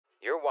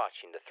You're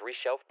watching the Three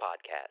Shelf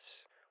Podcast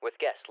with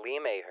guests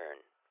Liam Ahern,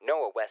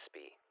 Noah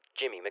Westby,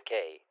 Jimmy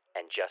McKay,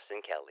 and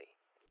Justin Kelly.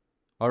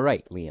 All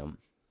right, Liam.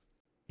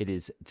 It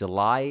is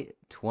July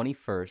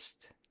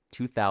 21st,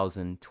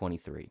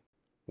 2023.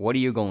 What are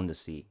you going to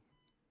see?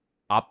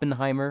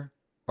 Oppenheimer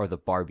or the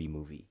Barbie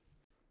movie?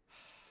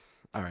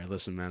 All right,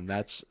 listen, man.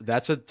 That's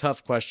a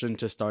tough question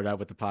to start out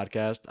with the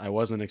podcast. I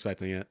wasn't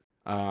expecting it.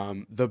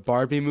 The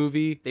Barbie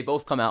movie, They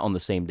both come out on the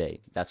same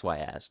day. That's why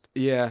I asked.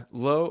 yeah,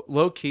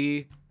 low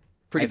key.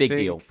 Pretty I big think-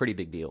 deal. Pretty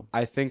big deal.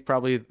 I think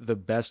probably the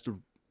best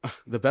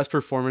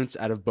performance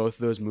out of both of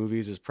those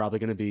movies is probably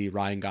going to be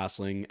Ryan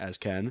Gosling as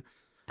Ken.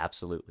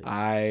 Absolutely.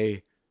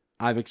 I'm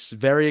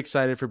very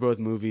excited for both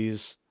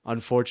movies.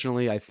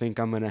 Unfortunately, I think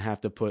I'm going to have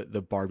to put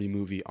the Barbie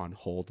movie on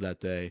hold that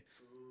day.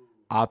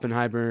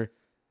 Oppenheimer,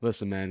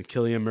 listen, man,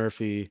 Cillian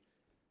Murphy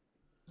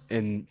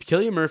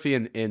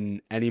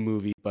in any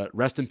movie, but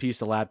rest in peace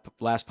the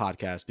last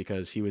podcast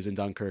because he was in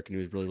Dunkirk and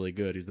he was really, really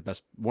good. He's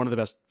one of the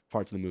best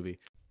parts of the movie.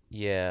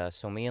 Yeah,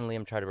 so me and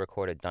Liam tried to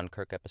record a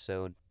Dunkirk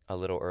episode a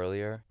little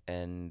earlier,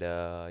 and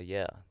the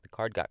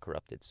card got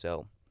corrupted,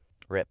 so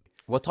rip.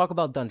 We'll talk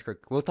about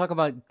Dunkirk.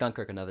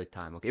 Another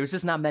time, okay? It was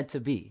just not meant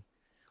to be.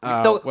 We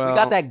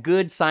got that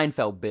good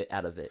Seinfeld bit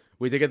out of it.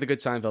 We did get the good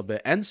Seinfeld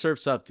bit and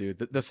Surf's Up, dude.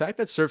 The fact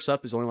that Surf's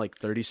Up is only like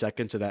 30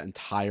 seconds of that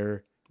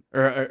entire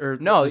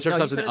Surf's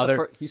Up's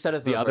you said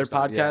it for the other first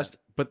time, yeah. podcast,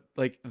 but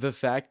like the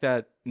fact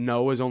that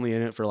Noah was only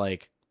in it for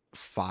like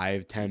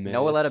 5-10 minutes.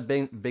 Noah let a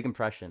big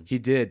impression. He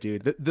did,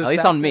 dude. At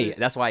least on me.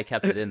 That's why I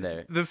kept it in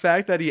there. The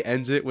fact that he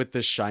ends it with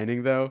The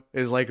Shining, though,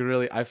 is like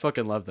really. I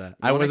fucking love that.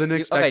 I wasn't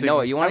expecting. Okay,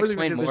 Noah, you want to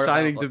explain The more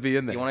Shining about to be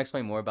in there? You want to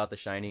explain more about The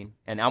Shining?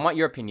 And I want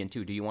your opinion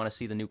too. Do you want to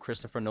see the new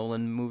Christopher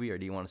Nolan movie or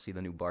do you want to see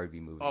the new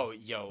Barbie movie? Oh,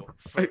 yo.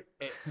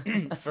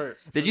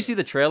 Did you see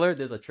the trailer?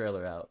 There's a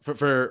trailer out for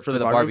the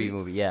Barbie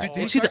movie? Yeah. Did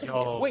you see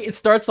that? Wait, it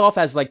starts off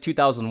as like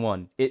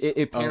 2001.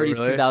 It parodies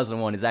really?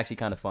 2001. It's actually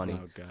kind of funny.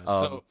 Oh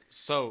god.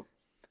 So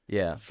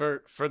Yeah.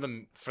 for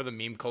the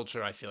meme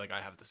culture, I feel like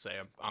I have to say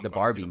I'm The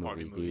gonna see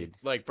Barbie movie, dude.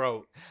 Like,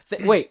 bro,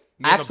 Wait,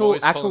 Me and the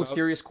boys actual pulling up.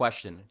 serious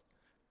question.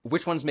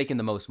 Which one's making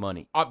the most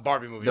money?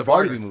 Barbie movie. The for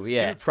sure. Barbie movie,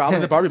 yeah. Probably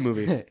the Barbie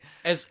movie.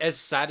 As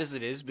sad as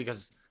it is,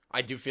 because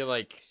I do feel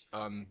like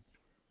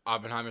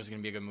Oppenheimer is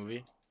gonna be a good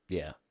movie,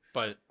 Yeah.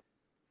 but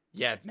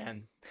yeah,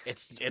 man,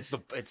 it's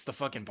the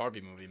fucking Barbie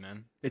movie,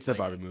 man. It's the Like,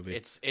 Barbie movie.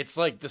 It's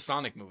like the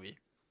Sonic movie.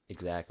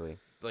 Exactly.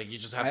 It's like you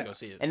just have to go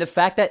see it. And the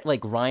fact that like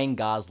Ryan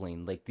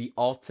Gosling, like the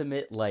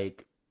ultimate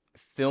like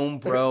film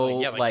bro,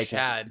 like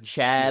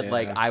Chad.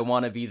 like Yeah. I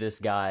want to be this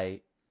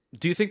guy.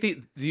 Do you think do you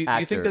think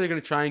Actor. that they're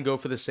gonna try and go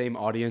for the same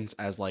audience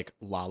as like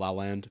La La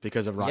Land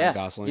because of Ryan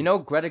Gosling? You know,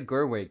 Greta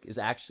Gerwig is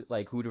actually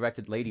like who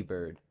directed Lady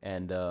Bird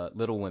and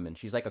Little Women.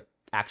 She's like a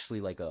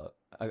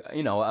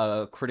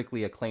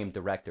critically acclaimed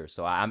director.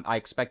 So I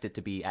expect it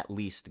to be at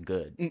least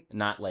good,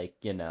 not like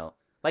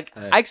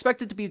I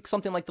expect it to be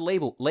something like the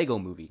Lego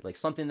movie, like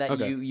something that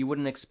Okay. you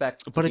wouldn't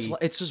expect. But to be...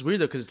 it's just weird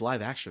though because it's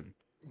live action.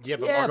 Yeah,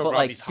 but yeah, Margot but like,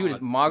 Robbie's dude, hot.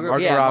 it's Margot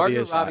Robbie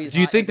is hot. Robbie's Do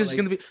you hot, think but, this is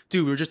gonna be?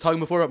 Dude, we were just talking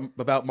before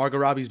about Margot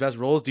Robbie's best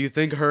roles. Do you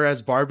think her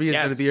as Barbie is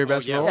Yes. gonna be her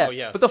best yeah. role? Yeah, Oh,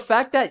 yeah. but the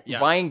fact that Yes.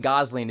 Ryan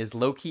Gosling is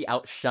low key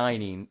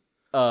outshining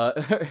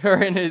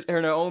her in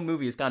her own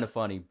movie is kind of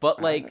funny.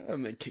 But like, I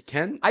mean, I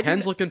Ken's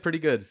think- looking pretty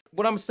good.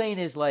 what I'm saying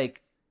is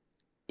like,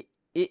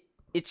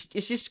 it's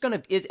just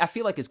gonna. I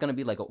feel like it's gonna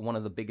be like one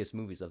of the biggest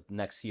movies of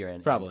next year,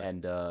 and Probably.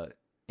 and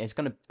it's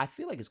gonna. I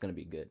feel like it's gonna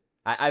be good.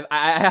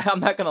 I'm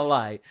not gonna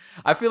lie.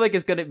 I feel like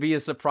it's gonna be a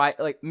surprise.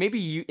 Like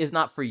maybe it's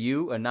not for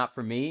you and not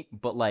for me,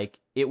 but like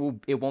it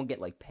won't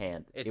get like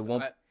panned. It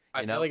won't.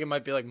 I you feel know? like it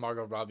might be like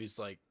Margot Robbie's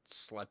like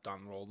slept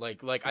on role.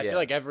 Like I Yeah. feel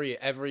like every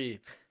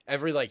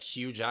like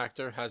huge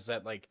actor has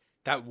that like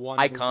that one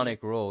Iconic movie.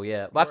 role,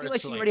 yeah. But I where feel like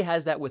it's she like- already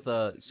has that with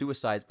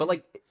Suicides. But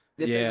like,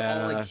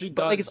 Yeah. She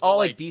but like does, it's all but,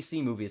 like like-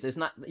 DC movies. It's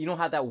not you don't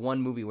have that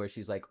one movie where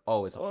she's like,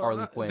 oh, it's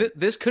Harley Quinn.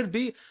 This could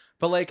be,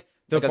 but like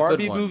the Like a good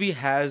Barbie one. movie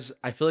has.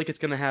 I feel like it's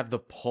gonna have the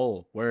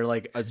pull where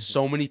like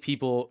so many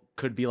people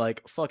could be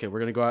like, "Fuck it, we're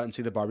gonna go out and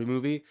see the Barbie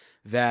movie."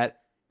 That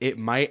it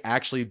might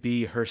actually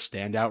be her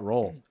standout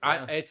role.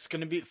 It's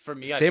gonna be for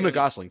me. I Same feel with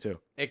like Gosling too.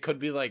 It could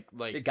be like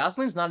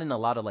Gosling's not in a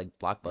lot of like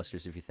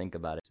blockbusters if you think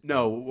about it.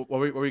 No, what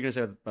were you gonna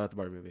say about the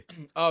Barbie movie?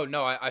 oh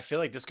no, I feel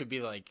like this could be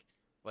like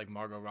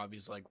Margot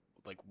Robbie's like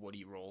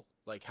Woody role,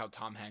 like how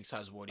Tom Hanks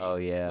has Woody. Oh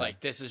yeah.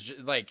 Like this is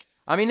just like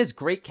I mean, it's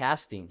great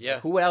casting.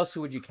 Yeah. Who else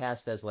would you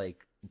cast as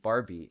like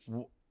Barbie?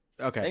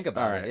 Okay, Think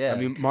about all it, right. yeah. I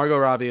mean, Margot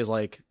Robbie is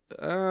like,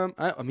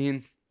 I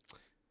mean,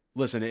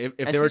 listen, if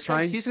And they were she's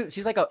like- trying,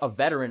 she's like a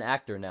veteran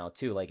actor now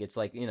too. Like it's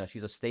like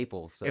she's a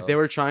staple. So if they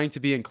were trying to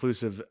be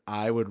inclusive,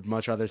 I would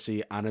much rather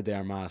see Ana de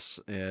Armas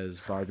as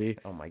Barbie.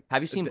 oh my,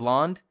 have you seen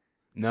Blonde?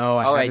 No,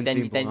 I All right, haven't then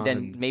seen then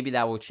Blonde. maybe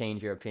that will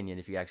change your opinion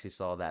if you actually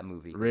saw that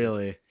movie. 'cause it's-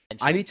 Really, and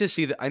I she- need to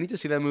see that. I need to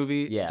see that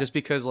movie. Yeah. just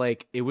because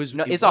like it was.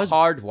 No, it it's was- a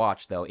hard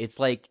watch though. It's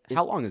like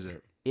How long is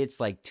it? it's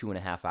like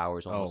 2.5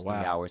 hours, Oh, almost 3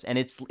 wow. hours, and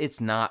it's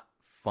not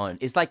fun.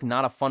 It's like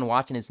not a fun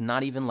watch, and it's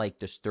not even like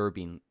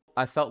disturbing.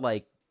 I felt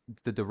like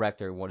the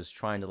director was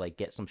trying to like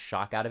get some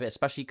shock out of it,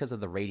 especially because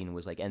of the rating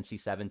was like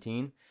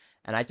NC-17,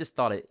 and I just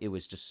thought it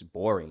was just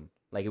boring.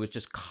 Like it was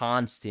just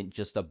constant,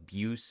 just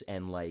abuse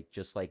and like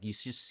just like you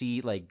just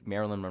see like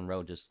Marilyn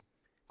Monroe just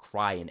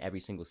cry in every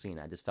single scene.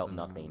 I just felt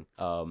nothing.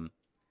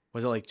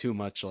 Was it like too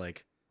much?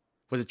 Like,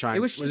 was it trying? It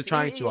was Was just it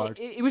trying too hard?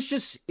 It was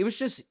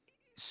just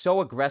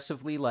so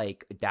aggressively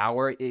like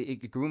dour.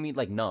 It grew me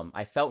like numb.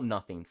 I felt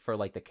nothing for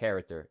like the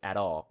character at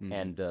all,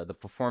 and the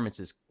performance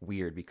is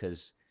weird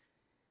because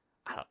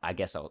I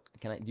guess I'll.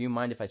 Can I? Do you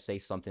mind if I say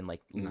something like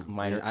No.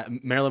 minor?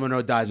 Marilyn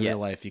Monroe dies in Yeah. real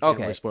life. You can't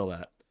Okay. really spoil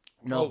that.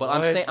 No, Oh, but what?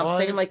 I'm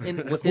saying like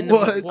within the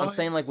What? I'm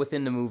saying like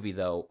within the movie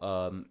though,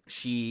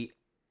 she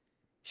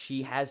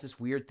has this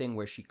weird thing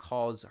where she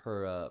calls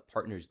her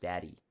partner's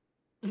daddy.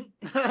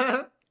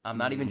 I'm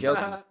not even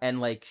joking. And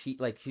like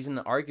she's in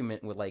an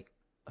argument with like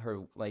her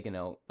like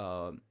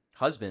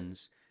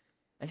husbands.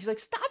 And she's like,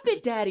 "Stop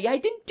it, daddy! I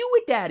didn't do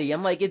it, daddy."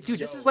 I'm like, "Dude,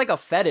 this is like a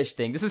fetish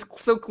thing. This is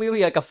so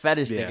clearly like a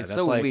fetish thing. It's that's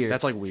so like, weird."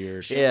 That's like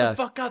weird. Shut Yeah. the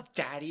fuck up,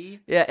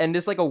 daddy. Yeah, and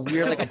there's like a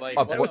weird like Like,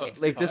 a what boy-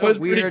 the like this fuck? was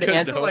pretty weird good,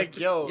 anti- though. Like,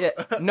 yo. Yeah,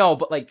 no,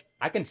 but like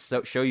I can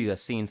show you a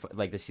scene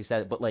like that she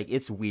said, but like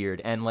it's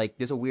weird and like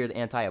there's a weird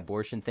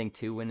anti-abortion thing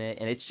too in it,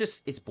 and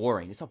it's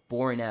boring. It's a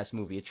boring ass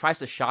movie. It tries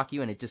to shock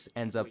you and it just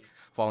ends up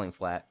falling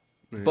flat.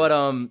 Yeah. But I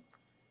don't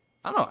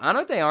know.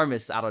 Ana de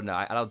Armas. I don't know.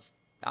 I don't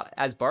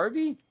as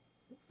Barbie.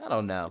 I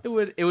don't know.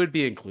 It would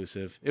be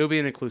inclusive. It would be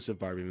an inclusive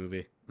Barbie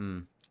movie.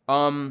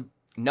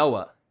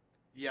 Noah.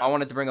 Yeah. I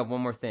wanted to bring up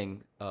one more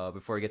thing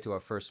before we get to our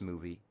first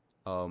movie.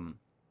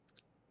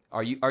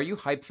 Are you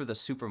hyped for the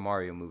Super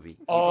Mario movie?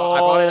 I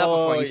brought it up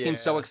before. You seem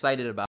so yeah.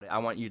 excited about it. I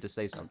want you to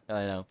say something.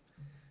 I know.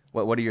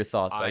 What are your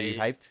thoughts? Are you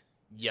hyped?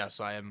 Yes,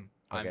 I am.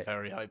 Okay. I'm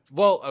very hyped.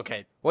 Well,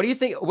 okay. What do you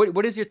think?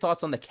 What is your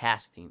thoughts on the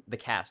casting? The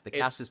cast. The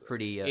cast It's- is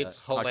pretty. It's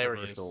hilarious.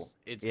 controversial.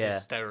 It's Yeah.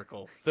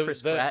 hysterical.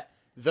 Chris Pratt.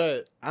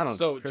 I don't.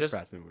 So Chris just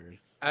Pratt's been weird.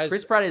 as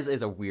Chris Pratt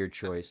is a weird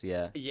choice.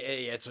 Yeah. yeah,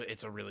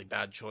 it's a really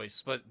bad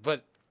choice. But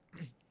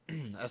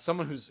as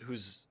someone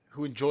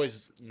who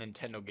enjoys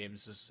Nintendo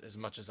games as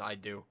much as I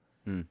do,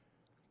 Hmm.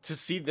 to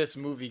see this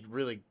movie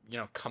really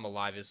come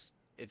alive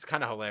it's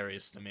kind of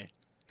hilarious to me.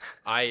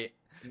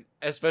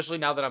 Especially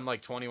now that I'm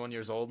like 21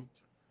 years old.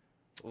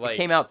 Like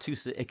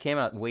It came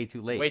out way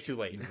too late. way too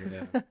late.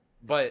 Yeah.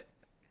 But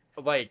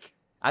like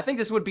I think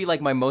this would be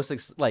like my most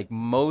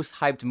most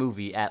hyped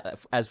movie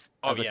as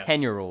Oh, a yeah.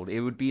 10-year-old.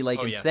 It would be like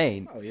Oh, yeah.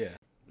 insane. Oh yeah.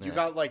 you Yeah.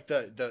 got like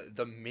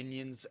the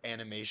Minions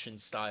animation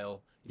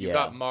style. You Yeah.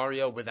 got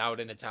Mario without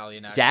an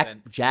Italian Jack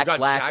accent. Jack You got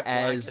Black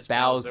as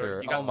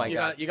Bowser. You got, Oh my you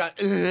god. You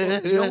got You know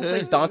who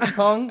plays Donkey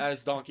Kong?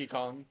 as Donkey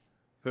Kong.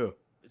 Who?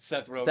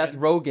 Seth Rogen. Seth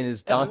Rogen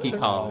is Donkey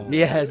Kong. Oh.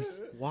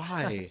 Yes.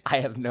 Why? I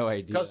have no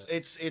idea. Because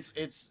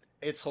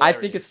it's hilarious. I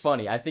think it's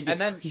funny. I think And it's,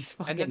 then he's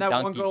fucking and then that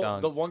Donkey one girl,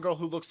 Kong. the one girl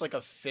who looks like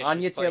a fish.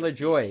 Anya is playing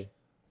Taylor-Joy. Peach.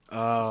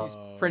 Oh. She's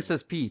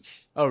Princess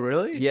Peach. Oh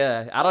really?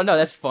 Yeah, I don't know.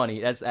 That's funny.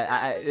 That's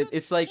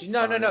it's like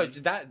No.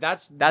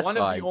 That's That's one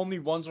fine. of the only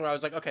ones where I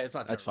was like, okay, it's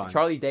not. That's terrible. fine.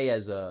 Charlie Day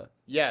as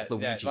Yeah,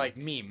 Luigi. like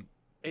meme.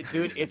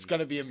 Dude, it's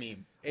gonna be a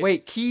meme. It's,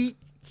 wait, Key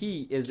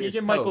is Keegan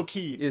Toad. Michael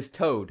Key. is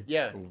Toad.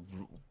 Yeah,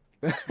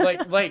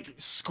 like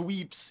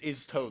Squeeps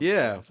is Toad.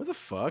 Yeah. What the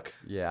fuck?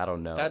 Yeah, I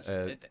don't know. That's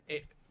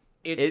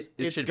it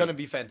it's should gonna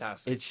be. be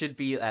fantastic. It should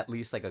be at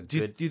least like a Do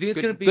you good. think it's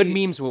good, gonna be- good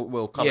memes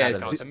will come Yeah. out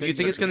of no, this? Do you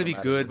think it's gonna be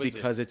That's good exquisite.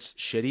 because it's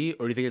shitty,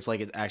 or do you think it's like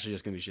it's actually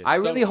just gonna be shitty? I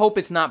So- really hope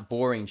it's not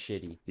boring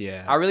shitty.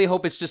 yeah. I really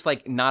hope it's just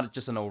like not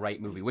just an alright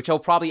movie, which it'll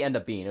probably end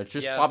up being. It'll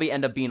just Yeah. probably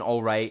end up being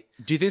alright.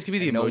 Do you think it's gonna be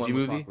the and no one Emoji will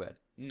Movie? talk about it.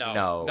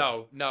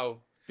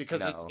 No,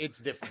 because No. it's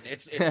different.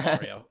 It's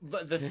Mario.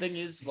 The thing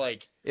is,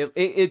 like,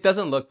 It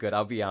doesn't look good.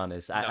 I'll be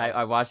honest. No.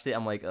 I watched it.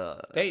 I'm like,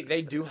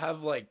 they do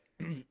have like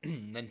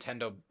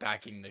Nintendo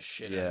backing the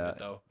shit out Yeah. of it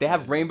though. They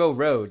have Rainbow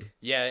Road.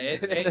 Yeah,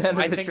 At the end of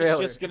I the think trailer.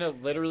 it's just gonna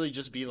literally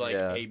just be like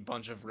Yeah. a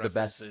bunch of The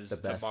best, references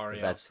the best, to Mario,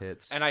 the best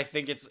hits. and I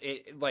think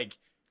like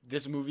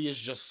this movie is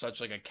just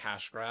such like a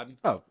cash grab.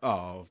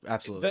 Oh,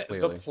 absolutely. The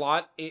Clearly.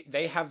 plot,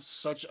 they have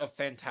such a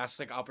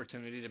fantastic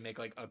opportunity to make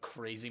like a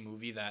crazy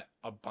movie that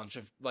a bunch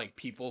of like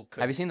people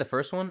could Have you seen the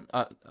first one?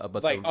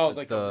 But like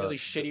the, the really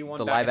shitty one,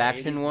 the back in live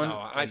action 80s? one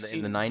No, in I've the-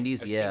 seen in the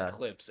 90s. I've Yeah, seen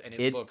clips and it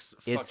It- looks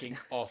it's- fucking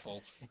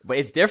awful. but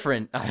it's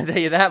different. I'll tell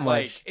you that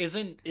much.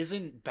 Like,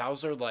 isn't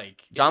Bowser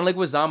like John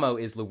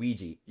Leguizamo is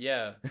Luigi.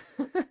 Yeah,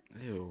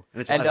 Ew.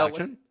 And it's And, live what's-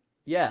 action.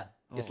 Yeah,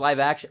 it's Oh. live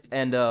action,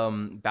 and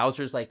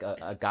Bowser's like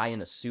a guy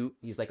in a suit.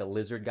 He's like a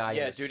lizard guy in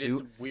yeah, a dude, suit.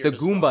 it's weird. The as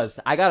fuck. Goombas.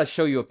 I gotta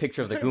show you a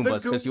picture of the The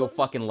Goombas because you'll Goombas?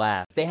 fucking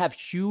laugh. They have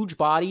huge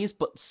bodies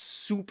but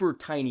super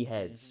tiny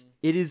heads. Mhm.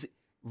 It is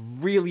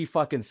really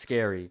fucking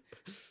scary.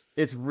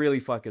 It's really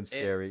fucking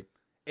scary.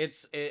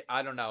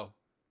 I don't know.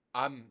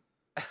 I'm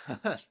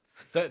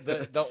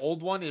the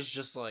old one is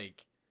just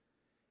like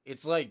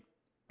it's like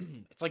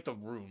the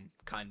Room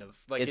kind of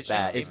like It's it's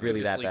bad. Just It's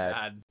really that infamously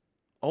bad.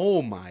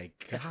 Oh my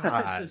it's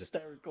god.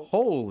 hysterical.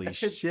 Holy It's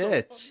so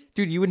shit. funny.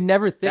 Dude, you would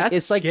never think That's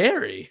it's like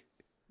scary.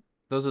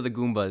 those are the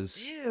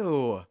Goombas.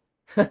 Ew.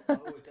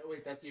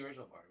 Wait, that's the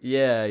original part.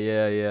 Yeah.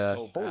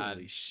 So bad.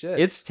 Holy shit.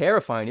 It's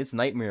terrifying. It's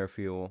nightmare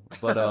fuel.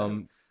 But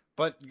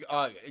But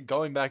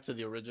going back to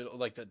the original,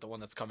 like the one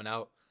that's coming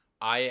out,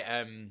 I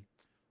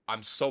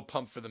I'm so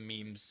pumped for the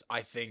memes.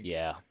 I think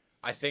Yeah.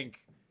 I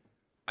think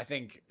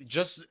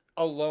just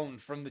alone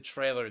from the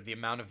trailer, the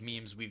amount of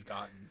memes we've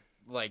gotten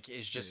like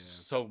is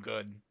just so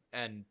good,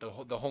 and the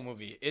whole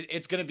movie,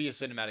 it's gonna be a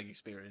cinematic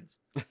experience.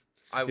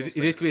 I will It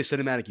say needs to be a that.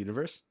 cinematic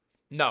universe.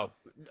 No,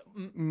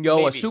 Yo,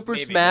 a maybe, Super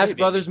maybe, Smash maybe.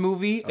 Brothers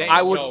movie. They-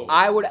 I would yo,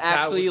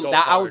 actually that would go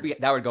that hard.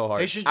 would go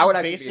hard. They should I would just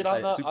actually base be it on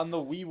excited. the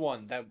Wii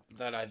one that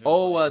I've been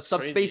Oh, playing. It's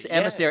Subspace crazy.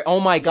 Emissary. Oh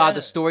my god, the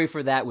Yeah. story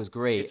for that was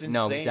great. It's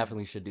No, we insane.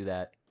 definitely should do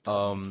that.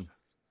 Oh my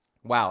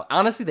Wow.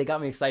 Honestly, they got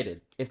me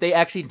excited. If they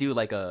actually do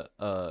like a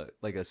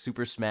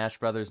Super Smash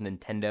Brothers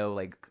Nintendo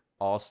like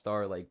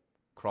all-star like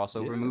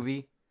crossover Yeah.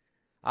 movie,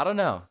 I don't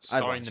know.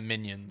 Starring watch the it.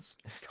 Minions.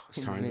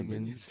 Starring the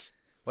Minions.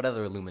 What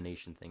other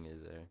Illumination thing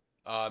is there?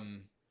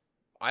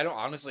 I don't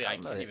honestly. I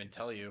don't know. can't even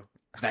tell you.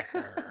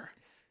 Vector.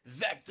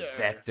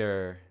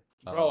 Vector.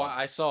 Bro,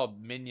 I saw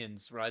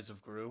Minions: Rise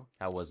of Gru.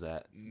 How was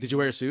that? Did you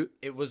wear a suit?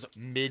 It was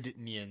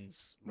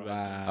Minions.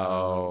 Wow.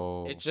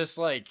 Oh. It just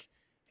like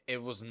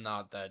it was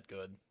not that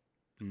good.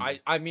 Mm.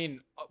 I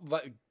mean,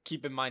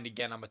 keep in mind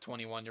again, I'm a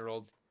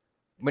 21-year-old.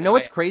 But know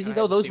what's I- crazy and I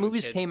though? had to Those see with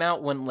movies kids. came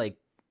out when like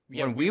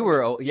Yeah, when we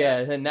were yeah,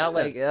 and now yeah.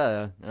 like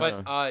yeah.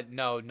 But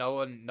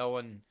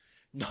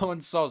no one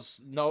saw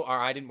no. Or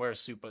I didn't wear a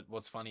suit. But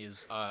what's funny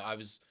is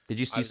Did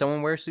you I see was-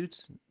 someone wear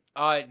suits?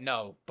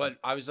 no. But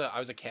I was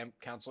a camp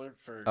counselor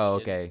for. Oh,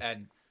 kids, okay.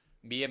 And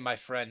me and my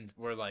friend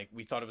were like,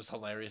 we thought it was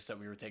hilarious that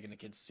we were taking the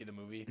kids to see the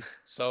movie.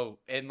 So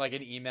in like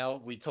an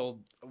email, we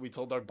told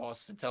our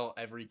boss to tell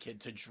every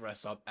kid to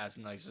dress up as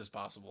nice as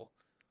possible.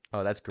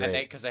 Oh, that's And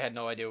great. because they had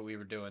no idea what we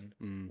were doing.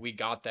 Mm. We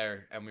got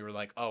there and we were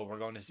like, "Oh, we're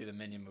going to see the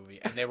Minion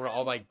movie," and they were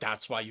all like,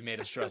 "That's why you made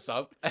us dress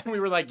up," and we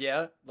were like,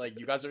 "Yeah, like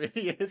you guys are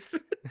idiots."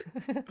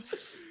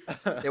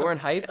 They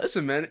weren't hyped.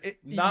 Listen, man.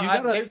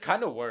 Nah, they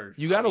kind of were.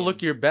 You I gotta mean,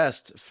 look your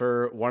best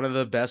for one of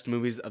the best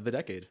movies of the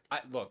decade.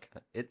 look.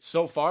 It's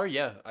So far,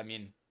 yeah. I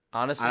mean,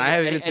 honestly I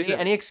haven't even seen it.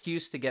 any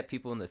excuse to get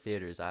people in the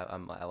theaters. I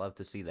love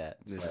to see that.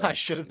 Yeah. So, I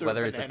should have thrown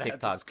whether it's a banana at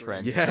the TikTok screen.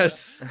 trend.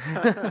 Yes.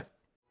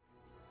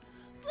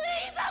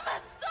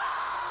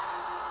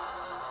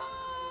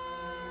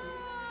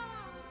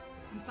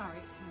 I'm sorry,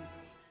 it's too much.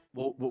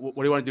 Well, what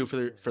do you want to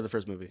do for the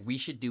first movie? We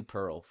should do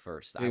Pearl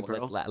first. Do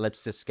Pearl?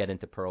 Let's just get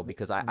into Pearl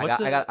because I What's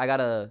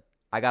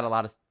got a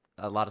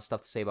lot of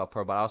stuff to say about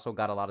Pearl, but I also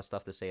got a lot of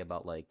stuff to say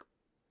about like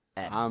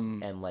X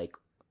and like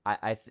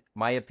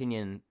my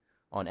opinion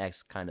on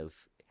X kind of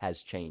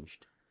has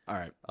changed. All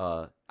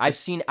right. I've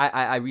seen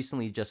I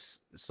recently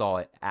just saw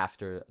it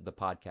after the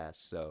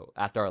podcast, so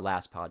after our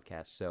last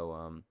podcast.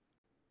 So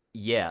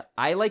yeah,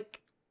 I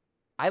like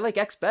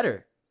X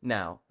better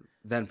now.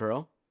 Then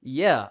Pearl.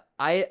 Yeah,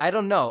 I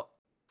don't know.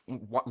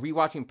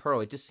 Rewatching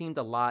Pearl, it just seemed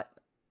a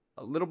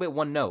little bit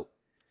one note.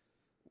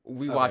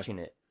 Rewatching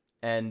it,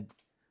 and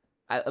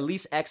at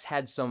least X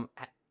had some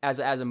as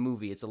a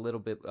movie. It's a little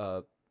bit.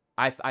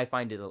 I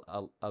find it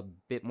a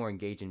bit more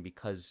engaging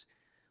because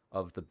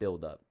of the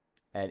build up,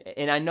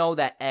 and I know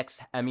that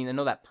I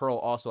know that Pearl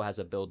also has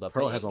a build up.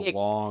 Pearl has a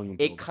long. It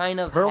build-up. kind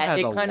of Pearl has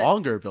it a kinda,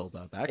 longer build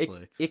up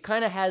actually. It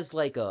kind of has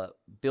like a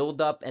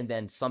build up, and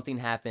then something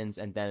happens,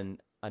 and then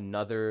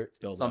another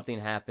Build up. something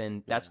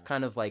happened. That's Yeah.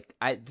 kind of like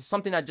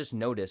something I just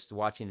noticed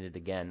watching it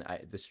again.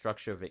 The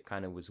structure of it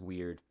kind of was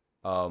weird.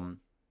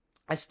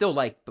 I still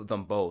like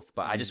them both,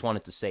 but I just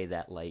wanted to say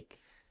that like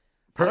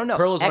I don't know.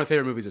 Pearl is one of my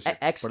favorite movies this year.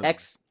 X Put it that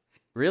way.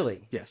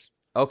 really Yes.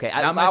 okay.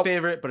 Not my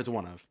favorite, but it's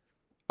one of.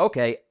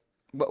 Okay,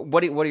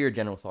 what are your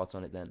general thoughts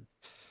on it then?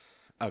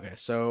 Okay,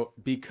 so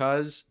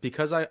because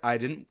I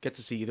didn't get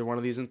to see either one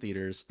of these in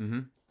theaters,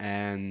 Mhm.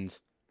 and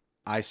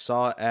I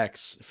saw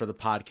X for the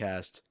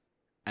podcast,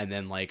 and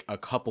then like a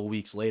couple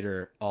weeks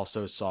later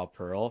also saw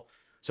Pearl.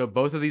 So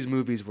both of these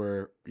movies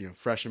were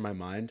fresh in my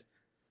mind.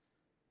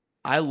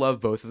 I love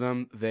both of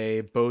them.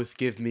 They both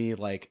give me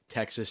like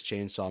Texas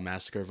Chainsaw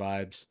Massacre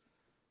vibes.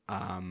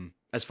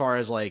 As far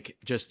as like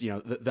just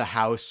the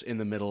house in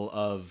the middle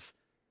of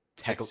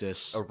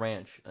Texas, A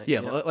ranch.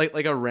 yeah, you know?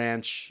 like a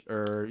ranch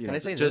or Can I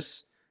say just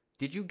this?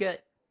 Did you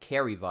get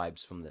Carrie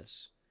vibes from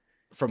this?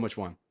 from which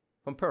one?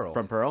 From Pearl?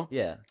 From Pearl?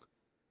 Yeah.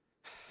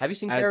 Have you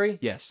seen As- Carrie?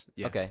 Yes.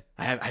 Yeah. Okay.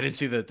 I didn't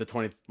see the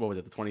 20. What was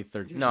it? The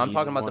 2013. No, I'm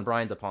talking about the one?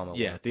 Brian De Palma.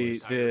 Yeah, one, of the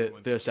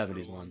course. the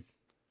 70s one.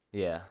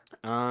 Yeah.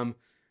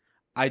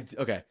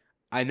 Okay.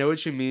 I know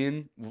what you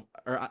mean,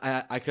 or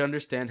I can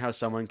understand how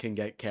someone can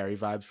get Carrie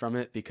vibes from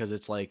it because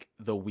it's like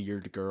the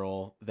weird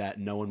girl that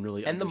no one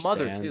really And the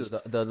mother too. understands.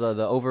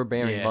 The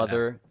overbearing Yeah.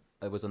 mother.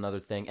 It was another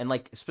thing, and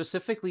like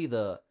specifically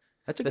the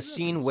That's a the good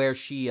scene reference.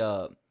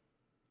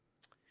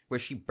 where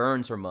she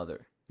burns her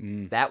mother.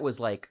 Mm. That was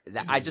like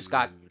I just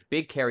got Dude.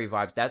 big Carrie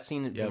vibes. That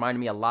scene Yep. reminded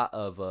me a lot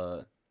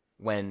of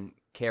when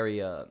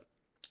Carrie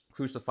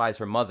crucifies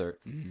her mother.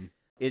 Mhm.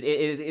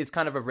 It's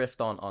kind of a riff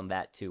on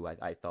that too.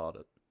 I thought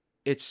of.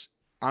 It's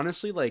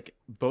honestly like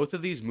both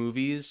of these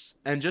movies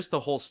and just the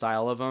whole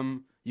style of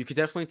them, you could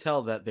definitely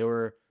tell that they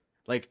were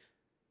like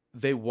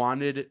they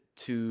wanted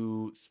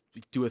to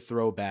do a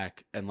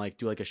throwback and like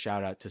do like a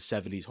shout out to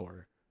 70s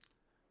horror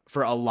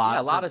for a lot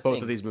Yeah, a lot for of both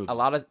things. of these movies. A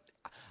lot of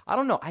I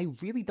don't know. I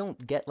really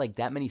don't get like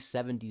that many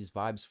 70s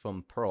vibes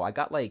from Pearl. I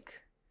got like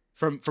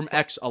From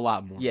X a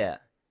lot more. yeah,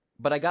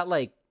 but I got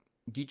like,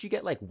 did you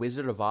get like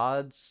Wizard of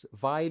Oz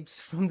vibes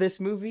from this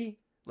movie?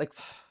 Like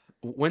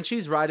When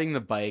she's riding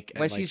the bike,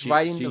 when and, like, she's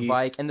riding the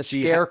bike and the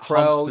she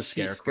scarecrow, humps the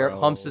scarecrow.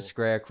 humps the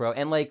scarecrow,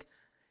 and like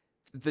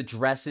the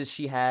dresses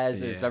she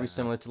has is very Yeah.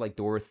 similar to like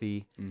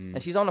Dorothy, Mhm.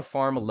 and she's on a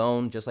farm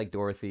alone, just like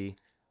Dorothy.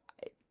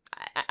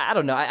 I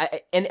don't know.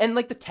 And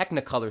like the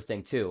Technicolor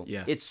thing too.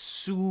 Yeah. It's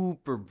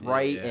super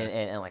bright Yeah.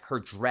 and like her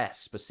dress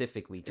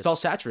specifically. It's all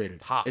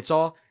saturated. pops. It's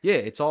all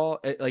it's all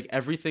like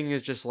everything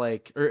is just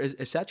like, or is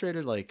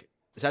saturated like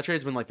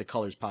saturated when like the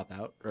colors pop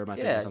out, or am I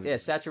thinking of something yeah,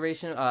 different?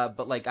 saturation.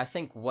 But like I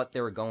think what they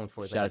were going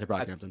for is Shout out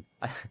like to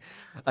Brockhampton.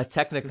 a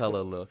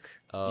Technicolor look.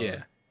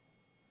 Yeah.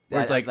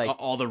 Where it's I- like,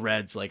 all the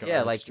reds, like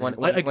yeah, are like extreme.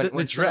 when the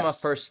cinema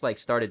dress, first like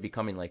started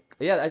becoming like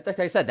like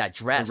I said, that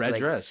the dress, red like,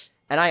 dress.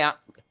 and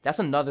that's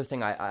another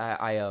thing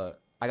I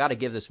gotta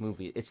give this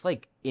movie. It's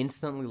like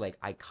instantly like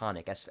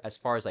iconic as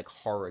far as like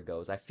horror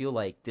goes. I feel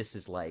like this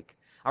is like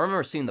I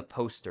remember seeing the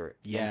poster. and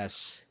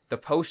Yes, the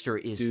poster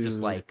is just Dude,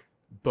 like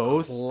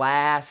both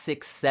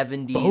classic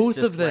 70s. both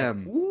just of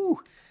them. Like, ooh.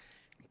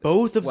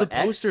 both of What, the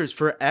X? posters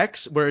for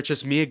X, where it's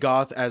just Mia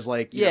Goth as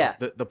like you Yeah.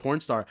 know, the porn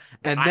star,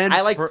 and then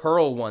I like Per-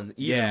 Pearl one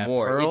even Yeah,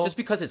 more. Pearl. Just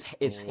because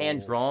it's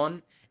hand Oh.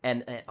 drawn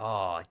and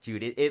oh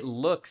dude, it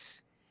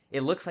looks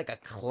like a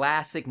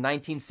classic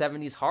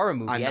 1970s horror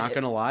movie. I'm and not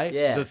gonna lie.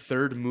 yeah. The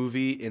third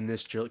movie in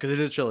this trilogy, because it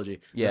is a trilogy.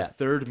 Yeah. The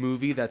third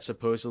movie that's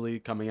supposedly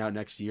coming out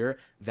next year.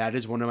 That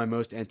is one of my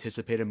most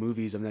anticipated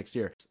movies of next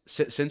year.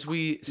 Since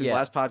Yeah.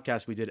 last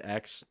podcast we did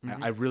X,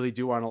 Mhm. I really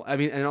do want to. I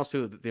mean, and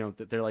also you know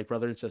they're like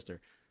brother and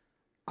sister.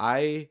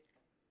 I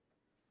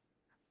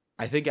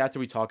think after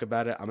we talk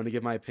about it, I'm gonna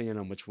give my opinion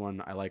on which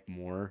one I like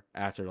more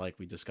after like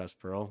we discuss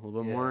Pearl a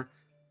little bit Yeah. more.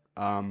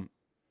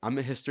 I'm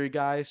a history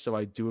guy, so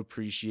I do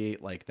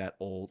appreciate like that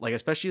old, like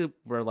especially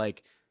where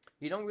like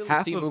You don't really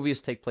half see of-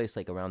 movies take place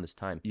like around this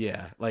time.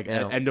 yeah, like You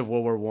at know. end of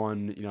World War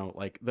One, you know,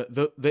 like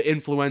the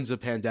influenza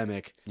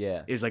pandemic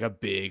Yeah. is like a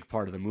big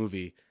part of the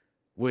movie,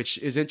 which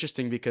is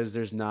interesting because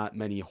there's not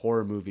many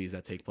horror movies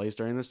that take place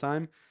during this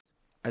time.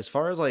 As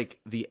far as like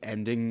the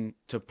ending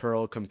to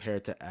Pearl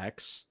compared to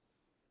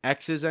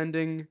X's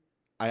ending,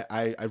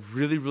 I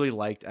really really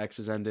liked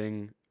X's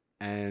ending,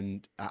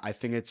 and I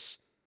think it's,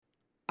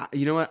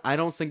 you know what, I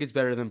don't think it's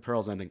better than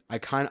Pearl's ending.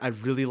 I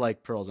really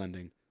like Pearl's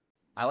ending.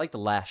 I like the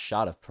last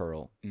shot of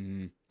Pearl.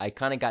 Mm, I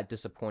kind of got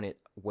disappointed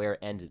where it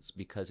ended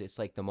because it's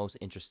like the most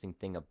interesting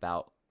thing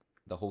about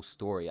the whole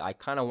story. I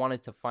kind of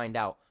wanted to find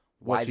out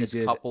why What you this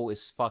did- couple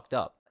is fucked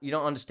up. You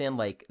don't understand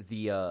like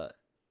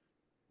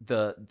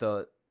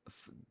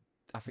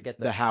I forget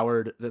the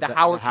Howard the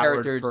Howard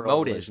Howard character's Pearl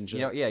motive.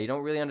 relationship. You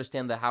don't really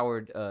understand the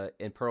Howard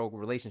and Pearl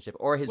relationship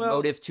or his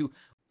Well-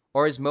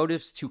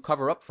 motives to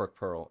cover up for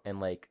Pearl and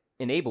like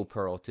enable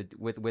Pearl to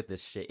with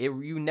this shit.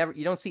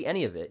 You don't see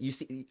any of it. You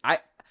see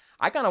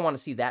I kind of want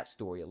to see that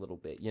story a little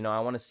bit. You know, I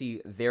want to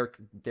see their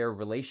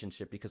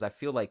relationship because I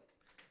feel like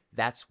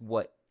that's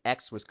what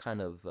X was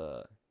kind of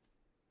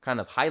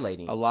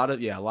highlighting. A lot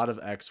of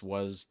X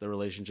was the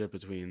relationship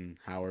between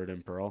Howard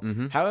and Pearl.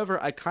 Mhm.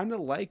 However, I kind of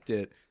liked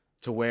it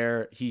to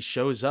where he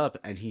shows up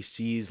and he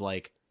sees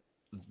like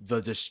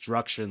the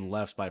destruction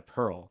left by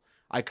Pearl.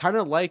 I kind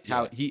of liked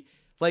how Yeah. he,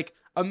 like,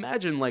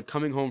 imagine like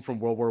coming home from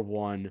World War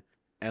One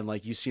and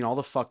like you've seen all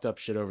the fucked up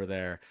shit over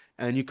there,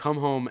 and then you come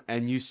home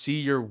and you see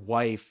your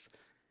wife,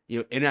 you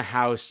know, in a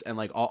house, and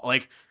like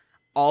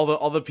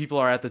all the people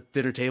are at the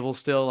dinner table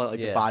still, like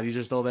the Yeah. bodies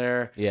are still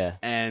there, Yeah.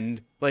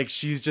 and like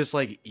she's just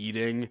like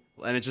eating,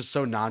 and it's just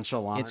so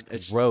nonchalant.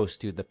 It's gross,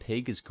 dude. The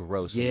pig is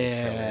gross. in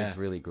this show. Yeah. It's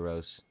really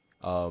gross.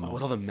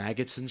 with all the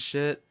maggots and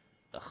shit.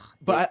 Ugh.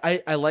 But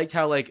I liked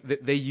how like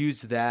they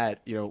used that,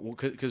 you know,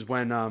 because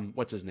when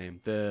what's his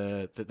name,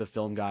 the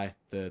film guy,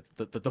 the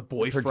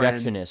boyfriend.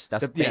 Projectionist.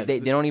 That's they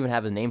don't even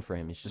have a name for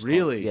him. It's just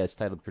Really? yeah, it's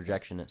titled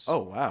Projectionist. Oh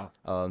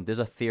wow. There's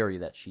a theory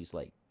that he's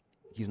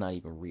not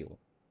even real.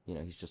 You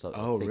know, he's just a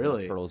Oh, figment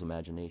really? of Pearl's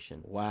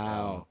imagination.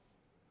 Wow.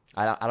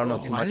 I don't know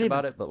Oh, too much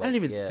about it, but like, I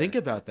didn't even yeah, think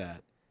about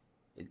that.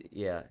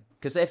 Yeah,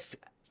 because if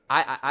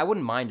I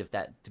wouldn't mind if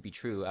that to be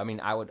true. I mean,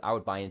 I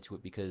would buy into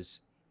it because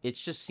it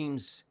just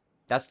seems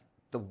that's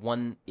the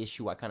one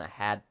issue I kind of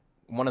had.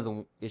 One of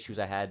the issues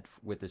I had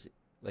with this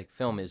like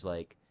film is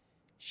like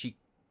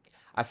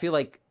I feel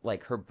like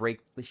her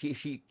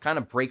she kind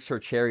of breaks her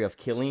cherry of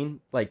killing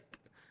like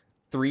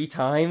 3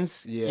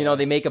 times. You know, Yeah.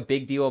 they make a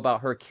big deal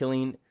about her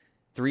killing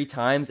 3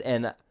 times,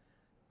 and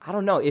I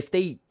don't know if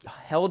they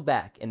held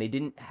back and they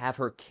didn't have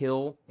her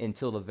kill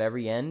until the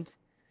very end.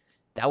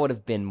 That would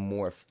have been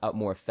more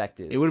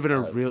effective. It would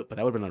have been but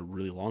that would have been a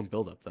really long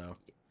buildup though.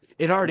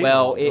 It already is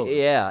a long buildup.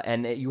 yeah,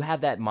 and you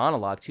have that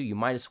monologue too. You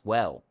might as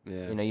well.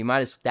 Yeah. You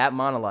know, that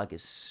monologue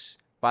is.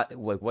 But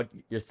what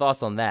your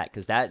thoughts on that?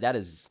 Because that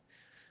is,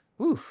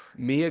 whew.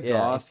 Mia Yeah,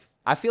 Goth.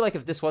 I feel like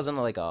if this wasn't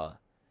like a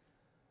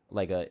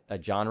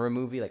genre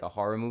movie, like a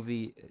horror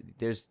movie,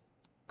 there's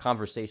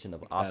conversation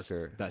of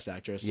Oscar. Best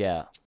actress.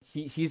 Yeah,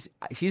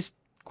 she's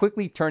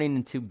quickly turning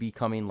into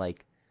becoming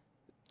like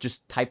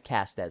just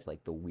typecast as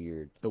like the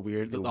weird. the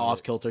weird.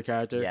 off kilter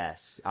character.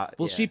 Yes. Well,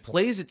 yeah. she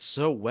plays it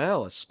so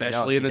well,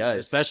 especially she does.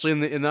 especially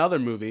in the other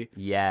movie.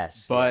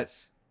 Yes. But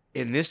yes.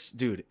 in this,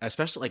 dude,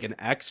 especially like in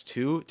X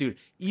too, dude.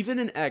 Even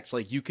in X,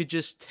 like you could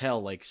just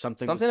tell like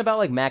something about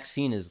like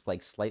Maxine is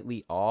like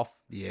slightly off.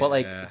 Yeah. But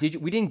like, we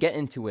didn't get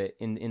into it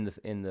in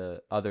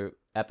the other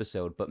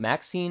episode. But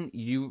Maxine,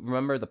 you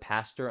remember the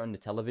pastor on the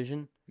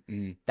television?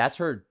 Mm. That's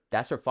her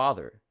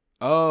father.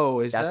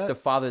 Oh, That's the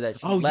father that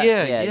she Oh, left.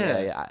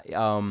 yeah.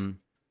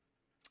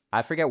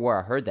 I forget where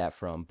I heard that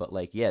from, but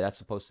like, yeah, that's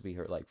supposed to be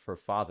her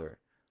father,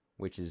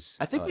 which is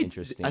I think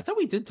interesting. I thought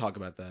we did talk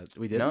about that.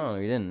 We did. No,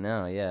 we didn't.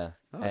 No, yeah,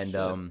 Oh, and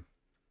shit.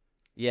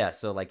 yeah.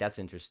 So like, that's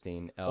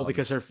interesting. Well,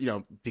 because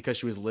because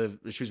she was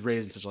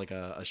raised in such like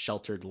a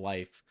sheltered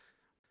life,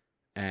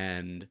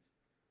 and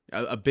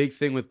a big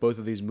thing with both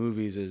of these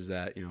movies is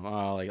that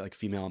like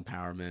female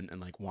empowerment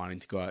and like wanting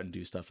to go out and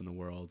do stuff in the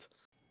world.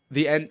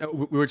 The end.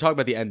 We were talking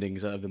about the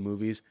endings of the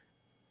movies.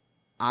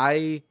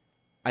 I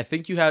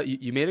think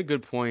you made a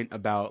good point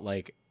about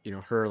like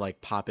her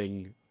like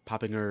popping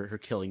her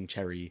killing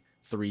Cherry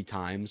 3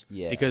 times.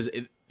 Yeah. Because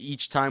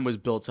each time was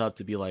built up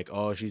to be like,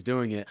 oh, she's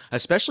doing it,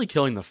 especially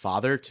killing the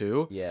father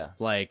too. Yeah.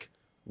 Like,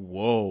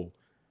 whoa.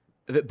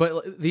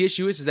 But the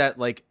issue is that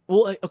like,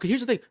 well, okay, here's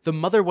the thing: the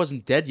mother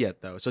wasn't dead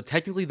yet though, so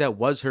technically that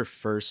was her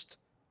first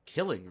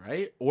killing,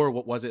 right? Or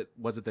what was it?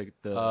 Was it the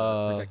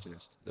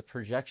projectionist? The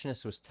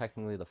projectionist was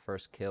technically the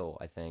first kill,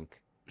 I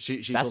think. She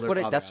That's killed her what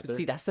it. father That's after?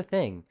 see. That's the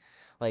thing.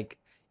 Like,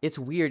 it's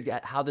weird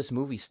how this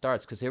movie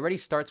starts because it already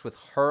starts with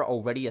her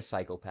already a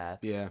psychopath,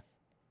 Yeah.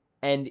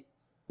 and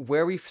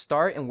where we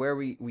start and where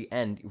we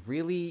end,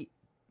 really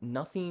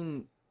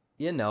nothing.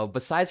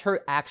 Besides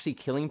her actually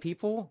killing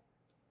people,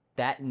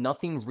 that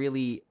nothing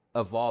really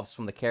evolves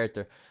from the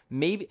character.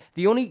 Maybe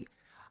the only.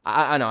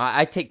 I know.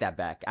 I take that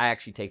back. I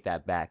actually take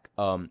that back.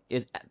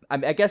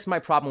 I guess my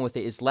problem with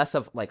it is less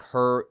of like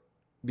her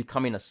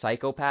becoming a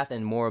psychopath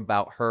and more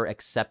about her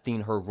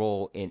accepting her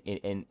role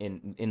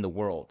in the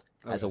world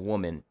as a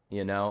woman.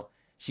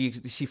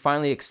 She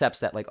finally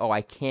accepts that like, oh,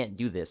 I can't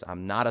do this.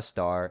 I'm not a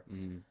star.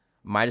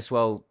 Might as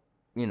well,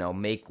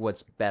 make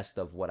what's best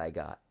of what I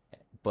got.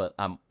 But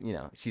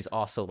she's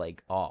also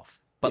like off.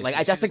 But Yeah, like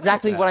she's that's a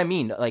exactly what psychopath. I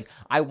mean. Like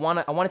I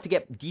wanted to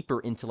get deeper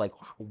into like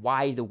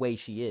why the way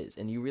she is,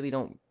 and you really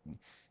don't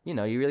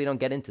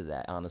get into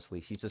that.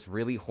 Honestly, she's just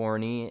really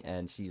horny,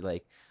 and she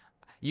like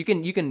you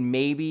can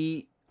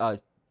maybe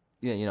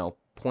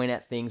point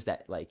at things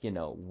that like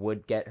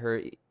would get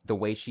her the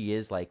way she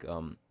is, like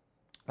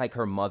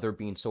her mother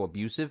being so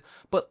abusive,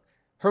 but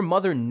her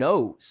mother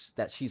knows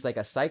that she's like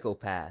a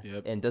psychopath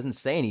Yep. and doesn't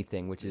say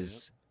anything, which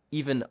is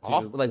even Dude,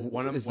 awful. Like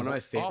one of my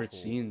favorite awful.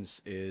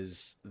 scenes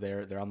is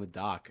they're on the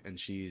dock and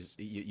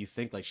you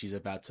think like she's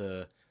about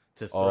to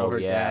throw Oh, her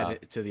yeah.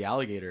 dad to the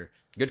alligator,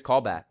 Good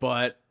callback.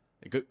 but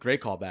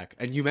great callback.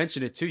 And you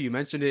mentioned it too. You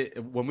mentioned it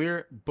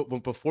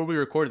before we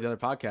recorded the other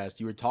podcast.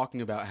 You were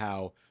talking about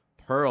how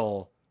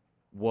Pearl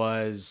there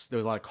was a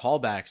lot of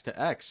callbacks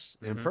to X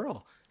in Mhm.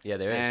 Pearl, Yeah,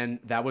 there is. and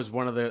that was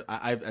one of the.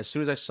 I as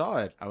soon as I saw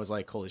it, I was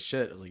like, holy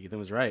shit! I was like, Ethan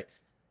was right.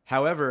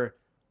 However,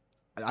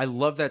 I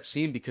love that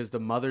scene because the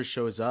mother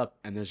shows up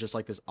and there's just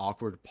like this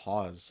awkward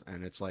pause,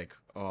 and it's like,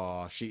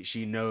 oh,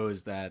 she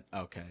knows that,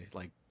 okay,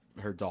 like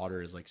her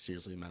daughter is like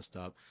seriously messed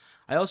up.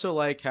 I also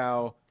like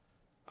how,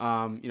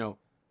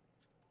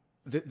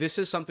 this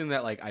is something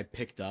that like I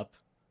picked up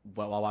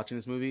while watching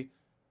this movie.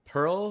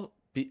 Pearl,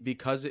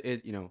 because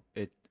it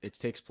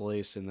takes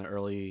place in the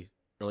early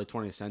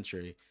 20th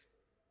century.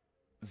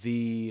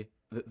 The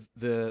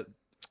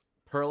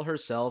Pearl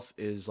herself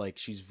is like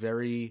she's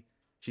very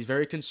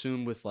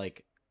consumed with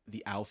like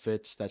the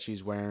outfits that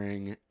she's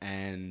wearing,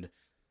 and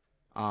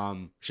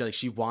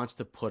she wants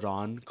to put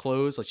on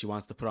clothes, like she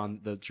wants to put on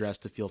the dress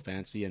to feel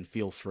fancy and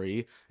feel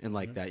free, and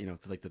like that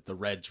like the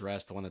red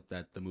dress, the one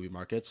that the movie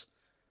markets.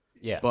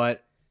 Yeah.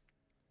 But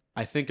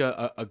I think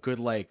a good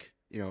like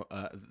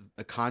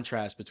a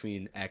contrast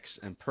between X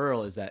and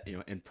Pearl is that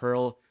in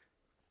Pearl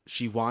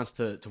she wants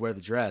to wear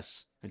the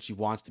dress and she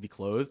wants to be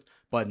clothed,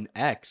 but in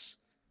X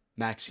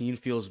Maxine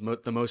feels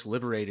the most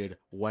liberated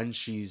when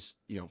she's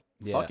Yeah.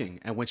 fucking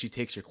and when she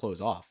takes her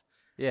clothes off.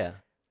 Yeah.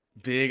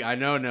 Big, I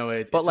know,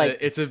 Noah. But, like-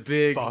 it's a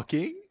big.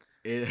 Fucking?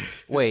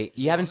 Wait,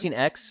 you haven't seen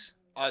X?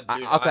 Dude,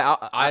 okay,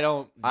 I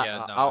don't. I-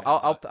 Yeah, no.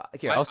 I'll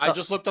I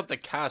just looked up the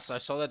cast. I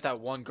saw that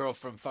one girl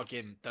from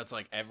fucking that's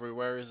like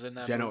everywhere is in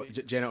that movie.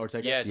 Jenna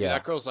Ortega. Yeah, dude, Yeah.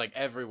 that girl's like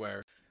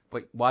everywhere.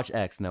 Wait, watch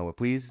X, Noah,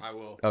 please. I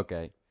will.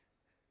 Okay.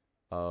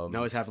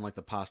 Noah's having like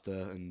the pasta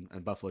and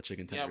buffalo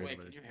chicken Yeah, tendies. wait,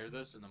 can you hear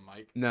this in the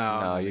mic?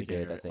 No, you're you can't good,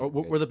 hear I it. think Or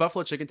you're were the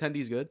buffalo chicken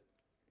tendies good?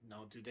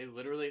 No, dude, they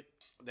literally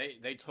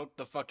they took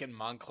the fucking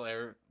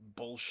Montclair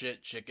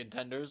bullshit chicken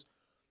tenders,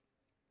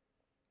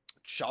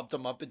 chopped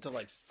them up into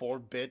like 4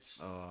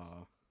 bits,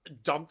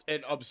 dumped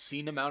an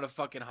obscene amount of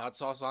fucking hot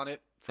sauce on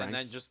it, and then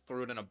Frank's? just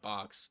threw it in a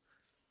box.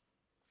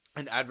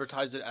 And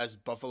advertised it as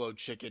buffalo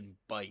chicken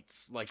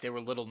bites, like they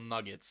were little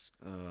nuggets.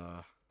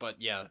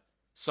 But yeah,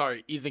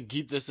 sorry, Ethan,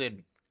 keep this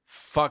in.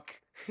 Fuck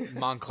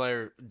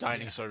Montclair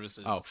Dining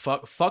Services. Oh,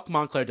 fuck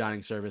Montclair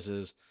Dining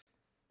Services.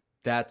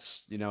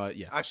 that's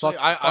yeah. Actually,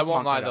 Fuck- I fuck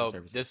won't lie Montreal though.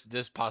 services.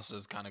 This pasta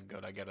is kind of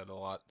good. I get it a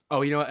lot.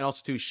 Oh, you know what? And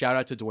also too, shout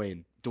out to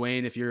Dwayne.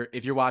 Dwayne, if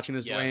you're watching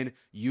this, Yeah. Dwayne,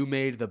 you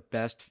made the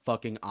best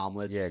fucking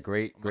omelets. Yeah,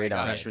 great my God.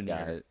 omelets, Freshman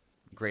year. guys.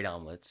 Great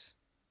omelets.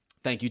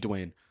 Thank you,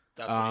 Dwayne.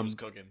 That's what he was Um,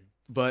 cooking.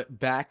 But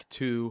back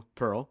to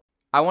Pearl.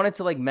 I wanted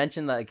to like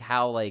mention like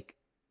how like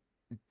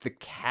the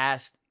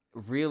cast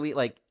really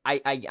like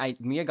I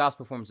Mia Goth's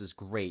performance is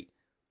great,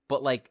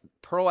 but like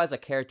Pearl as a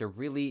character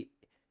really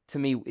to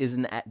me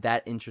isn't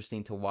that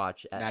interesting to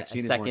watch.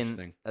 Maxine is more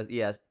interesting.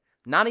 Yes,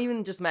 not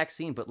even just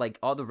Maxine, but like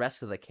all the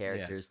rest of the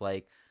characters.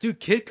 Like Dude,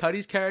 Kid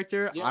Cudi's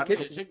character. Yeah, Kid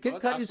Kid Cudi's I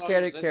saw he was in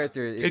that.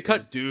 character. Kid is-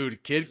 Cudi,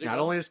 dude. Kid. Is he Not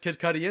good? only is Kid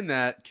Cudi in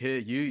that,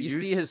 Kid, you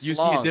see his you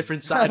see a flong.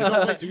 different side. No,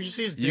 of wait, do you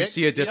see his dick? You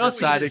see a different Holy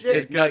side of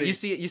shit. Kid No, Cudi.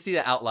 you see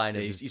the outline Yeah,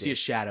 of you his see a dick.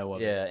 shadow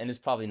of it. Yeah, and it's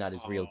probably not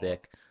his real Oh.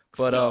 dick.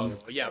 But Oh,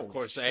 yeah, oh, of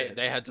course. shit.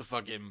 They had to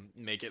fucking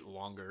make it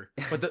longer.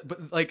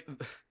 But like,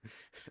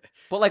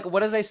 but like,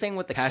 what is I saying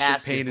with the Passion,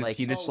 cast? Pain, is and like,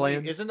 Penis Oh, wait,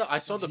 Slaying. isn't the I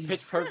saw the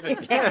Pitch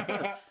Perfect.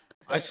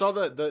 I saw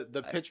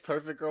the Pitch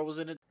Perfect girl was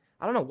in it.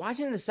 I don't know.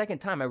 Watching it the second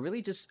time, I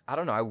really I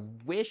don't know. I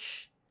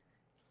wish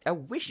You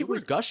it were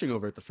was. gushing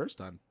over it the first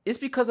time. It's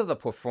because of the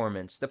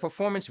performance. The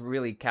performance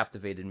really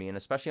captivated me, and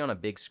especially on a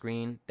big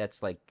screen,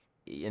 that's like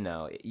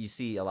you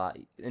see a lot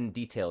in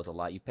details a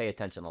lot. You pay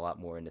attention a lot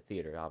more in the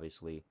theater,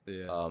 obviously.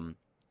 Yeah.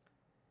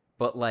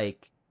 But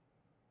like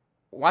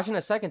watching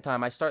a second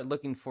time, I start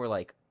looking for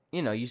like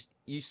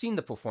you've seen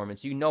the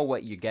performance, you know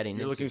what you're getting.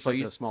 You're into, looking so for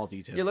you, the small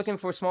details. You're looking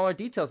for smaller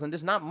details, and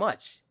there's not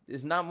much.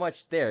 There's not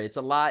much there. It's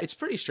a lot. It's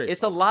pretty straightforward.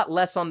 It's a lot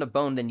less on the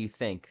bone than you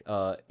think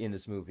in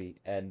this movie.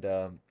 And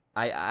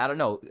I don't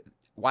know,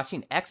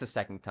 watching X a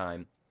second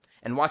time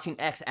and watching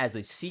X as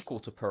a sequel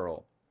to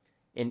Pearl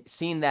and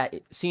seeing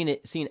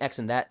X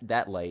in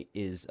that light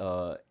is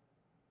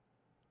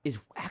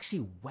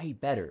actually way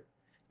better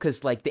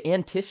because like the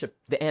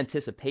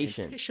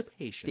anticipation.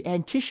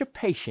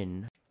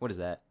 What is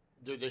that?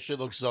 Dude, this shit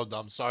looks so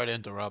dumb. Sorry to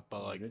interrupt,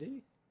 but like,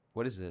 Unity?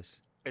 What is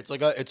this?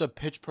 it's a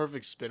Pitch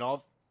Perfect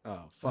spinoff.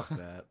 Oh, fuck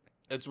that.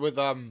 It's with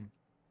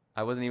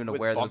I wasn't even with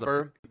aware there was a.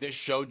 Bumper. This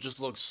show just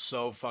looks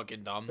so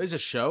fucking dumb. There's a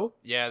show?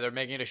 Yeah, they're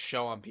making a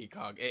show on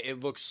Peacock. It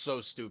looks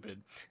so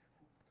stupid.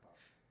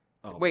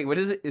 Oh. Wait, what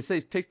is it? It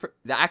says Pitch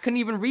Perfect. I couldn't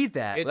even read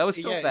that. That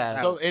was so yeah, fast.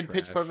 That So was in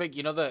Pitch trash. Perfect,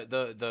 you know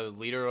the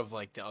leader of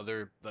like the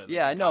other.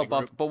 Yeah, I know, guy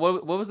group? but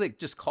what was it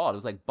just called? It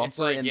was like Bumper It's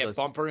like and the...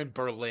 Bumper in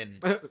Berlin.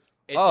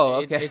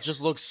 Oh, okay. It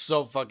just looks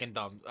so fucking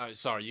dumb.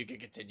 Sorry, you can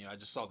continue. I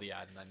just saw the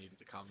ad and I needed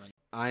to comment.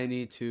 I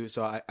need to.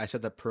 So I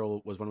said that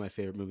Pearl was one of my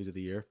favorite movies of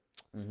the year.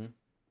 Mm-hmm.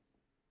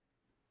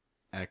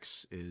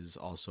 X is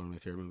also one of my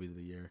favorite movies of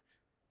the year.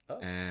 Oh.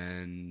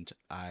 And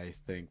I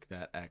think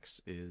that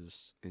X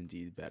is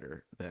indeed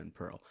better than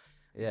Pearl.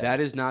 Yeah. That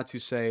is not to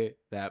say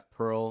that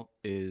Pearl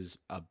is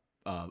a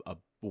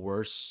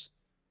worse,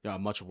 a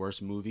much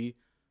worse movie,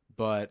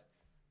 but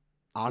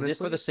honestly, Is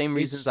it for the same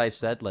reasons I've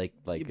said? Like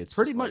it's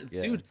pretty just much, like,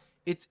 yeah. dude.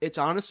 It's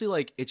honestly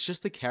like it's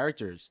just the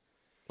characters.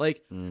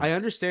 Like Mm. I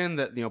understand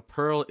that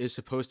Pearl is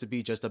supposed to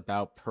be just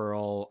about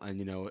Pearl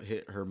and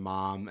her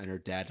mom and her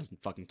dad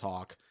doesn't fucking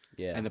talk,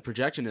 Yeah. and the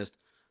projectionist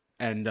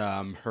and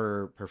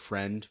her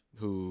friend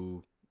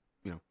who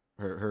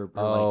her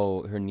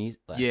like, her niece.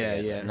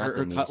 Yeah, Not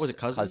her the was niece, it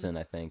cousin? Cousin,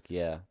 I think.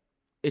 Yeah.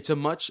 it's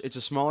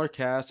a smaller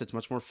cast. It's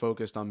much more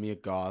focused on Mia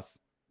Goth,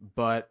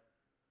 but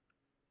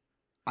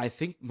I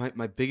think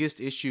my biggest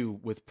issue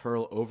with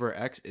Pearl over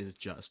X is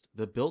just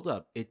the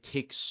buildup. It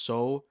takes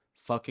so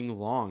fucking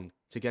long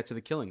to get to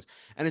the killings,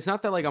 and it's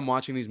not that like I'm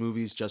watching these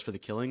movies just for the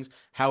killings.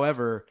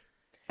 However,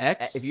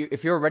 X,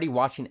 If you're already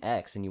watching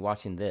X and you're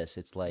watching this,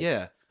 it's like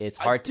yeah, it's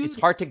I- hard. It's dude-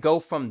 hard to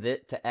go from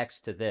to X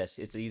to this.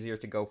 It's easier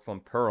to go from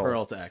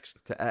Pearl to X.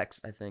 to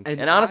X, I think.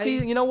 And And honestly,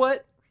 I- you know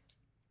what?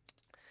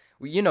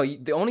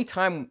 The only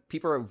time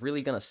people are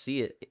really gonna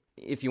see it,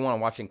 if you want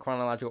to watch it in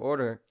chronological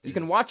order, you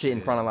can Is- watch it in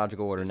yeah,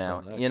 chronological order is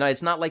now. Pearl X.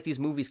 It's not like these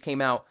movies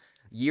came out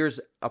years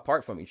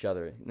apart from each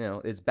other.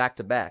 It's back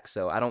to back,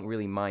 so I don't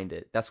really mind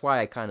it. That's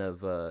why I kind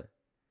of,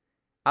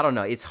 I don't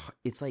know. It's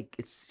like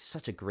it's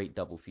such a great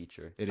double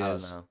feature. It I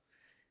is. don't know.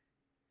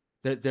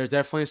 There's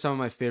definitely some of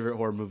my favorite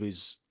horror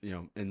movies,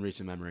 in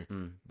recent memory.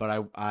 Mm. But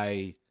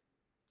I'm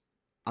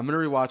gonna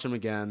rewatch them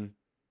again,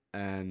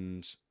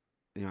 and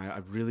I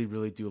really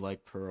really do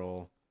like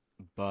Pearl,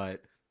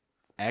 but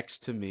X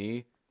to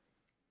me,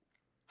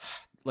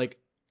 like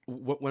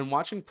when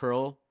watching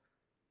Pearl,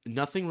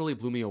 nothing really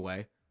blew me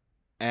away,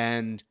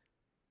 and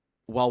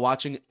while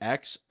watching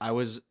X, I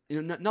was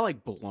not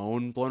like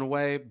blown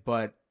away,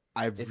 but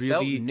I It really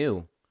felt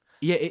new.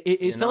 yeah,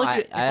 it felt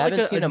like I haven't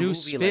a seen a new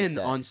movie like spin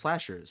that. on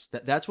slashers.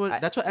 That's what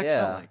X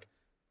yeah. felt like.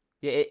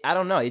 Yeah, I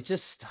don't know.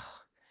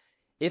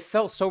 It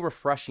felt so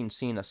refreshing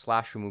seeing a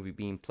slasher movie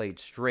being played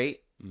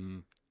straight,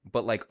 Mm,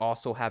 but like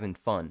also having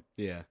fun.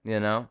 yeah,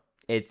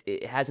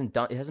 It hasn't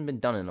been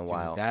done in a Dude,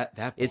 while.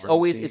 that It's barn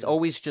always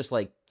scene- just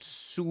like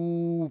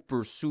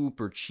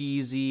super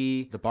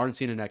cheesy. the barn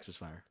scene in X is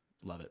fire.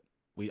 Love it.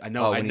 I Oh,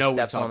 know when he we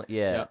steps on talked. it,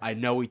 yeah. I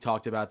know we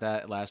talked about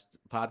that last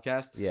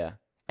podcast. Yeah.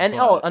 And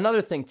But-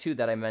 another thing too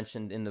that I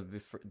mentioned in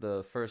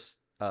the first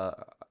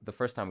the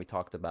first time we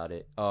talked about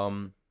it.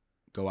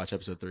 Go watch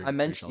episode 3. I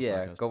mentioned, Three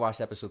yeah, Shells podcast. go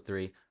watch episode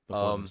 3.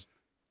 Before this.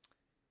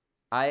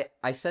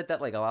 I said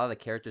that like a lot of the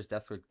characters'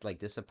 deaths were like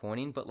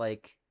disappointing, but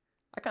like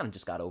I kind of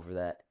just got over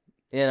that.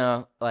 You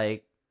know,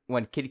 like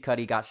when Kid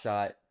Cudi got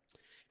shot.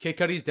 Kid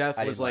Cudi's death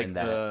I was didn't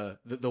like mind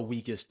the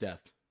weakest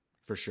death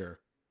for sure.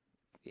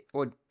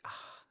 Or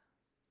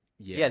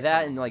Yeah,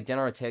 that come and on. like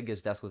Jenna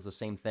Ortega's death was the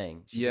same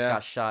thing. She Yeah. just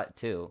got shot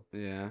too.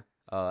 Yeah.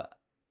 Uh,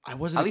 I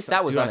wasn't. at least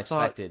that was dude,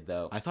 unexpected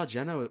though. I thought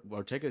Jenna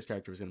Ortega's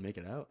character was gonna make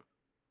it out.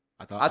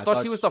 I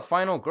thought she was the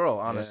final girl.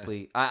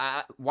 Honestly,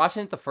 I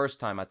watching it the first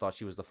time, I thought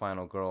she was the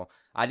final girl.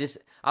 I don't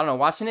know.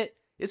 Watching it,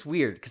 it's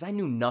weird because I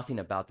knew nothing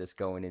about this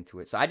going into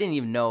it, so I didn't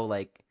even know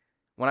like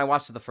when I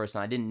watched it the first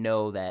time, I didn't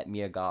know that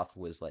Mia Goth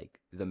was like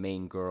the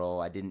main girl.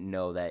 I didn't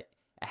know that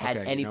it had Okay,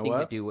 you know anything to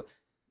what? do with.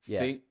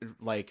 Yeah.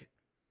 Like,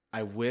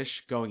 I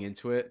wish going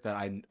into it that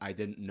I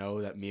didn't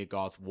know that Mia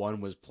Goth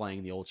was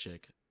playing the old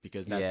chick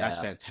because that's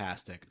Yeah.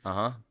 fantastic.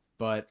 Uh-huh.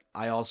 But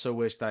I also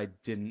wish that I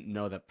didn't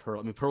know that Pearl.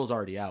 I mean, Pearl was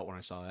already out when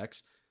I saw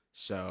X,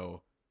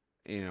 so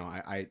you know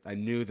I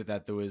knew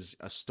that there was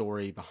a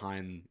story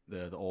behind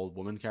the old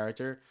woman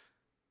character.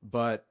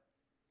 But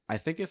I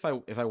think if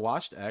I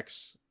watched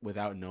X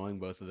without knowing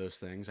both of those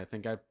things, I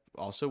think I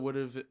also would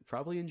have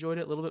probably enjoyed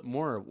it a little bit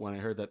more when I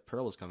heard that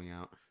Pearl was coming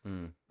out.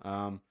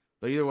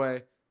 But either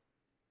way,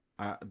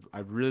 I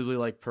really really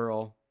like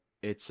Pearl.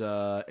 It's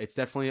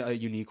definitely a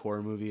unique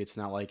horror movie. It's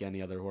not like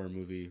any other horror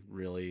movie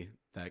really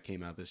that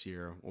came out this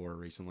year or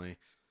recently.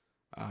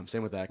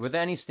 Same with X. Were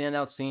there any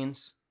standout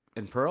scenes?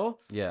 In Pearl,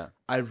 Yeah.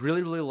 I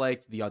really really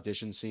liked the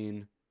audition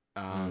scene.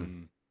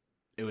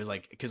 It was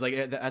like because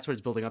like that's what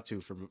it's building up to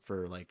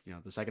for like you know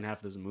the second half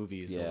of this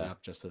movie is building Yeah.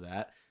 up just to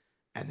that,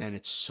 and then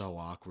it's so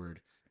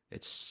awkward.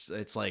 It's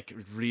like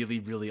really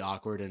really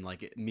awkward and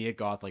like Mia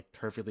Goth like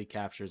perfectly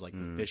captures like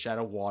the fish out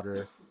of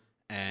water,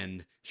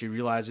 and she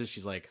realizes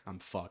she's like I'm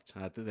fucked.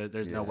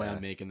 There's no way Yeah.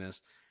 I'm making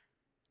this.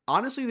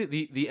 Honestly,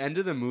 the end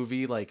of the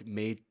movie like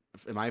made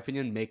in my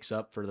opinion makes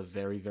up for the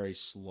very very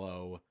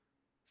slow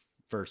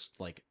first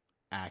like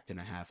act and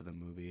a half of the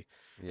movie.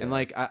 Yeah. And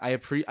like I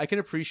can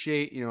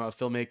appreciate you know a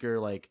filmmaker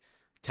like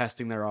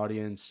testing their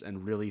audience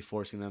and really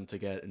forcing them to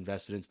get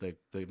invested into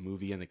the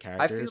movie and the I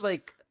characters. feel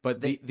like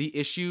but they- the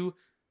issue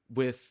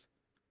with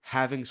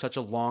having such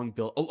a long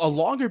build, a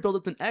longer build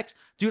up than X,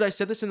 dude. I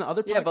said this in the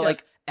other podcast. Yeah, but,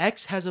 like-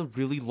 X has a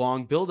really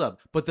long build up.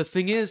 But the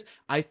thing is,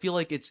 I feel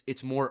like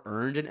it's more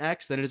earned in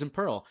X than it is in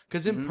Pearl.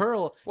 Because in Mhm.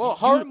 Pearl, well, you-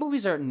 horror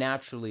movies are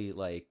naturally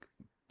like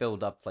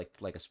build up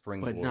like a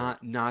springboard.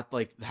 but not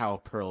like how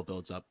Pearl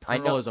builds up. I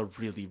Pearl know. is a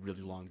really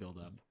really long build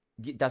up.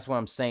 That's what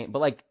I'm saying. But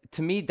like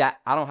to me, that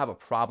I don't have a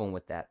problem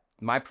with that.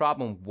 My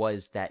problem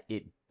was that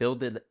it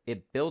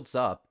builds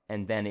up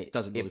and then it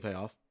Doesn't really pay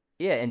off.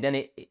 Yeah, and then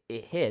it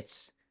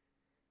hits,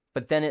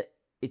 but then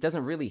it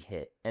doesn't really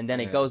hit, and then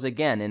Yeah. it goes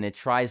again, and it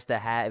tries to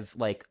have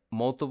like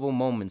multiple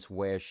moments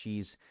where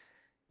she's,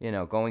 you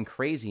know, going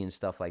crazy and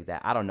stuff like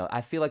that. I don't know.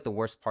 I feel like the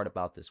worst part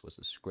about this was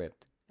the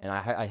script, and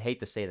I hate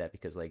to say that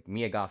because like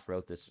Mia Goth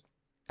wrote this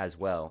as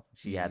well.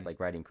 She had Mhm. like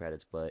writing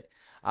credits, but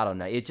I don't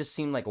know. It just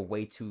seemed like a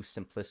way too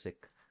simplistic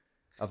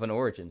of an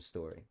origin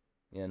story.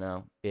 You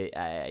know,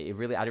 I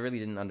really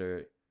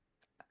didn't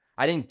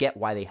I didn't get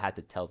why they had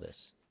to tell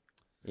this.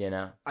 You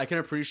know. I can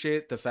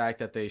appreciate the fact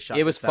that they shot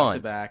It was this back to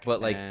fun, back, but,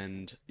 like-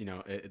 and you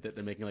know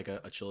they're making like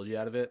a trilogy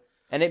out of it.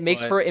 And it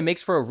makes But-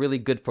 for a really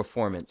good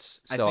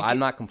performance. I So think I'm it-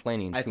 not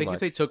complaining. I too think much. if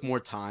they took more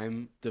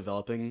time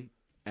developing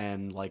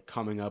and like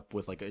coming up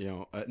with like a, you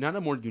know not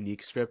a more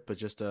unique script, but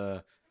just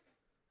a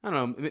I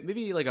don't know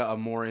maybe like a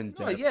more in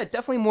No, depth. yeah,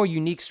 definitely more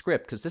unique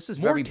script because this is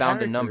very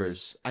bound in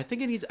numbers. I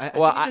think it needs. I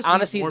Well, think it just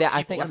honestly, needs more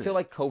I people in feel it.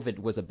 like COVID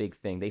was a big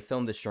thing. They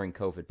filmed this during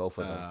COVID, both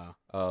of them.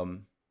 Uh,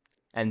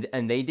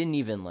 And they didn't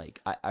even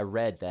like. I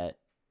read that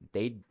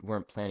they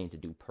weren't planning to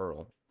do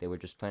Pearl. They were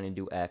just planning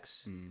to do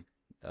X. mm,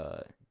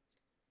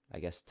 I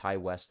guess Ty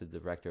West, the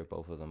director of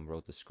both of them,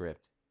 wrote the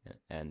script,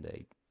 and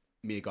they.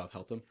 Mia Goth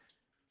helped him.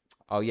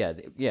 Oh yeah,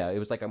 yeah. It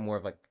was like a more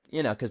of like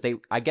because they.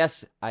 I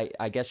guess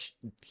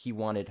he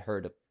wanted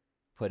her to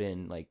put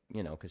in like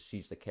because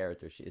she's the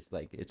character.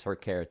 It's her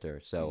character.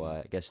 So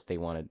I guess they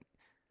wanted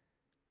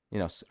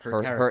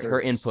her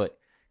characters. input.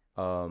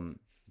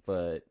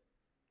 But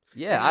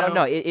yeah, And, I don't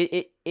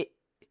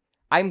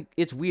know.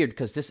 It's weird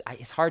because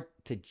it's hard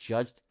to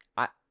judge.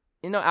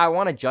 I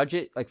want to judge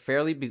it like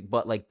fairly,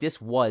 but like this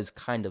was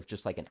kind of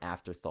just like an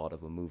afterthought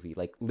of a movie.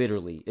 Like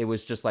literally, it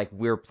was just like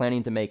we're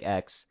planning to make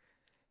X.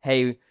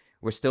 Hey,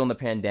 we're still in the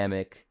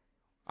pandemic.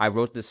 I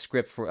wrote this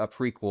script for a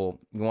prequel.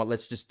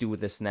 Let's just do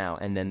this now.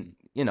 And then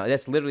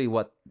that's literally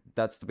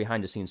that's the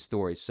behind the scenes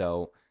story.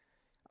 So,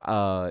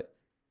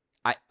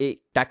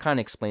 that kind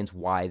of explains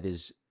why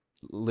there's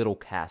little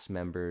cast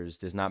members.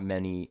 There's not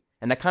many.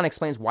 And that kind of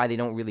explains why they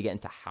don't really get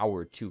into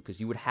Howard too, because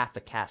you would have to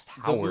cast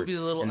Howard, movie's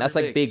a little and that's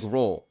like big underbaked.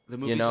 role. The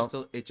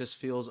movie it just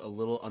feels a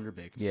little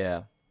underbaked.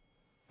 Yeah.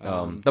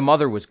 The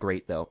mother was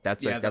great though.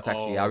 That's yeah, that's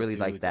actually I really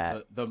like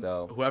that.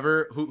 So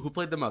Whoever who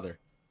played the mother,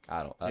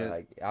 I don't.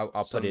 Yeah,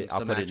 I'll put it. I'll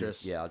some put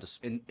actress. it. Yeah, I'll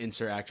just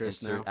insert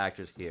actress insert now.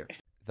 actress here.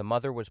 The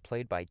mother was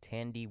played by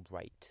Tandy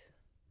Wright.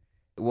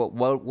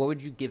 What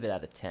would you give it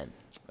out of 10,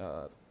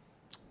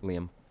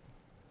 Liam?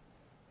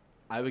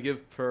 I would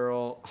give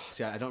Pearl.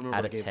 See, I don't remember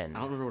Out what I of gave. 10. I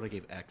don't remember what I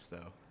gave X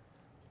though.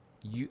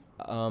 You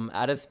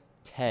out of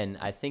 10,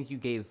 I think you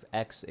gave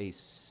X a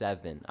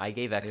 7. I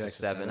gave X Gave a X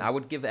a 7. 7? I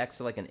would give X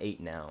like an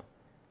 8 now.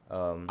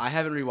 I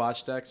haven't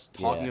rewatched X.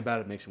 Talking Yeah. about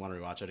it makes me want to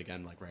rewatch it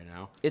again, like right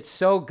now. It's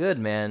so good,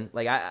 man.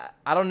 Like I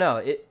don't know.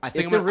 I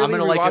think it's I'm a gonna- I'm really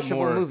gonna like it rewatchable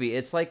more. movie.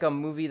 It's like a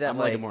movie that I'm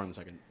like liking it more on the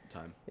second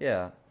time.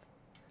 yeah.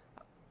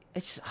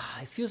 It's just,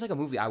 it feels like a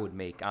movie I would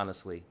make,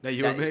 honestly. That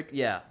you would make?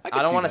 Yeah. I I could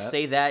don't see want to that.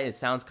 say that. It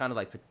sounds kind of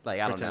like I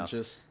don't know.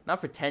 Pretentious. Not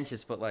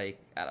pretentious, but like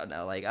I don't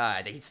know. Like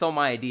he stole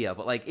my idea,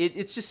 but like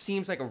it just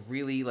seems like a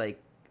really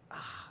like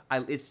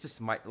it's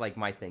just my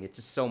thing. It's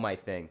just so my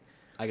thing.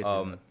 I can see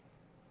that.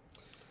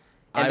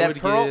 And I that would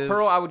give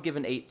Pearl I would give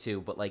an 8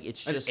 too, but like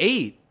it's an just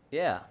 8.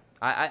 Yeah.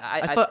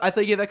 I thought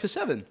you gave X a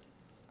 7.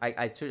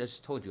 I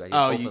just told you. I gave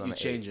Oh, both you of them an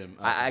change 8. them.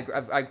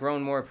 I've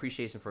grown more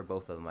appreciation for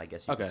both of them, I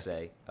guess you could Okay.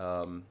 say.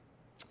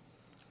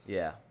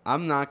 Yeah.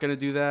 I'm not gonna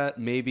do that.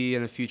 Maybe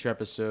in a future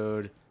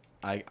episode,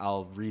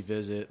 I'll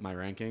revisit my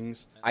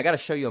rankings. I got to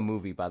show you a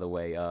movie, by the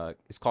way.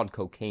 It's called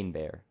Cocaine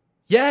Bear.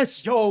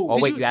 Yes. Yo, Oh,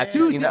 Did wait, you- you actually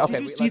dude, seen that? did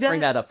Okay, you wait, see let's bring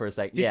that? that up for a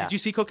sec. Did, Yeah. did you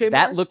see Cocaine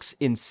That Bear? looks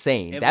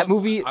insane. It That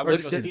looks- movie I wanna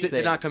looks go see it. insane.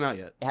 Did not come out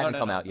yet. It hasn't No,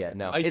 come no. out yet.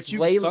 No, Ice it's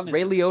Cube's Ray son is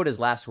Ray in it. Liotta's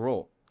last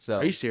role. So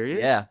Are you serious?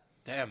 Yeah,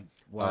 damn.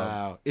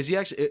 Wow. Is he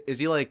actually? Is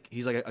he like?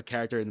 He's like a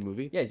character in the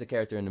movie? yeah, he's a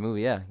character in the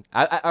movie. Yeah,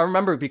 I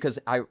remember because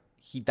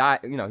he died.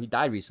 You know, he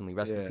died recently.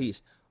 Rest in Yeah.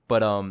 peace. But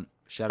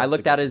Shout I out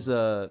looked to at Gus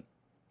his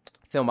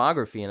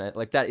filmography and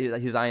like that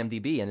his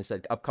IMDb and it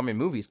said upcoming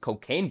movies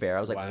Cocaine Bear.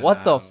 I was like,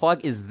 what the Wow.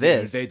 fuck is Dude,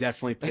 this? they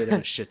definitely paid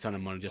him a shit ton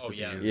of money just Oh, to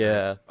yeah. be in that.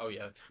 Yeah. Oh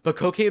yeah. But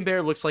Cocaine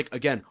Bear looks like,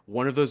 again,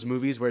 one of those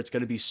movies where it's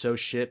gonna be so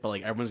shit, but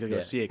like everyone's gonna go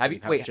Yeah. see it Have because you,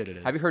 of how wait, shit it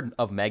is. have you heard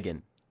of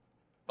Megan?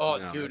 Oh,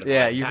 No, dude.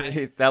 Yeah,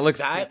 that, that looks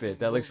that stupid.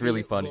 That looks really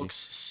movie funny. Looks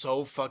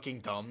so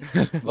fucking dumb.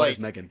 What like is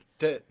Megan?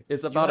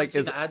 It's you about haven't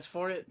seen it's, the ads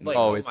for it. it's my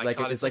like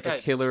God, it's like a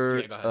that- killer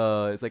Yeah, go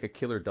ahead. it's like a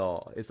killer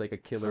doll. It's like a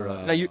killer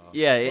Oh. no you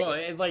yeah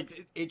it- Bro,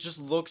 it just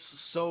looks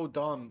so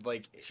dumb.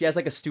 Like she has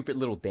like a stupid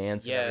little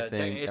dance yeah, and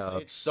everything.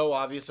 it's so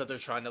obvious that they're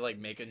trying to like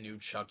make a new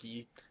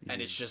Chucky,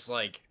 and it's just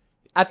like,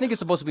 I think it's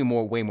supposed to be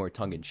way more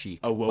tongue in cheek.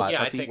 Oh, woke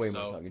Yeah, I Chucky? think way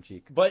so. more tongue in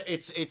cheek. but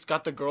it's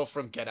got the girl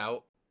from Get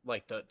Out,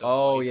 like the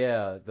Oh wife.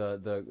 yeah,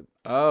 the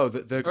Oh, the or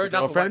not the wife,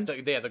 girlfriend?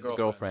 the girlfriend.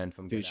 girlfriend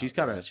from Dude, Get she's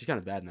Out, kind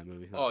of bad in that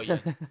movie. Oh yeah,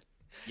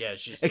 yeah.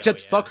 She's Except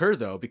oh, yeah. fuck her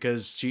though,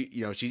 because she's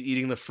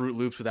eating the Fruit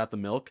Loops without the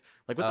milk.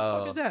 Like what the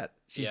fuck Oh. is that?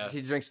 She Yeah.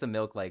 she drinks the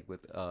milk like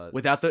with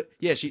Without the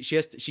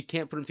she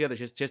can't put them together.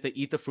 She has to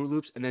eat the Fruit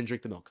Loops and then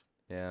drink the milk.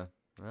 yeah.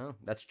 Well,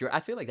 that's I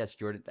feel like that's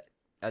Jordan.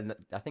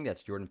 I think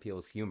that's Jordan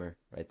Peele's humor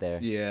right there.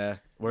 Yeah,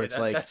 where Yeah, it's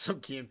like that's some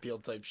Key and Peele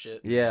type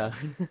shit. Yeah.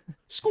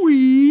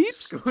 squeeps.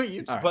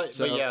 Squeeps. All right, but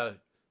so- yeah,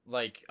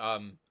 like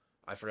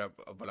I forgot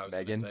what I was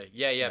Megan? gonna say.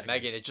 Yeah, Megan.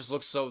 Megan. It just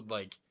looks so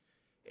like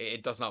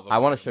it does not look. I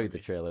like want a to show you the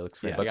movie. trailer. It looks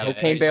great. Yeah, but I gotta-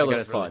 Cocaine I Bear gotta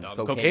looks really fun.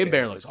 dumb. Cocaine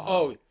Bear looks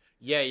Oh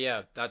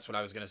yeah, that's what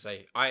I was gonna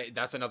say.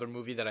 That's another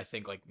movie that I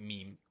think like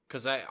meme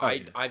because yeah.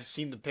 I've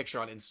seen the picture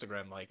on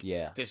Instagram like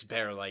Yeah. this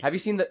bear like Have you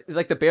seen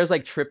the bear's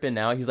like tripping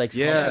now? He's like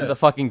Yeah. on the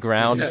fucking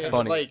ground. Yeah. It's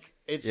funny. Like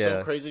it's Yeah.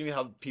 so crazy to me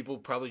how people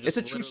probably just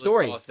It's a true literally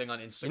story. saw a thing on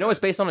Instagram. You know, it's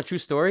based on a true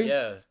story.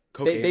 Yeah.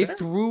 Cocaine They Bear?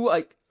 threw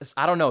like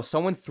I don't know.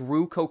 Someone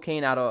threw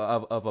cocaine out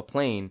of a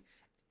plane,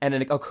 and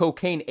then a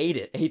cocaine ate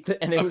it.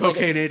 And it A was like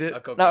cocaine ate it.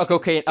 not a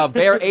cocaine. A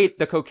bear ate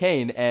the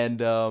cocaine,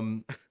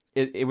 and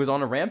it was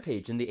on a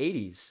rampage in the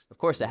 80s. Of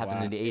course, that happened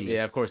Wow. in the 80s.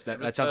 Yeah, of course. It That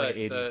was sounds like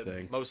the- an 80s the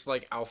thing. Most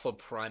like alpha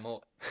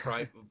primal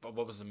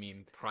what was the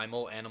meme?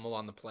 Primal animal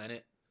on the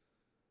planet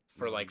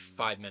for like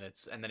 5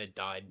 minutes and then it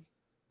died.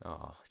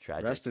 Oh,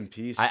 tragic. Rest in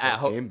peace, I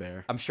hope- Cocaine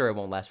Bear. I'm sure it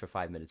won't last for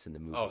 5 minutes in the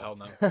movie. Oh hell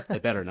no.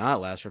 It better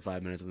not last for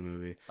 5 minutes of the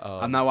movie.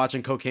 I'm Um, not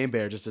watching Cocaine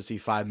Bear just to see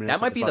 5 minutes.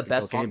 That might of be the fucking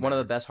best, Cocaine one of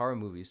the Bear. best horror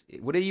movies.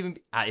 Would it even?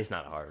 It's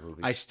not a horror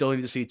movie. I still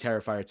need to see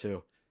Terrifier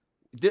 2.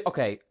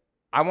 Okay,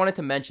 I wanted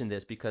to mention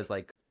this because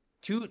like,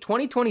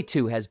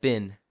 2022 has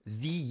been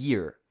the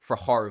year for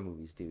horror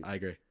movies, dude. I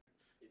agree.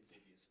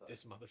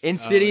 This motherfucker.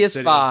 Insidious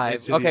Insidious- 5.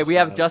 Insidious Okay, we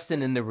have 5.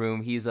 Justin in the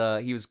room. He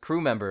was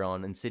crew member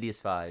on Insidious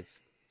 5.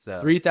 So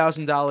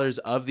 $3,000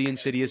 of the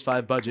Insidious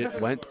 5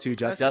 budget went to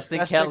Justin. Justin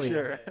Best Kelly.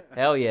 picture.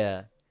 Hell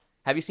yeah.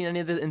 Have you seen any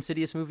of the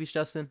Insidious movies,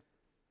 Justin?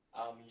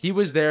 He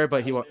was there,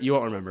 but you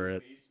won't remember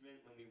it. Basement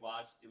when we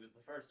watched, it was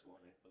the first one,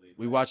 I believe.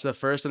 We watched the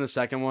first and the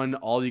second one.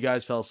 All you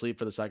guys fell asleep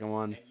for the second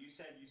one. And you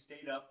said you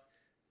stayed up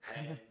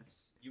and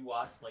you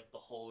watched like the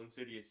whole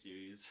Insidious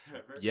series.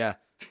 Remember? Yeah.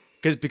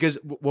 Because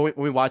when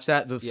we watched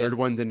that, the Yeah. third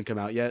one didn't come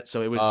out yet,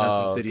 so it was just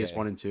Oh, Insidious okay.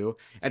 1 and 2.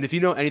 And if you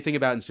know anything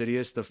about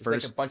Insidious, the It's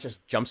first like a bunch of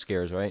jump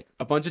scares, right?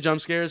 a bunch of jump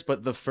scares,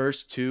 but the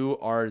first two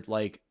are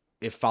like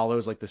it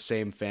follows like the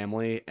same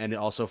family and it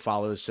also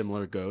follows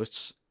similar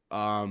ghosts.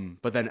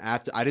 But then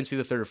after I didn't see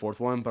the third or fourth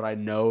one, but I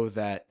know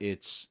that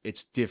it's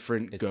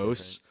different It's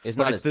ghosts. different. It's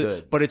but not it's as the,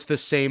 good. But it's the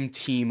same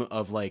team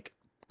of like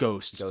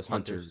ghost Ghost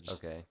hunters.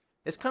 Okay.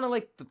 It's kind of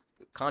like the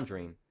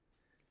Conjuring.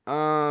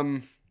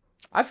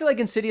 I feel like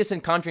Insidious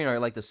and Conjuring are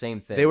like the same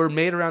thing. They were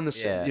made around the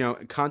same. Yeah. You know,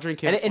 Conjuring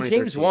came out and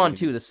James Wan 2013.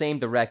 too, the same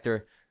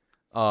director.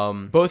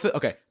 Both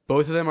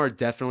of them are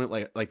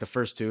definitely like the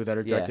first two that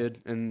are Yeah.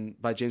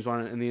 directed by James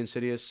Wan in the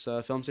Insidious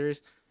film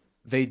series.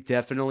 They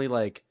definitely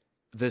like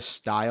the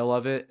style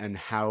of it and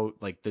how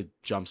like the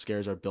jump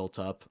scares are built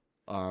up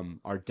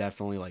are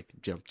definitely like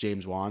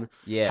James Wan.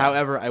 Yeah.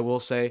 However, I will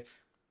say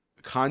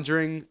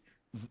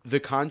The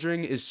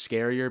Conjuring is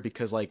scarier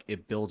because like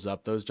it builds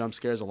up those jump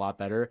scares a lot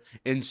better.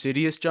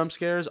 Insidious jump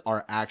scares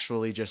are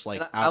actually just like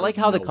And out I like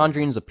of how The nowhere.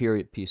 Conjuring is a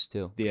period piece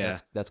too. Yeah.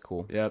 That's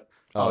cool. Yep.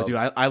 Oh, Um, dude,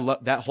 I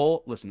love that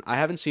whole. Listen, I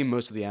haven't seen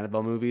most of the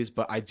Annabelle movies,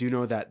 but I do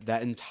know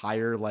that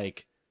entire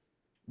like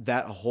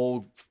that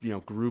whole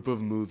group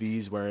of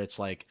movies where it's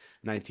like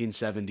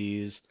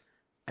 1970s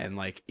and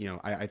like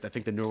I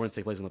think the newer ones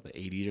take place in like the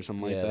 80s or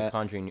something Yeah, like The that.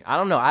 Conjuring. I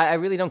don't know. I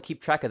really don't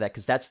keep track of that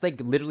because that's like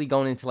literally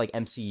going into like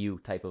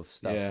MCU type of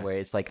stuff Yeah. where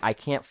it's like I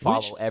can't follow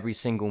Which- every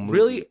single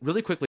movie.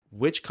 Really quickly,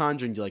 which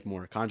Conjuring do you like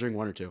more? Conjuring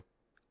 1 or 2?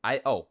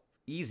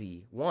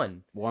 Easy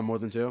 1. 1 more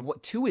than 2?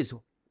 What 2 is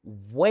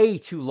way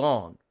too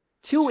long.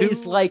 2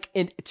 is Two- like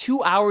in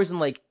 2 hours and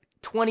like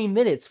 20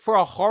 minutes for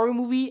a horror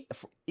movie.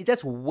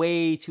 That's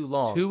way too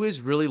long. 2 is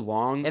really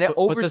long, and it but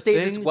the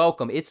overstays its thing-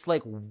 welcome. It's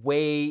like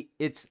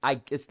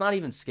it's not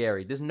even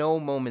scary. There's no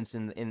moments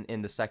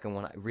in the second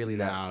one really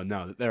that.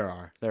 No, there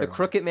are. The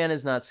Crooked Man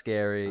is not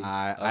scary.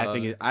 I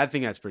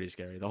think that's pretty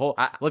scary. The whole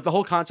I- the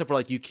whole concept where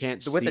like you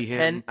can't So with the see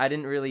 10, him. I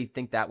didn't really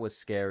think that was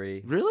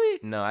scary. Really?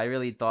 No, I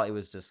really thought it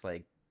was just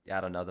like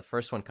I don't know. The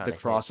first one kind The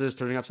of crosses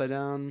turning upside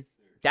down.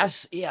 That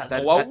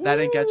that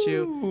didn't get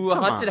you? Ooh,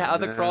 Come haunted on, how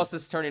the man. cross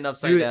is turning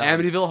upside Dude, down.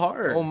 Amityville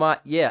Horror. Oh my,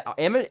 yeah,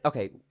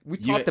 Okay, we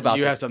talked about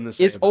You this. have something to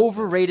say. It's about that.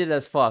 overrated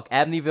as fuck.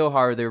 Amityville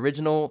Horror, the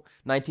original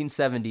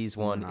 1970s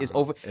one, is Nah,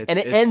 over, it's- and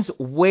it it's- ends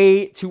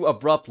way too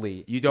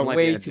abruptly. You don't like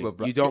way the too ending.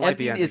 abruptly. You don't like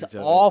the ending is ending to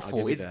it. I'll awful.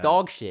 give you It's that.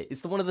 dog shit.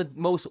 It's one of the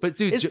most. But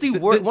dude, it's Jo- the the-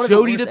 wor- the one of the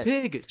Jody worst the en-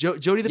 pig.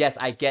 Jody the Yes,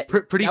 I get.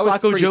 Pretty that was Flacco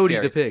pretty Jody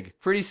scary. the pig.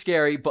 Pretty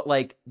scary, but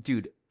like,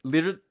 dude,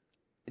 literally,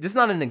 this is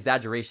not an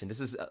exaggeration.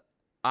 This is,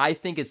 I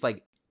think it's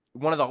like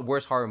one of the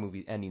worst horror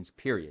movie endings.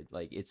 Period.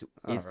 Like it's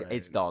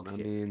Alright, dog I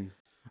shit. mean,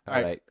 All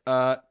all right.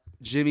 right.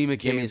 Jimmy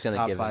McCain's Jimmy's gonna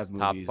top give 5 us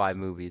movies. top 5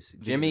 movies.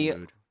 Get in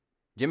the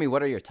Jimmy, mood.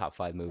 what are your top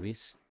 5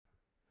 movies?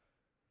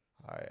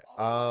 All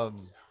right.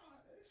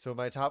 So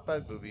my top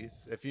 5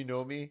 movies. If you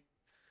know me,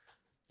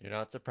 you're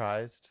not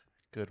surprised.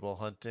 Good Will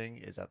Hunting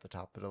is at the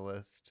top of the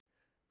list.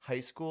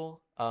 High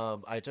school.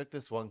 I took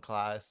this one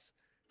class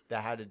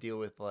that had to deal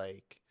with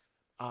like,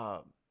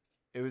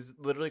 it was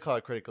literally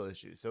called critical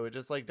issues. So it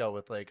just like dealt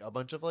with like a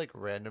bunch of like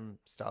random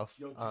stuff.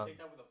 Yo, did you take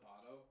that with a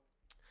Pato?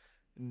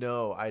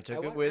 No, I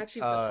took it with.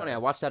 Actually, that's funny. I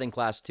watched that in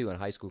class too, in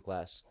high school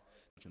class.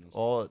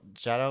 Well,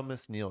 shout out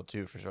Miss Neal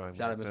too for showing me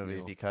Shout out this Miss movie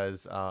Neal.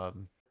 because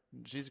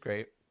she's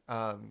great.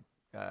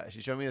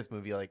 She showed me this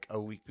movie like a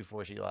week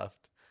before she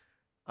left.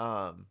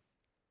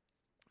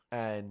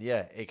 And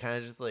yeah, it kind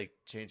of just like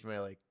changed my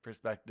like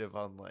perspective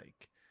on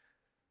like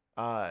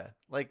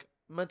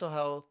mental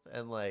health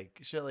and like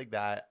shit like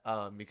that.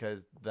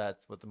 Because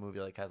that's what the movie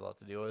like has a lot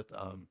to do with.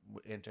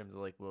 In terms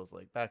of like Will's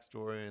like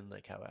backstory and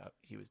like how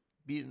he was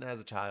beaten as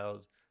a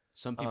child.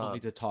 Some people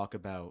need to talk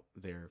about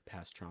their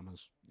past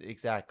traumas.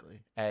 Exactly.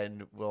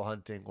 And Will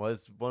Hunting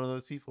was one of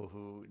those people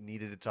who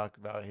needed to talk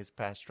about his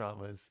past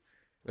traumas.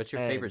 What's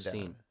your favorite And,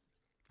 scene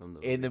from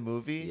the In the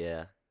movie?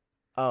 Yeah.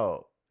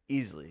 Oh,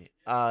 easily.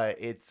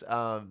 It's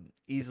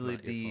easily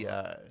not your the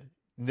fault.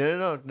 no,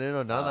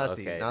 not that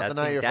scene. Not the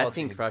not your that fault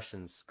scene scene.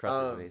 crushes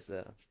me.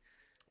 So.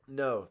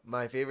 No,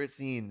 my favorite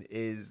scene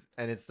is,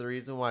 and it's the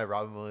reason why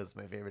Robin Williams is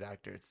my favorite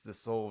actor. It's the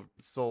sole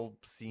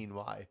scene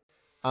why.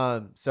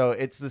 So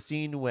it's the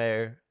scene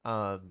where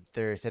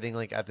they're sitting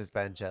like at this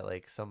bench at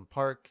like some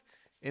park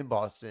in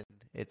Boston.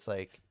 It's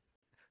like,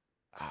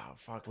 oh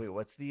fuck, wait,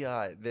 what's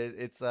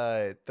it's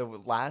the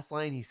last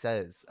line he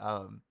says.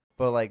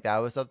 But like that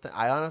was something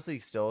I honestly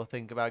still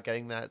think about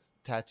getting that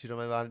tattooed on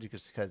my body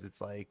just because it's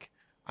like,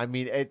 I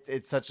mean,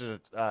 it's such a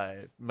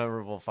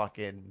memorable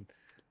fucking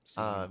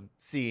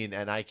scene,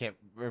 and I can't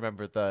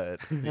remember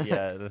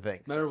the thing.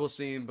 Memorable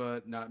scene,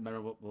 but not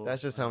memorable.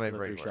 That's just how my for the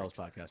brain Three Shells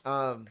works.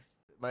 podcast.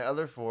 My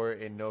other 4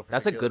 in no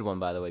That's a particular- good one,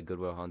 by the way. Good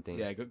Will Hunting.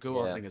 Yeah, Good Yeah.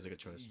 Will Hunting is a good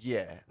choice.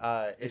 Yeah,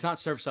 It's not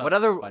Surf's Up. What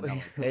other- by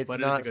Noah, It's but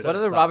not it is a good What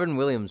other choice. Robin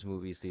Williams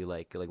movies do you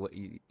like? Like what is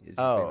your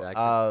favorite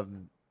actor?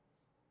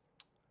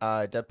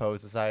 Dead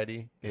Poet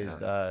Society is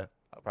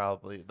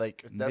probably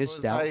like Dead Poet Missed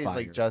Society is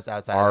Outfire. like just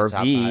outside of the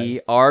top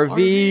 5.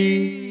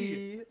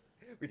 RV.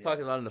 We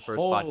talked about it in the first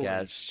Holy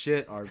podcast.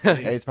 shit, RV.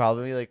 It's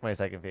probably like my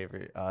second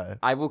favorite.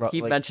 I will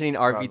keep mentioning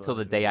RV Robin till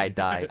the Williams day I movie.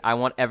 die. I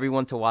want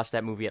everyone to watch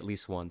that movie at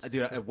least once.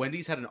 Dude,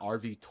 Wendy's had an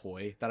RV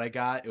toy that I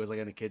got. It was like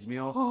in a kids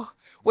meal.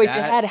 Wait, they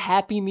That- had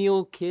Happy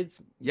Meal kids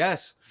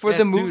Yes. for yes,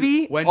 the dude.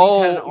 movie? Wendy's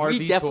had an Oh, we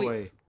RV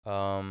definitely-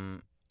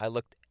 toy. I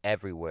looked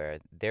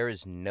everywhere. There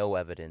is no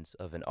evidence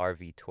of an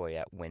RV toy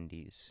at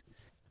Wendy's.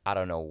 I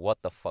don't know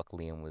what the fuck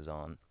Liam was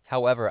on.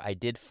 However, I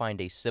did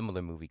find a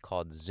similar movie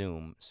called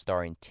Zoom,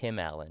 starring Tim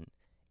Allen.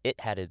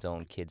 It had its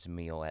own kids'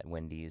 meal at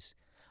Wendy's.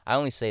 I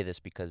only say this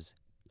because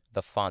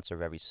the fonts are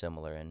very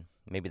similar, and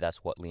maybe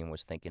that's what Liam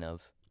was thinking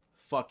of.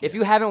 Fuck. If yeah.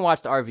 you haven't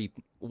watched RV,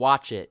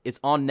 watch it. It's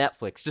on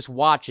Netflix. Just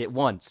watch it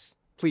once,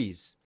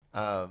 please.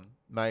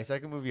 My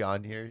second movie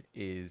on here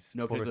is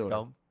No Forrest particular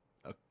order.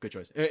 Gump. Good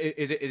choice.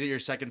 Is it your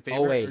second favorite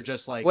Oh wait, or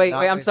just like wait.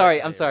 not I'm my sorry.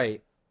 second I'm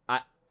sorry.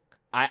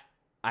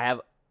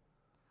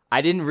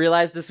 I didn't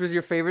realize this was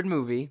your favorite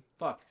movie.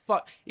 fuck.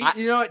 I-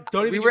 You know what?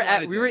 Don't even. we give were me at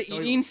that we were idea. Don't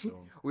even eating listen to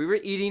him. we were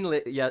eating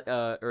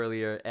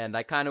earlier, and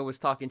I kind of was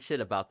talking shit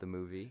about the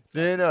movie.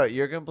 No,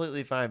 you're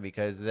completely fine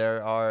because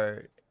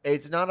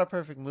it's not a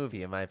perfect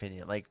movie in my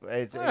opinion. Like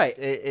it's All right.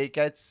 it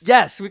gets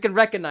Yes, we can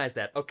recognize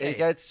that. Okay. it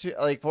gets to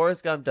like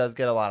Forrest Gump does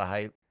get a lot of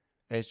hype.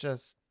 It's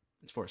just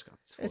It's Forrest Gump.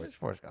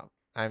 Forrest Gump.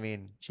 I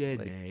mean,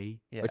 Jenny.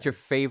 yeah. What's your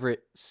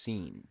favorite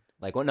scene?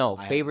 Like, well, no,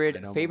 I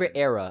favorite know favorite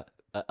mine. era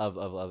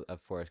of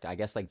Forrest Gump. I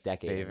guess like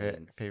decade. I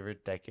mean,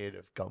 favorite decade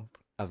of Gump?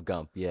 of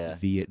Gump. Yeah.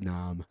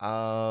 Vietnam.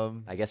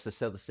 I guess it's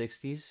still the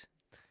 60s.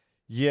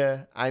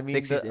 Yeah, I mean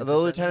 60s the into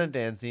Lieutenant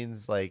Dan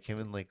scenes, like him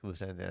and like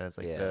Lieutenant Dan as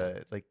like Yeah.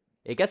 the like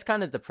It gets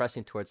kind of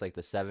depressing towards like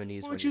the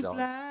 70s when Won't he's you on.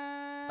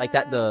 fly? Like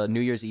that, the New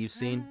Year's Eve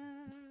scene.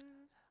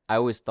 I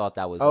always thought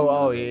that was.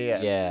 Oh,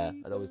 yeah. yeah.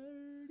 That was.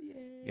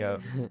 yeah.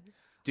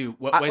 Dude,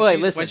 I- when wait,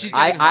 she's, listen, when she's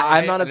I- getting I- high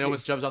I'm not a and big-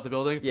 almost jumps out the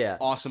building. Yeah.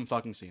 Awesome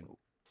fucking scene.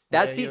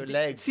 That Where scene. your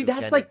legs, See, that's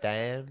Lieutenant like.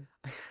 Dan?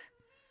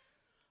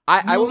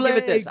 I will No give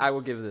it this. I legs.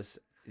 will give it this.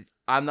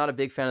 I'm not a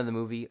big fan of the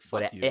movie,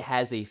 but Fuck you. it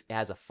has a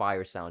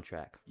fire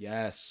soundtrack.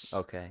 Yes.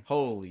 Okay.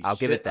 Holy I'll shit,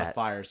 give it a that.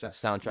 fire sound.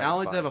 Soundtrack. Not is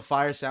only does it have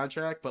fire. a fire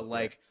soundtrack, but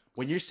like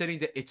when you're sitting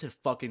there, it's a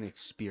fucking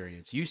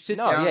experience. You sit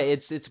No, down. yeah,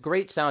 it's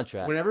great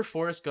soundtrack. Whenever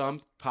Forrest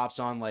Gump pops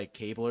on like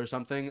cable or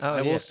something, Oh,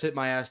 I will yeah. sit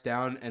my ass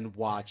down and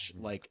watch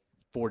like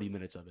 40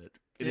 minutes of it.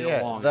 It is a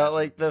Yeah, long. that ass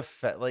like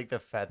movie. the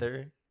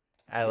feather.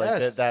 I like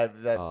Yes. that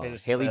Oh,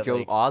 finished Haley that, Joel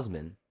like,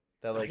 Osment.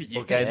 that like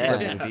Yeah. bookends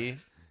the Yeah. movie.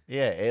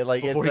 Yeah, it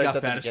like before it he starts got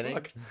at the fat as beginning.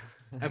 fuck,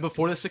 and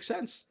before The Sixth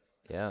Sense.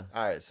 Yeah.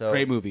 All right, so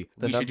Great movie.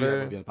 the We should do that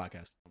number- movie on the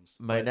podcast.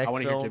 my But next I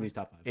want to hear film Jimmy's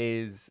top 5.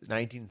 is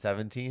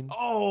 1917.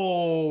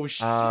 Oh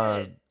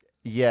shit!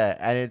 Yeah,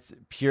 and it's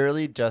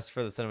purely just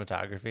for the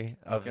cinematography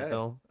of the Okay.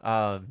 film.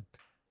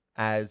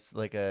 As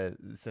like a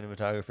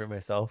cinematographer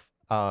myself,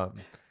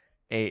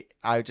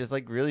 I just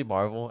like really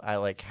marvel at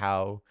like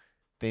how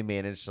they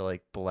managed to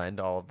like blend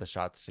all of the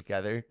shots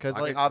together because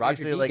like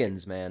obviously Roger like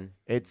Deakins, man.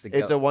 it's the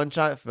it's go- a one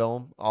shot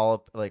film all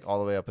up like all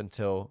the way up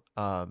until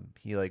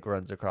he like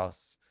runs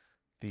across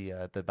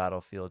the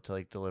battlefield to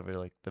like deliver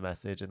like the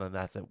message, and then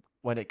that's it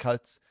when it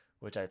cuts,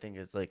 which I think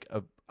is like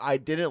I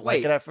didn't like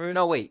Wait, it at first.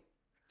 No, wait.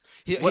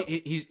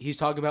 He's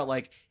talking about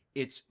like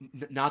it's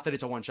not that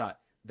it's a one shot.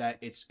 That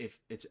it's if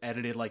it's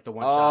edited like the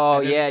one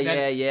Oh, shot. And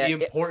then yeah. The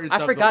importance. I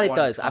of the forgot it one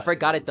does. I cut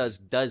forgot in it the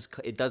does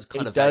cut It does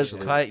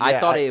eventually. cut. I yeah,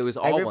 thought it was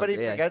all everybody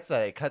one, yeah. forgets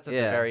that it cuts at the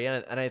Yeah. very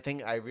end, and I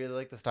think I really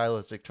like the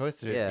stylistic choice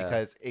to it Yeah.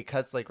 because it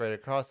cuts like right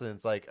across, and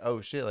it's like,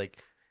 oh shit,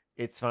 like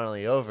it's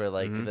finally over.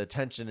 Like Mhm. the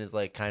tension is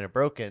like kind of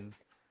broken.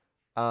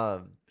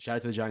 Shout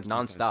out to the Giants.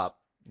 defense. nonstop.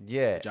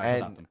 Yeah, The Giants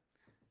stopped and them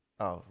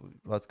oh,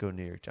 let's go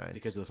New York Giants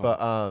because of the But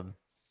fumble.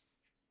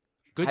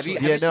 Good Have you,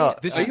 choice. have Yeah, you seen, no,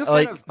 this are is you a fan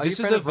like- of, are you this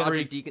a is fan a of Roger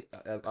very-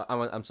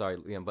 Deakins? I'm sorry,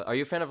 Liam, but are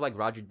you a fan of like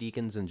Roger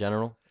Deakins in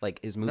general, like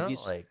his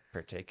movies? not like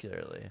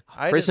particularly.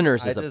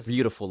 Prisoners I is a just-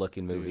 beautiful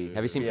looking movie.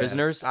 Have you seen yeah.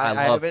 Prisoners? I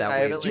love haven't, that I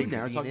movie. haven't Did you like,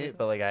 never seen talk it, about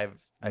but like I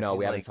No, feel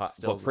we haven't like talked.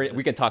 still But good.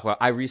 we can talk about.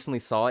 I recently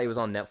saw it. It was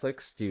on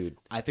Netflix, dude.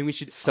 I think we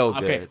should. So okay.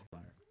 good.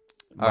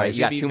 All right, you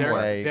got Jimmy, two very, more.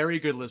 Like- Very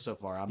good list so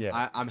far.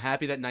 Yeah. I'm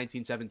happy that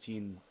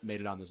 1917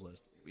 made it on this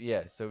list.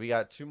 Yeah, so we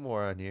got two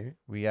more on here.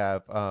 We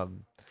have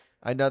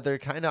another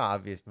kind of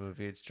obvious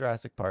movie. It's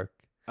Jurassic Park.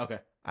 Okay.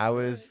 I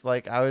wasn't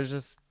like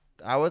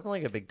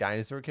a big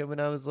dinosaur kid when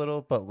I was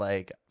little, but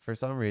like for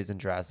some reason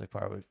Jurassic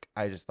Park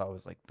I just thought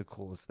was like the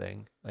coolest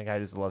thing. Like I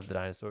just love the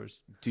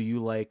dinosaurs. Do you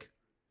like?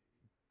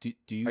 Do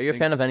you? Are you a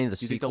fan of any of the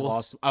Do you think the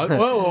sequels? Lost?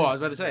 Whoa! I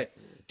was about to say.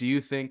 Do you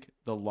think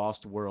the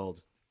Lost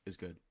World is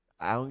good?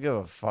 I don't give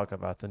a fuck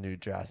about the new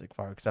Jurassic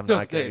Park because I'm No,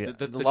 not gonna. Be...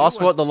 The new Lost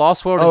ones- World. The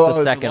Lost World Oh, is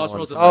the the second Lost one.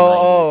 World's from the the second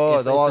one.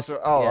 90s. the Lost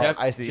World. Oh, yeah. Jeff,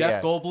 I see. Jeff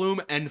yeah.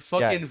 Goldblum and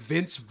fucking Yes.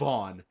 Vince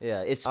Vaughn.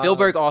 Yeah, it's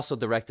Spielberg also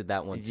directed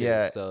that one too.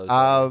 Yeah.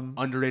 So,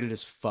 Underrated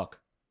as fuck.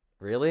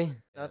 really?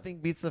 Nothing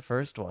beats the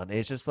first one.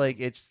 It's just like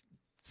it's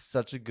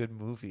such a good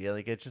movie.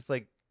 Like it's just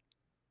like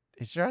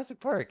it's Jurassic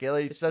Park.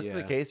 Like It's- that's the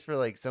yeah. case for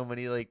like so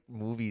many like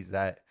movies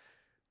that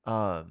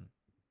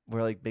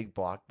were like big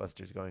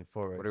blockbusters going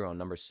forward. What are we on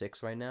number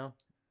 6 right now?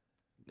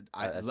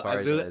 As I far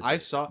as, literally- I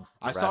as saw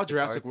Jurassic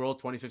Jurassic Park? World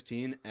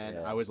 2015, and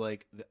Yeah. I was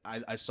like,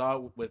 I saw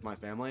it with my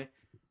family,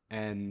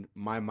 and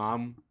my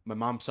mom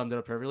summed it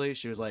up perfectly.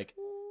 She was like,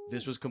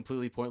 "This was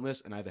completely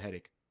pointless, and I have a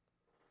headache."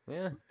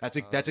 Yeah, That's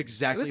Um, that's it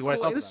exactly was what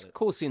cool. I thought It was about it.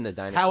 cool seeing the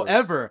dinosaurs.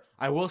 However,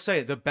 I will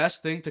say the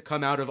best thing to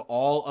come out of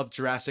all of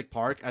Jurassic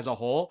Park as a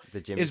whole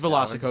the Jimmy is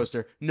Fallon.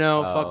 Velocicoaster.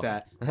 No, Oh. fuck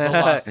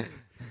that.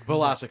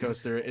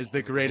 Velocicoaster is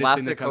the greatest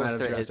thing to come out of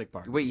Velocicoaster is- Jurassic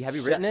Park. Wait, have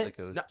you written it?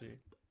 Jurassic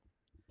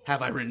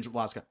Have I written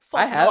Velocicoaster?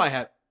 I Fuck, have. no, I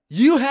have.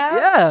 You have?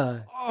 Yeah,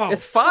 Oh,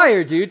 it's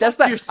fire, dude. That's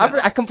fuck not. yourself.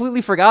 I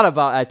completely forgot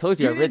about. I told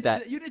you, I read didn't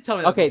that. You didn't tell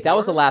me that. Okay, that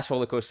was the before. last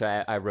roller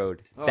coaster I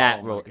rode. Oh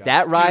That my roll, God.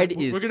 that ride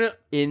Dude, is We're gonna.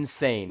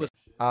 insane. Listen,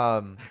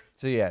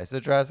 So yeah, so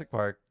Jurassic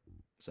Park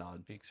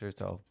Solid. speaks for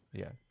itself.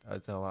 Yeah,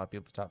 it's in a lot of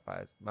people's top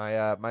fives.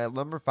 My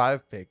number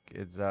 5 pick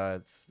is I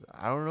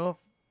don't know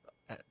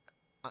if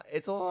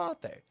it's a lot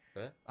out there.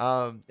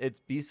 Okay.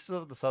 It's Beasts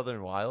of the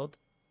Southern Wild.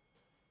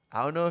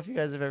 I don't know if you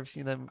guys have ever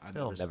seen that I've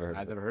film. Never heard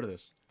of I've it. never heard of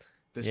this.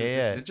 This Yeah, is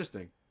yeah.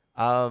 interesting.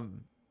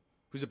 Um,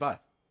 Who's it by?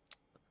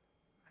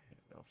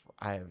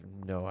 I have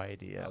no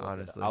idea,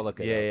 honestly. I'll look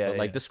it yeah, up. Yeah, But,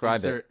 like, yeah.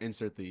 describe it.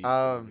 Insert the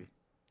movie.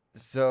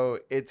 So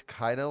it's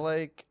kind of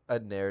like a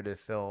narrative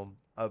film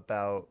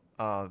about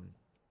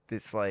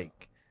this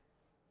like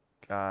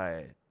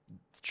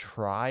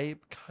tribe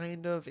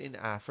kind of in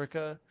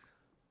Africa.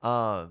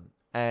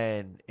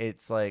 And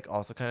it's like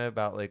also kind of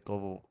about like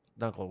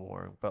not global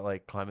warming, but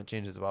like climate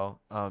change as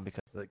well.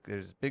 Because like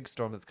there's a big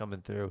storm that's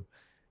coming through,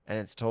 and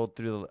it's told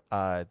through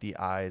the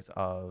eyes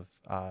of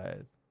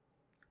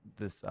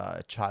this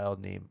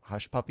child named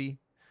Hush Puppy.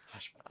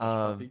 Hush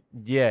Puppy.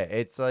 Yeah,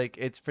 it's like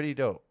it's pretty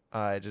dope.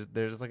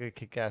 They're just like a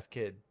kick-ass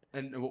kid.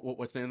 And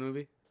what's the name of the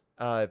movie?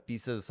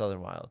 Beasts of the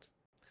Southern Wild.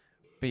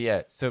 But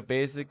yeah, so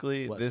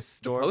basically What? this The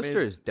storm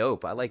poster is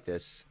dope. I like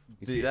this.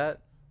 You see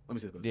that? Let me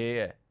see the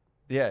poster.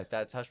 yeah,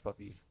 that's Hush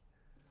Puppy.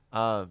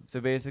 So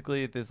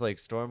basically this like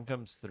storm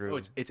comes through.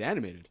 Oh, it's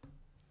animated.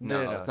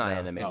 No, it's not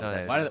animated. It's not Oh,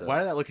 animated. why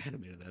did that look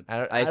animated then?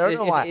 I don't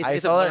know why. I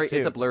saw that too.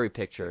 It's a blurry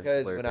picture. It's a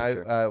Because blurry when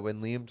picture.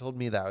 when Liam told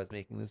me that I was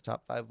making this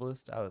top 5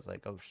 list, I was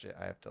like, oh shit,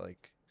 I have to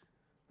like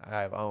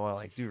I want to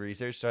like do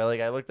research. So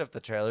I looked up the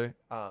trailer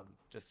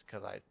just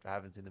because I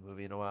haven't seen the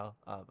movie in a while.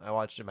 I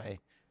watched it my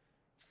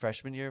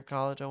freshman year of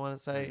college, I want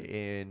to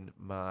say, in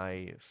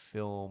my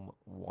film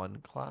 1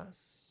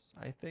 class,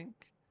 I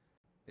think.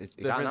 It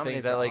got Different nominated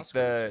things that for like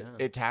Oscars,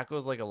 yeah. it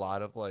tackles like a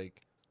lot of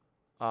like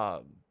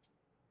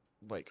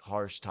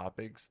harsh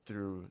topics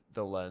through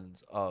the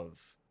lens of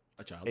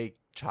A child. a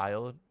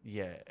child.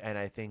 Yeah, and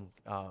I think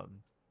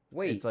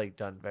Wait, it's like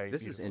done very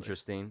this is beautifully.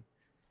 interesting.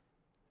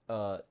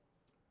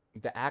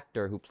 The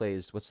actor who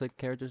plays what's the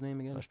character's name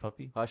again? Hush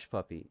Puppy. Hush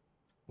Puppy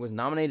was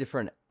nominated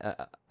for an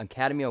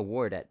Academy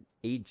Award at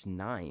age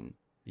 9,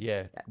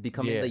 Yeah.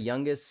 becoming Yeah. the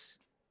youngest.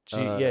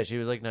 She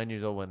was like 9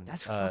 years old when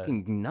That's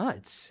fucking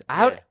nuts.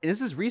 yeah.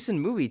 This is recent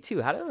movie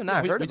too. How did I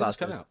not When heard did about this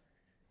come this? out?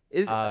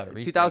 Is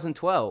recent.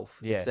 2012?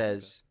 Yeah. It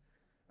says.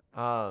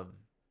 um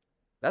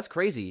That's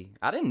crazy.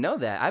 I didn't know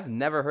that. I've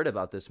never heard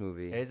about this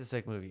movie. it's a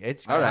sick movie.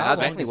 It's All right, kinda I'll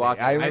long definitely to say. watch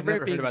it. I I've remember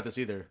never it being, heard about this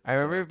either. I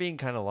remember it being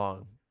kind of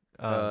long.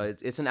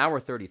 It's an hour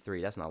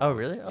 33. That's not. Oh long.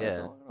 really? Oh, that's yeah.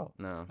 not long at all.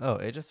 No, Oh,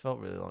 it just felt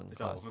really long in It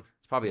felt class. long.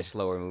 it's probably a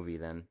slower movie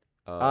then.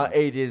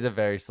 It is a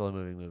very slow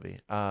moving movie.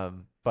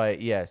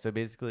 But yeah, so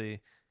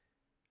basically,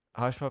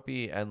 Hush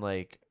Puppy and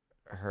like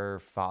her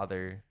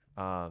father,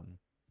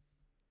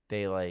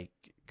 they like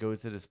go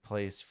to this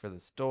place for the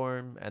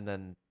storm, and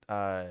then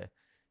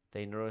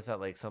they notice that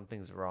like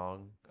something's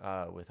wrong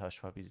with Hush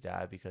Puppy's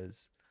dad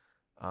because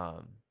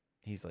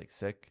he's like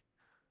sick.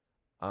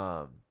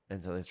 And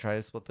so they try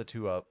to split the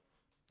two up.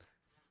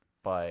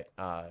 But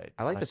I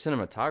like the Hush-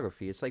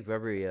 cinematography. It's like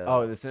very.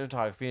 Oh, the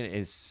cinematography in it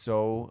is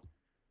so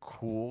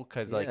cool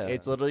because like Yeah.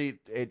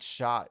 it's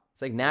shot.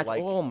 it's like natural.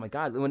 like- oh my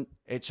god! When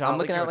It's shot I'm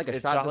looking at like a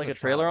it's shot of a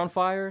trailer on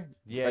fire.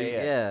 Yeah, Like,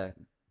 yeah. yeah.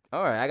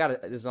 All right, I got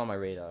it. This is on my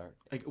radar.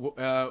 Like,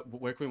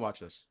 where can we watch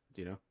this?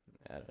 Do you know?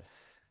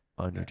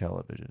 on your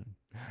television.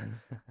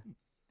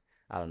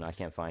 I don't know. I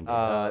can't find it.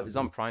 It's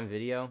on Um, Prime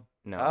Video.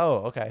 No. Oh,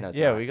 okay. No, it's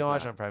Yeah, not. we can It's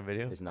watch it not. on Prime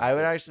Video. It's not. I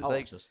would actually I'll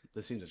like. watch this.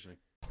 This seems interesting.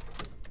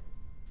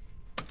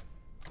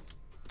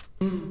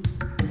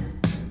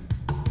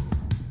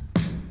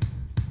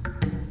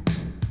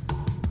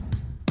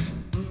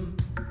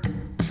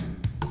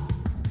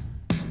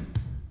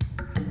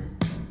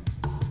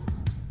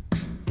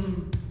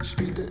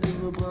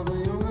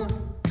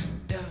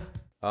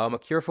 A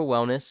Cure for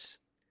Wellness.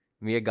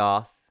 Mia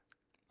Goth.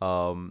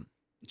 Jason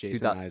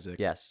 2000 Isaac.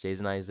 Yes,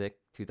 Jason Isaac.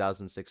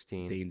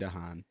 2016. Dane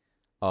DeHaan.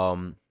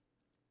 Um.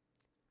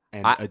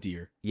 And I- a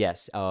deer.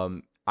 Yes.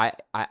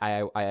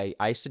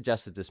 I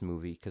suggested this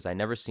movie because I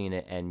never seen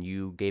it, and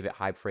you gave it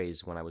high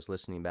praise when I was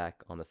listening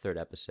back on the 3rd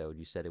episode.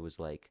 You said it was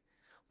like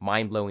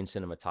mind blowing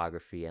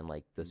cinematography, and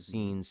like the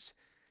scenes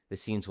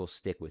will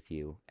stick with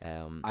you.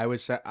 I would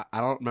say I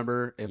don't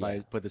remember if I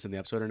Yeah. put this in the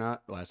episode or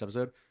not, last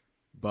episode,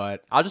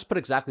 but I'll just put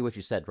exactly what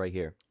you said right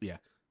here.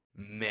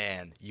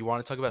 Man, you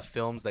want to talk about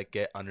films that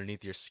get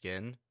underneath your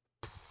skin?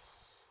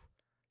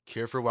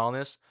 Cure for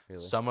Wellness,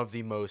 Really. some of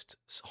the most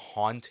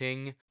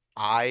haunting,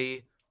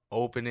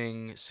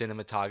 eye-opening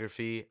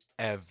cinematography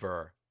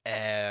ever.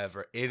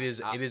 It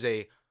is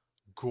a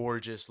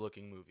gorgeous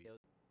looking movie.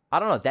 I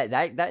don't know,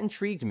 that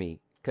intrigued me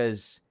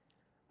because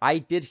I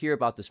did hear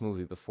about this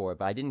movie before,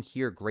 but I didn't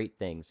hear great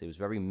things. It was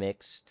very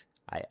mixed.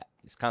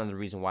 It's kind of the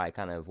reason why I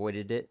kind of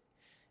avoided it,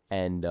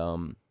 and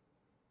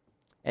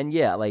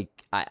yeah,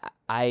 like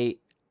I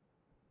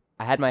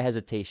had my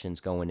hesitations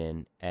going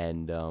in,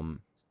 and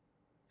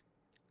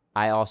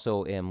I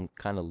also am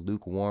kind of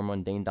lukewarm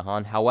on Dane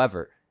DeHaan.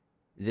 However,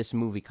 this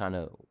movie kind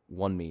of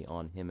won me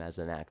on him as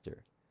an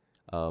actor.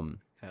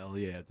 hell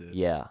yeah, dude.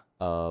 Yeah.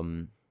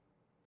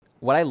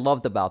 What I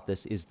loved about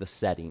this is the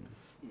setting.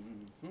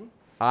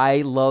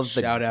 I love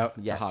the Shout out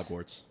yes. to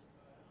Hogwarts.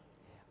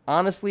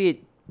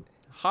 Honestly,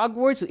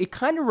 Hogwarts, it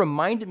kind of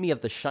reminded me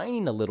of The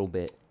Shining a little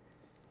bit.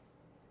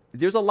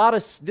 There's a lot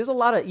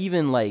of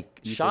even like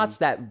shots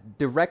that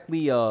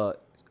directly mirror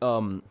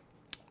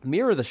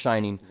The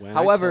Shining. When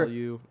However, I tell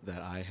you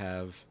that I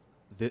have,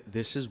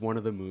 this is one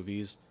of the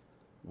movies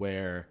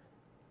where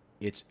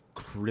it's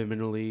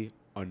criminally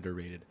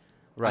underrated.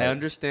 Right. I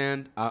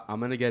understand. I'm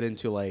gonna get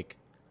into like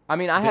I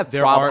mean, I have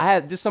there problems.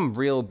 are- There's some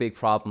real big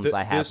problems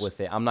I have this-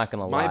 with it. I'm not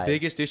gonna lie. my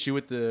biggest issue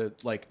with the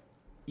like,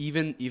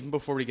 even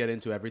before we get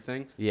into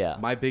everything. Yeah.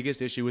 My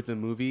biggest issue with the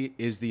movie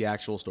is the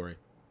actual story.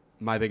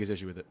 My biggest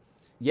issue with it.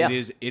 Yeah.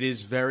 It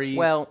is very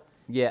Well,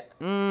 yeah.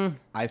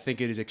 I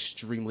think it is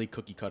extremely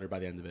cookie cutter by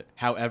the end of it.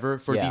 However,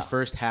 for Yeah. the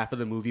first half of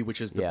the movie,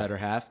 which is the Yeah. better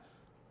half,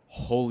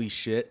 holy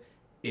shit,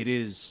 it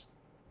is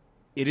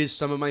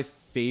some of my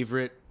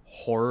favorite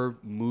horror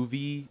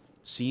movie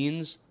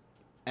scenes.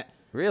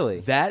 Really?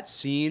 That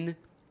scene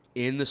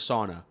in the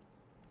sauna,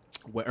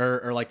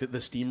 or like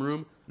the steam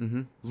room,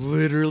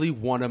 literally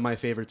one of my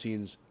favorite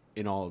scenes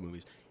in all the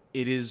movies.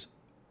 It is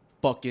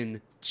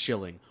fucking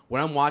chilling. When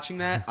I'm watching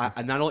that,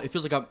 I not only it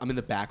feels like I'm in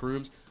the back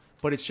rooms,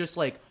 but it's just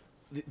like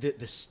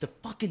the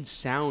fucking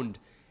sound.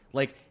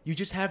 Like you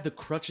just have the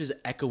crutches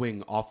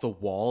echoing off the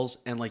walls,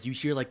 and like you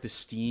hear like the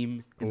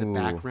steam in the Ooh,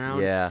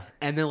 background. yeah.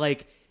 And then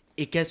like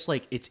it gets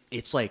like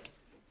it's like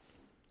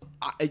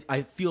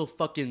I feel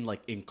fucking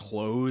like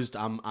enclosed.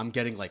 I'm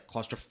getting like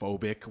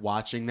claustrophobic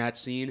watching that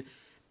scene.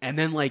 And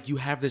then like you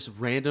have this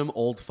random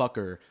old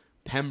fucker,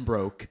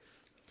 Pembroke,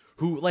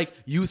 who like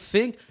you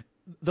think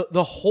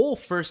the whole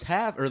first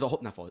half or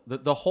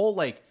the whole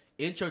like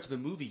intro to the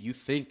movie, you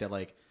think that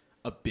like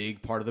a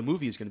big part of the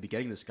movie is going to be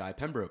getting this guy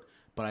Pembroke.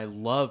 But I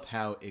love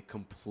how it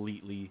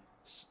completely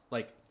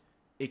like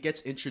it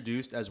gets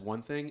introduced as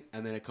one thing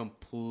and then it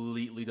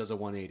completely does a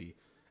 180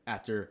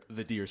 after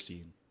the deer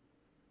scene.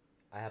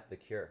 I have the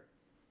cure.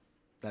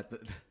 That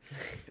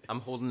I'm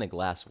holding a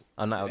glass.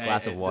 I'm not a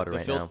glass of water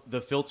right now.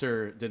 The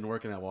filter didn't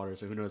work in that water,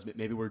 so who knows?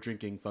 Maybe we're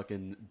drinking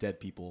fucking dead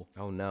people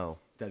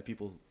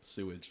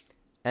sewage.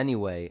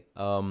 Anyway,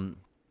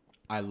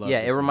 I love.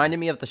 yeah, this it reminded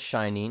movie. me of The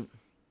Shining.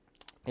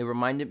 It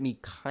reminded me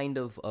kind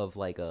of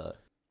like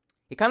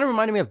it kind of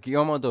reminded me of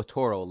Guillermo del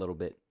Toro a little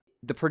bit.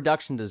 The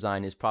production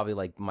design is probably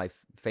like my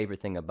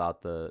favorite thing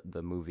about the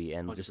movie,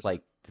 and just 100%.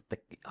 like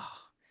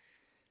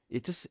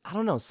it just I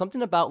don't know,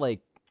 something about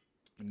like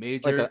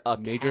major a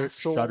major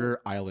castle. Shutter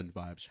Island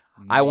vibes.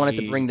 I wanted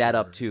to bring that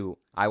up Major. too.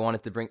 I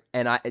wanted to bring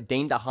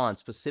Dane DeHaan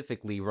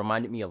specifically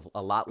reminded me of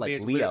a lot I like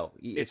mean, Leo.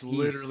 It's He's-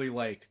 literally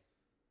like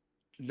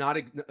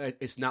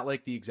it's not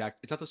like the exact.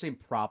 It's not the same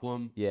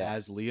problem Yeah.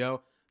 as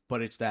Leo,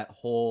 but it's that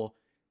whole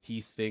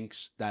he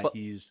thinks that But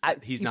he's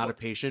people- not a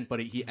patient, but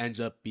he ends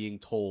up being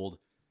told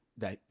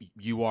that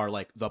you are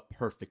like the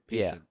perfect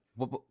Yeah. patient.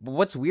 But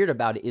what's weird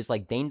about it is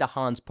like Dane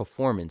DeHaan's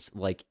performance,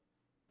 like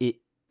it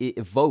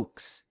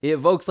evokes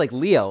like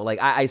Leo. Like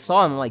I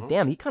saw him, like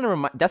damn, he kind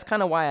of that's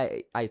kind of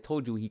why I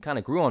told you he kind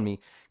of grew on me,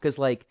 because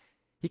like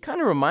he kind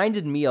of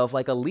reminded me of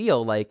like a Leo.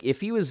 Like if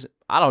he was,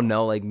 I don't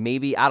know, like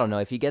maybe I don't know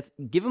if he give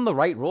him the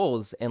right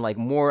roles and like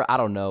more, I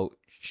don't know,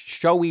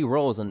 showy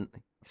roles and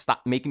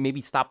stop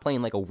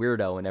playing like a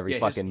weirdo in every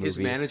fucking movie. His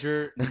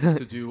manager needs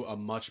to do a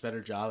much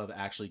better job of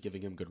actually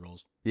giving him good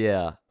roles.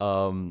 Yeah.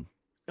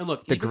 And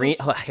look, The even green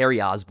though-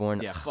 Harry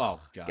Osborn. Yeah. Oh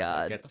god.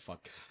 God. Get the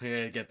fuck.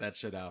 Get that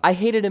shit out. I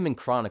hated him in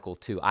Chronicle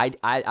too.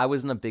 I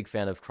wasn't a big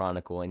fan of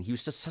Chronicle, and he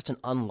was just such an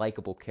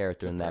unlikable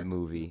character in that prick. He's a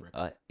movie.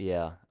 prick.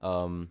 Yeah.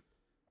 But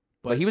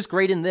But- he was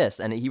great in this,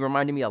 and he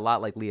reminded me a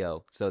lot like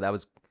Leo. So that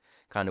was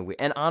kind of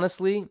weird. And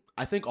honestly,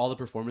 I think all the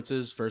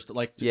performances first,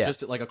 like Yeah.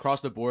 just like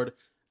across the board,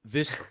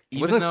 this I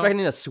even wasn't though,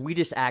 expecting a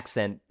Swedish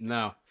accent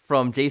No,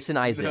 from Jason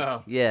Isaac.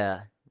 No.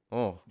 Yeah.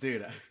 Oh,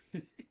 dude.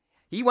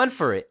 he went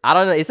for it. I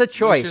don't know. It's a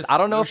choice. Lucius- I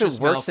don't know Lucius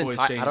if it works Malfoy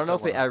entirely. I don't changed know a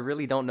if it. lot. I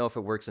really don't know if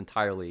it works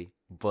entirely.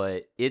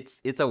 But it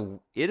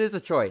is a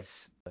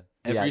choice.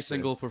 Every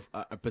single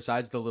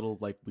besides the little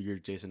like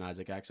weird Jason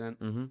Isaac accent,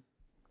 Mm-hmm.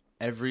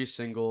 every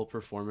single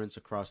performance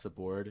across the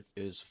board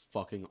is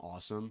fucking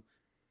awesome.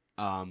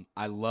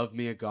 I love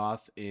Mia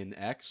Goth in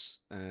X,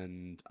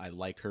 and I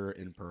like her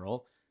in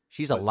Pearl.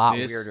 She's a But lot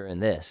this- weirder in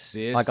this.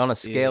 this Like on a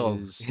scale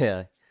is- of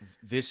yeah.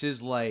 This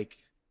is like,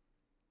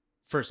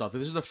 first off,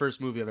 this is the first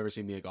movie I've ever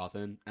seen Mia Goth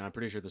in, and I'm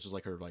pretty sure this was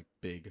like her like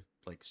big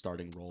like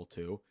starting role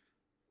too.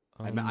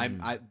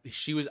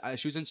 She was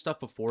in stuff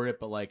before it,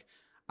 but like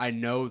I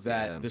know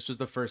that Yeah. this was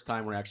the first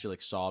time where I actually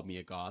like saw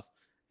Mia Goth,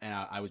 and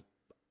I was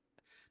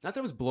not that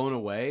I was blown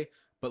away,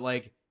 but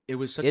like it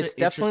was such. It's an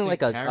definitely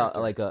like interesting a character.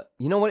 like a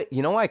you know what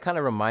it kind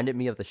of reminded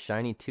me of The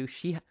Shining too.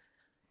 The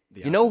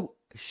You know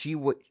she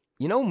would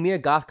Mia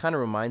Goth kind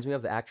of reminds me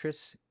of the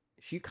actress.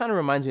 She kind of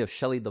reminds me of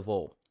Shelley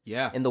Duvall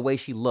yeah, in the way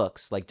she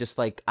looks. Like just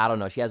like I don't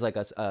know, she has like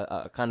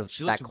a kind of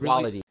She that looks really-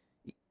 quality.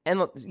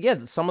 And yeah,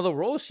 some of the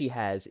roles she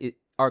has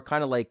are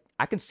kind of like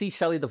I can see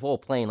Shelley Duvall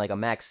playing like a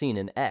Maxine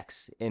in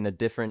X in a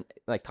different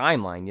like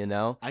timeline. You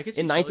know, I could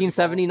see in Shelley Duvall-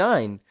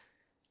 1979.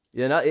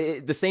 You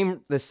know,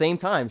 the same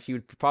time she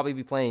would probably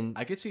be playing.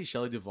 I could see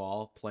Shelley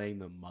Duvall playing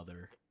the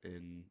mother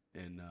in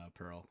in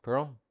Pearl.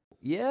 Pearl.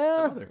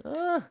 Yeah. mother.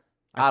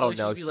 I feel don't like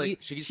she know. could be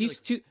like- she could be She's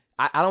too.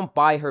 I don't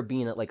buy her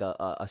being like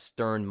a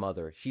stern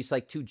mother. She's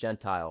like too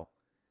gentile.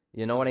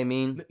 You know what I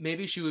mean?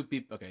 Maybe she would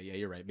be okay. Yeah,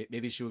 you're right.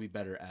 Maybe she would be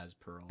better as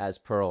Pearl. As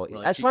Pearl. Where,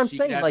 like, That's she- what I'm she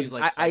could saying. have Like, these,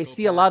 I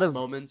see a psychopath lot of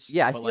moments.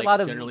 yeah, I but, see a like,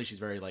 lot of generally she's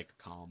very like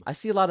calm. I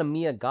see a lot of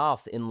Mia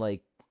Goth in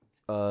like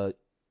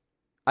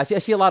I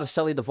see a lot of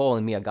Shelley Duvall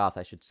in Mia Goth,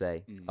 I should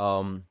say.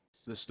 Mhm.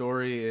 The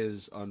story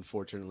is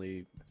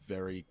unfortunately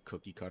very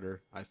cookie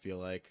cutter. I feel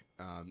like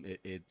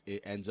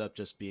it ends up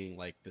just being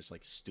like this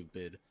like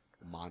stupid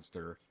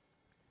monster.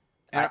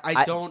 And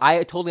I don't. I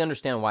totally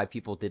understand why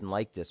people didn't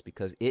like this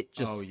because it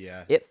just Oh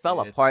yeah, it fell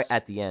apart It's-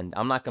 at the end.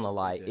 I'm not gonna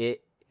lie. did.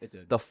 It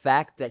did. The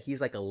fact that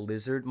he's like a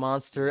lizard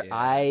monster, Yeah,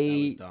 that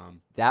was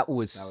dumb. that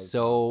was That was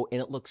so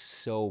and it looks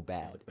so It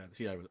bad. looked bad.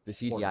 The CGI was The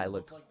CGI horrible.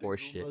 looked Like the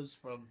horseshit. Goombas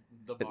from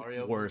the But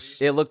Mario worse.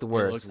 movie. It looked looked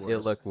worse. It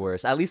worse. looked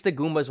worse. At least the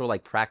Goombas were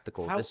like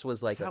practical. How- This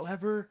was like a,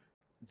 However,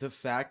 the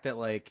fact that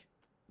like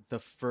the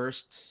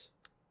first,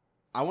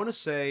 I want to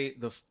say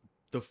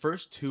the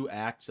first 2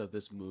 acts of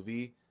this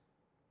movie,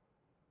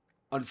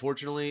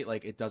 unfortunately,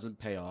 like it doesn't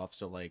pay off.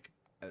 So like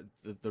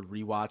the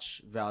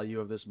rewatch value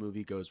of this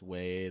movie goes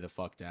way the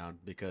fuck down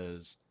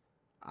because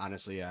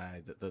honestly,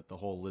 the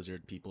whole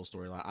lizard people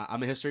storyline.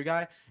 I'm a history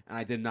guy, and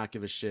I did not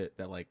give a shit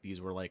that like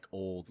these were like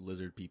old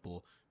lizard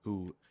people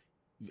who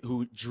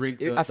drink.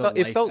 The, it life felt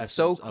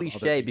so essence of other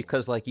cliche people.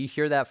 because like you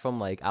hear that from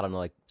like I don't know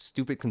like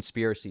stupid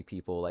conspiracy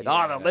people like oh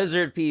Yeah. the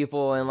lizard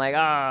people and like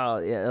oh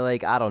yeah,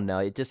 like I don't know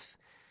it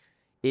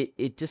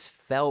just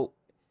felt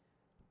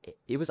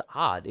it was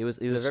odd it was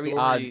a very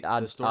odd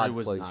The story odd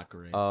was place. not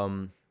great.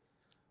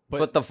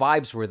 But the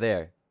vibes were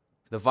there.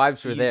 The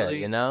vibes were there,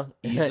 Easily- you know.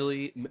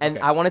 easily, and okay.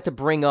 I wanted to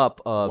bring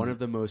up one of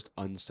the most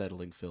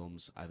unsettling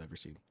films I've ever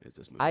seen is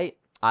this movie.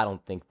 I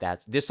don't think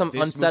there's some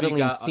This movie unsettling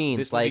got- scenes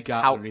This movie like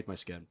got how underneath my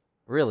skin.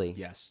 really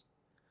Yes,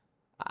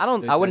 I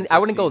don't The I dentist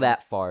wouldn't go scene-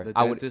 that far. the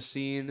I would dentist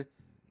scene,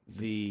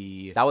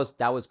 the that was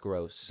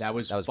gross. that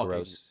was fucking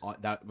gross.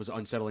 That was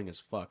unsettling as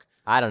fuck.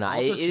 I don't know.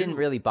 Also, It didn't too-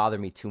 really bother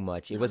me too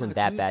much. It No, wasn't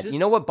that dude, bad. just- You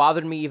know what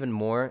bothered me even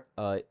more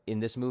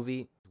in this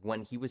movie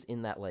when he was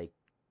in that like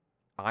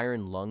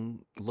iron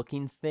lung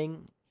looking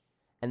thing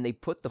and they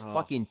put the Oh,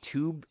 fucking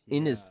tube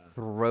in his yeah.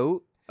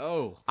 throat.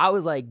 Oh, I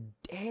was like,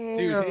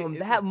 damn, it-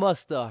 that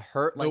must have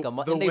hurt like the- a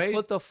month. the And they way-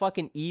 put the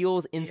fucking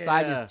eels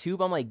inside Yeah. his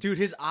tube. I'm like, dude,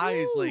 his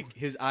eyes Woo. like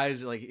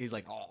he's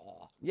like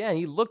oh. yeah, and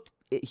he looked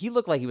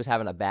like he was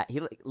having a bad. He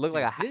looked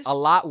like Dude, this- a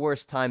lot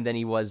worse time than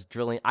he was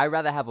drilling. I'd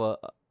rather have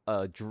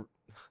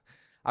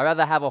I'd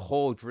rather have a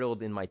hole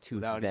drilled in my tooth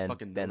Without any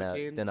fucking than a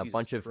Novocaine? Jesus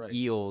bunch of Christ.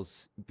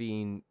 eels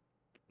being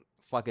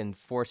fucking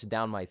forced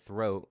down my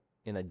throat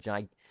in a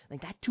giant. Like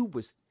that tube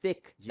was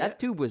thick. Yeah. That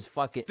tube was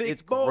fucking. Thick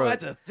it's boy, gross.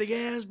 that's a thick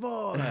ass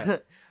boy.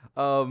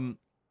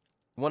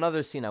 One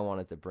other scene I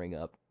wanted to bring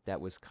up that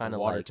was kind The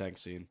of water like tank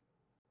scene.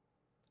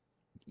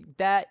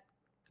 that.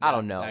 I That-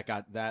 don't know. That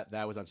got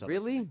that was unsettling.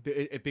 for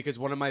Really? me. Because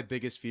one of my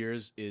biggest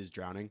fears is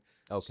drowning.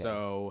 Okay.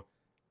 So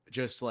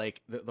just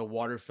like the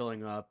water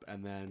filling up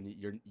and then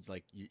you're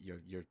like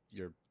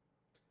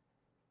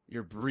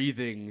your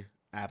breathing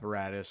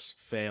apparatus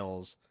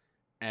fails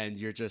and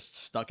you're just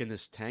stuck in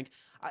this tank.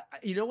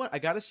 You know what? I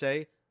got to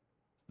say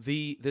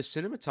the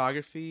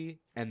cinematography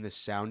and the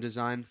sound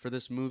design for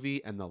this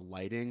movie and the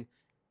lighting,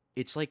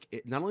 it's like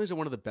not only is it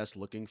one of the best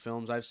looking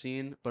films I've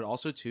seen, but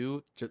also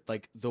too just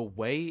like the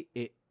way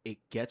it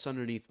gets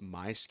underneath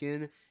my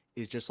skin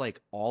is just like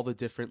all the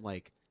different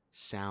like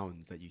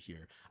sounds that you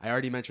hear. I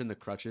already mentioned the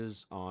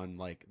crutches on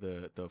like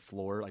the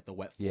floor, like the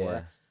wet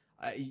floor.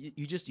 Yeah.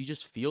 You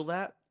just feel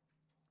that.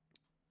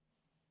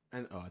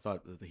 And I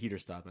thought the heater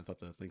stopped. And I thought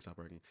the thing stopped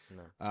working.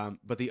 No.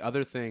 But the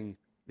other thing,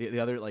 the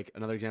other like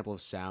another example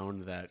of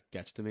sound that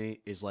gets to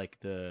me is like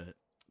the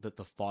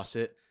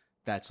faucet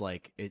that's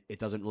like it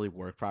doesn't really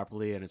work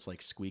properly and it's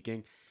like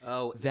squeaking.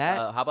 Oh,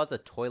 That- how about the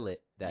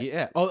toilet? That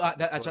Yeah. Oh,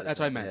 that's toilet what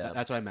I thing, meant. yeah.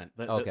 That's what I meant.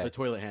 Okay. The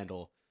toilet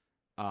handle,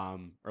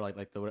 or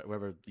like the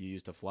whatever you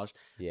use to flush.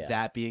 yeah.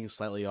 That being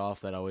slightly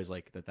off, that always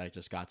like that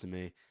just got to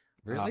me.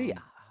 Really?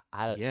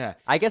 I Yeah.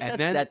 I guess And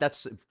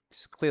that's then-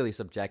 clearly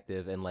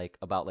subjective and like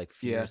about like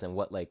Yeah. fears and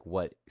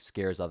what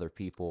scares other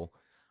people.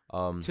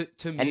 To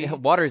And me,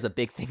 water is a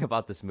big thing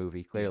about this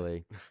movie.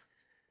 Clearly.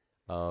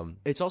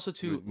 it's also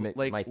too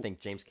like might think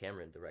James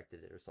Cameron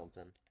directed it or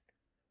something.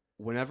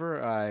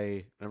 whenever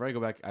I go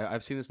back,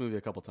 I've seen this movie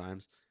a couple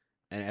times,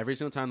 and every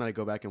single time that I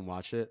go back and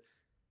watch it,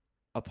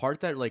 a part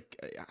that like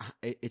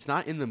it's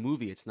not in the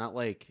movie. It's not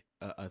like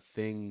a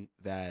thing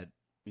that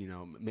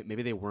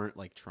maybe they weren't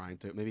like trying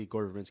to. Maybe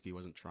Gore Verbinski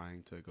wasn't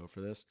trying to go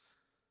for this,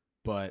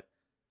 but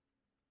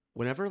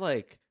whenever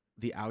like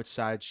the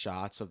outside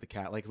shots of the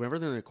cat, like whenever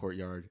they're in the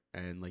courtyard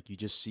and like you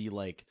just see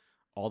like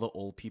all the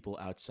old people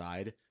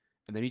outside,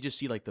 and then you just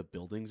see like the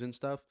buildings and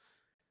stuff,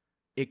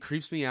 it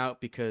creeps me out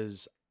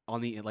because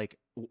on the like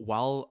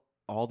while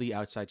all the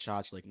outside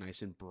shots are, like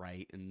nice and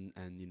bright and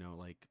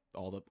like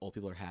all the old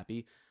people are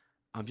happy,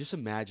 I'm just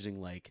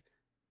imagining like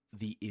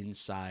the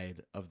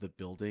inside of the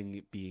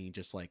building being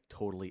just like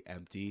totally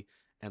empty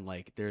and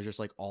like there's just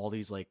like all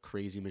these like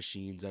crazy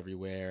machines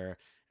everywhere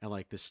and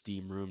like the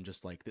steam room,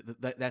 just like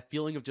that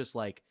feeling of just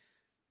like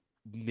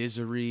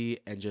misery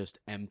and just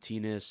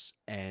emptiness,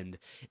 and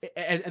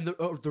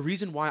the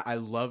reason why I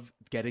love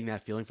getting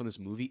that feeling from this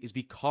movie is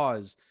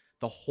because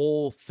the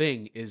whole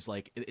thing is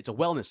like it's a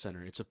wellness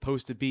center. It's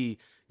supposed to be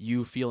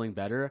you feeling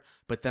better,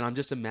 but then I'm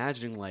just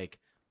imagining like,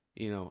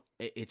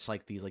 it's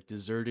like these like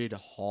deserted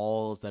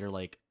halls that are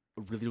like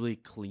really really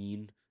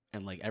clean,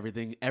 and like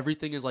everything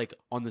is like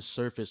on the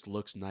surface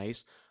looks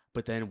nice,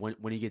 but then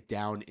when you get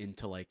down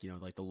into like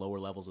like the lower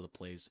levels of the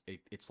place,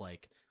 it's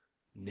like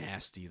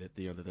nasty that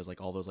that there's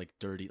like all those like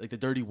dirty, like the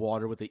dirty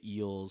water with the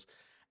eels.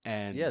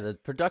 And Yeah, the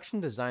production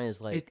design is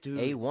like dude,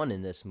 A1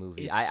 in this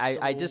movie. it's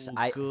I just so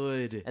I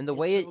good. and the It's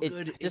way so it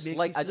good. just makes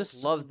like you I feel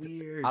just so loved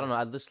weird. I don't know,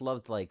 I just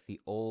loved like the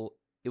old,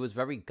 it was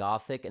very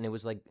gothic, and it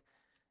was like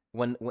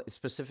when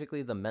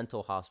specifically the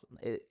mental hospital,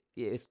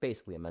 it's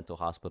basically a mental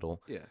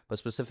hospital, Yeah. but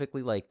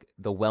specifically like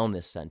the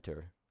wellness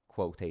center,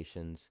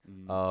 quotations.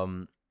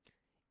 Mm.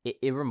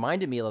 It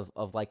reminded me of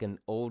like an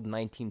old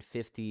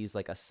 1950s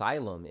like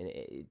asylum,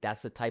 and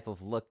that's the type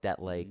of look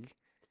that like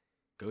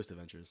Ghost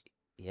Adventures.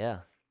 yeah.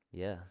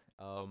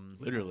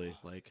 Literally,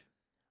 like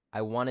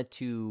I wanted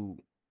to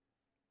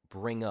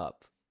bring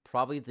up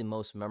probably the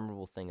most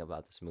memorable thing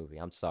about this movie.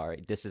 I'm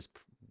sorry.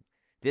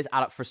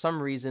 For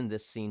some reason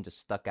this scene just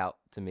stuck out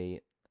to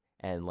me,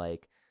 and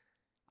like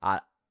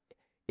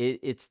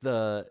it's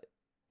the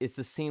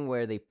scene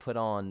where they put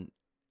on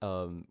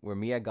where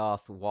Mia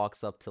Goth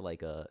walks up to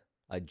like a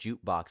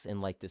jukebox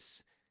in like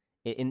this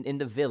in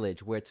the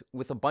village where it's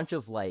with a bunch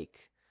of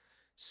like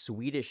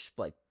Swedish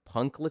like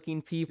punk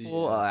looking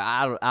people.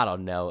 Yeah. I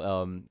don't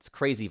know. It's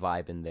crazy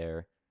vibe in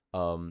there.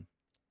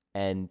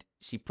 And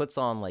she puts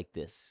on like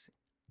this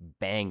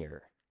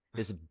banger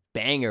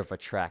of a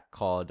track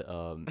called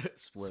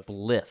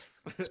Spliff.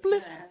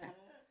 Spliff.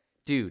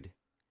 Dude,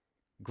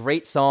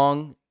 great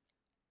song,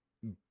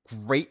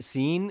 great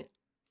scene.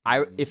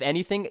 If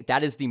anything,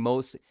 that is the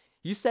most.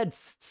 You said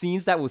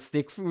scenes that will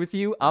stick with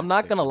you. I'm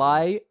not gonna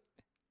lie.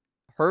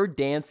 Her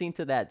dancing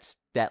to that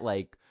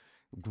like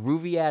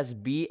groovy ass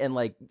beat, and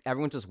like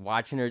everyone just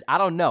watching her. I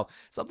don't know.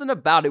 Something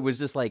about it was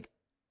just like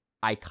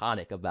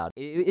iconic about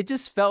it. It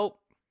just felt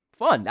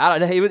fun. I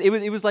don't know.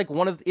 It was like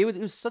it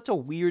was such a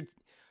weird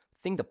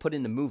thing to put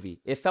in the movie.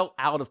 It felt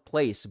out of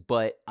place,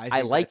 but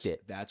I liked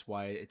it. That's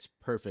why it's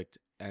perfect.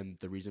 And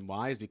the reason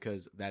why is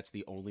because that's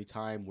the only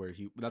time where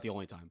not the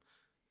only time.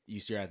 You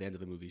see her at the end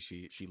of the movie,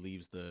 she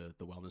leaves the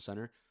wellness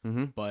center.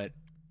 Mm-hmm. But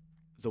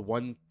the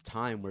one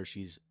time where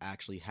she's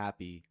actually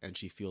happy and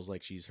she feels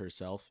like she's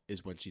herself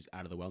is when she's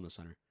out of the wellness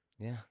center.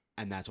 Yeah.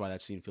 And that's why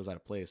that scene feels out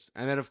of place.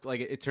 And then if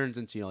like it turns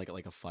into like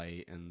a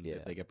fight, and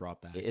they get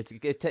brought back.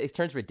 It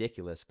turns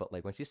ridiculous, but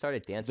like when she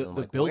started dancing, I'm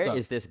like, build where up.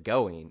 is this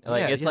going?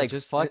 Like it's like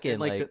just fucking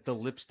like the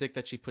lipstick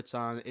that she puts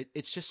on.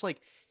 It's just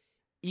like,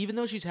 even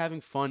though she's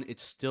having fun,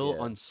 it's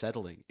still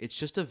unsettling. It's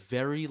just a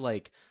very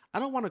like, I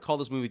don't want to call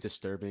this movie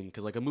disturbing,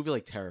 because like a movie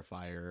like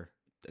Terrifier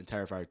and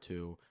Terrifier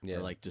 2 are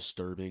like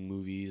disturbing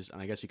movies,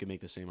 and I guess you could make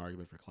the same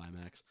argument for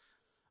Climax.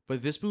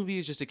 But this movie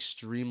is just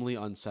extremely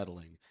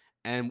unsettling,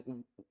 and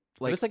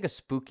like it was like a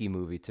spooky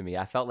movie to me.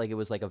 I felt like it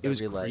was like a very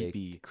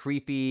creepy. like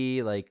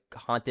creepy, like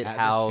haunted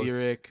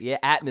Atmospheric. house. Yeah,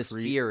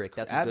 atmospheric.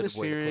 That's a good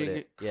way to put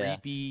it. Yeah.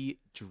 Creepy,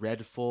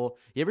 dreadful.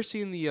 You ever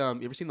seen the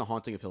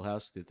Haunting of Hill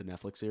House, the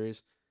Netflix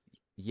series?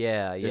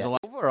 Yeah, There's yeah. a lot-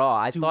 Overall,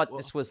 I Dude, thought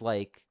this was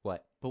like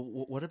what? But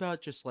what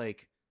about just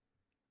like,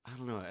 I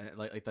don't know,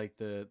 like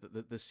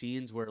the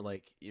scenes where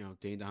like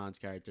Dane DeHaan's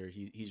character,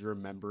 he's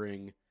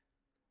remembering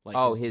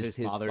like his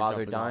father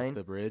jumping dying off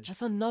the bridge.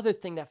 That's another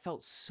thing that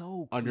felt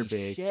so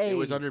Underbaked. cliche It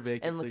was underbaked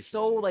and like cliche.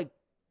 so like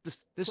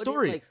The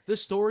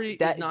story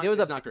that is not, there was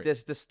is not great.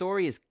 the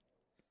story is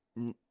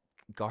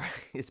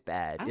it's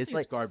bad. I don't It's think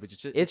like it's garbage.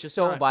 It's just, it's just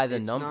so not, by the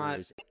it's not-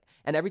 numbers.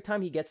 And every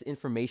time he gets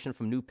information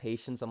from new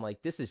patients, I'm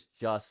like, this is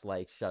just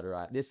like Shutter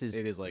Island. This is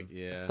It is like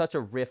such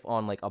a riff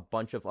on like a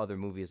bunch of other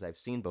movies I've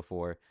seen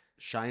before.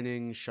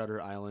 Shining,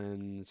 Shutter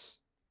Island.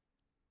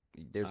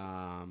 There's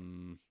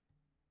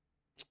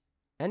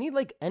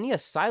any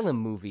asylum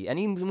movie,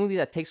 any movie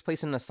that takes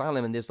place in an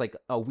asylum, and there's like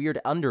a weird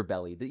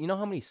underbelly. You know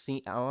how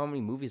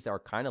many movies that are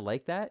kind of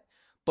like that?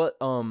 But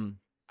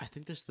I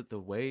think this the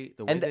way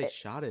they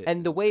shot it,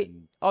 and the way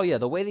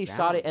the way they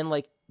shot it, sound. and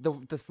like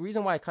the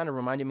reason why it kind of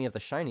reminded me of The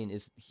Shining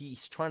is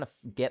he's trying to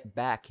get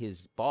back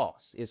his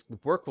boss. It's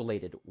work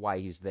related why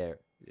he's there.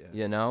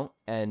 Yeah.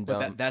 And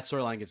but that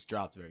storyline gets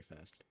dropped very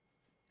fast.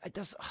 it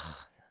does.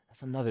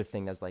 That's another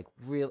thing that's like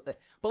real, but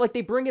like they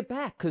bring it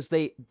back because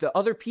the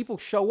other people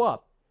show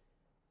up.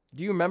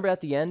 Do you remember at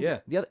the end? Yeah.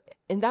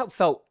 And that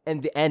felt,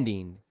 and the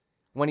ending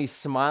when he's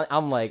smiling,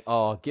 I'm like,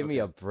 oh, give me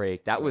a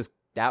break. That was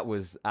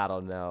I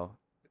don't know.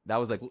 That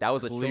was a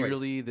choice.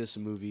 Clearly, this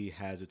movie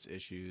has its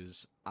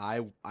issues. I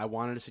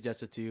wanted to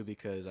suggest it to you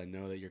because I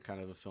know that you're kind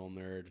of a film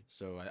nerd,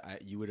 so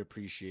you would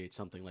appreciate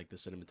something like the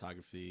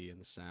cinematography and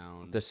the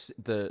sound.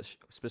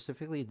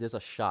 Specifically, there's a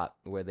shot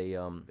where they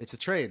it's a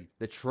train.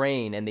 the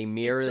train, and they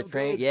mirror so the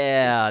train. good.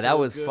 Yeah, It's that so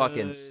was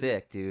fucking good.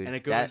 sick, dude. And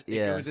it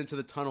goes into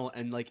the tunnel,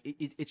 and like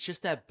it's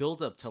just that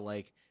build up to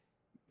like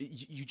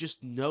you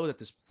just know that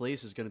this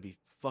place is gonna be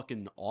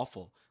fucking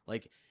awful.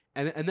 Like,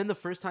 and then the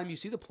first time you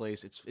see the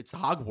place, it's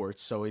Hogwarts,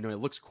 so it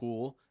looks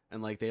cool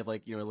and like they have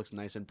like it looks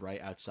nice and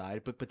bright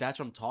outside. But that's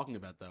what I'm talking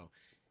about though,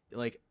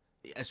 like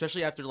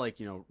especially after like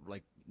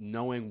like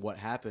knowing what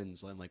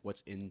happens and like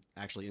what's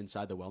actually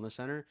inside the wellness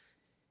center.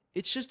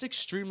 It's just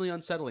extremely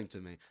unsettling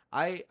to me.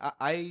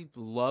 I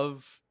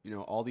love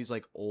all these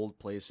like old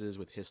places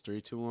with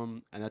history to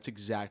them, and that's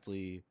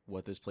exactly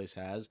what this place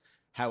has.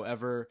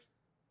 However,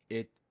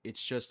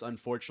 it's just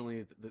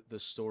unfortunately the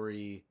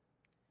story.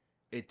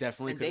 It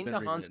definitely And could have Dane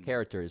been DeHaan's rewritten.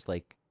 character is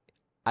like,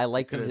 I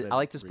like Could've him. been I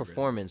like this rewritten.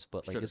 performance,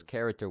 but like his Should've.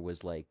 character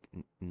was like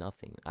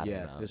nothing. I don't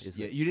know. It's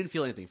yeah. like- You didn't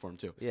feel anything for him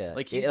too. Yeah,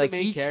 Like it- he's the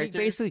main he character.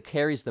 basically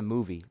carries the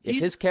movie. If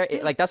He's- his character,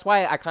 yeah. like that's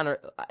why I kind of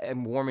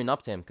am warming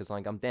up to him because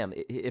like I'm damn.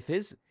 If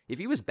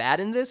he was bad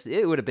in this,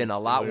 it would have been a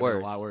It lot would've been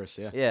worse. A lot worse.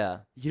 Yeah. Yeah,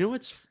 You know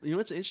what's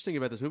interesting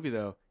about this movie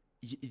though?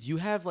 You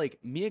have like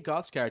Mia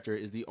Goth's character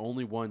is the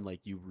only one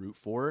like you root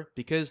for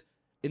because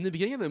in the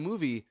beginning of the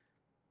movie,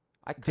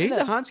 I Dane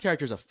kind of. DeHaan's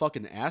character is a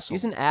fucking asshole.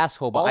 He's an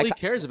asshole, but All I, he ki-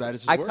 cares about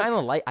is his I work.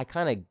 I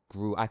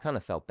kind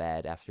of felt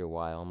bad after a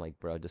while. I'm like,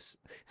 bro, just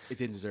It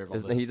didn't deserve all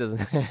he this.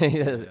 doesn't. He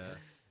doesn't.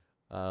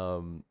 Yeah.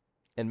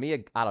 And Mia,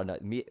 I don't know.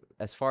 Mia,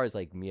 as far as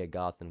like Mia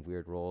Goth and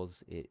weird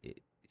roles,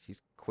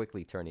 she's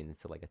quickly turning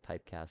into like a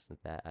typecast of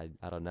that.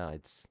 I don't know.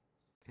 It's.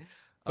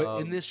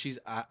 But in this, she's.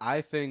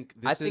 I think.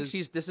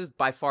 This this is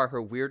by far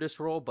her weirdest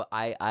role, but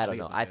I don't think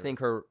know. it's my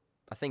favorite.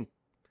 I think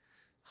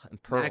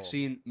Pearl.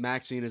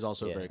 Maxine is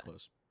also Yeah. very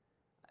close.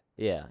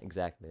 Yeah,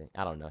 exactly.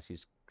 I don't know.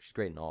 She's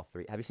great in all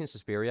three. Have you seen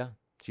Suspiria?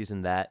 She's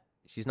in that.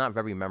 She's not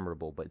very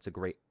memorable, but it's a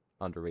great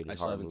underrated I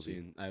still horror haven't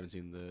movie. seen. I haven't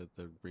seen the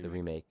remake. The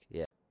remake.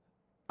 Yeah.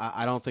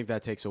 I don't think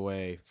that takes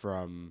away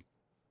from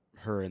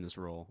her in this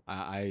role.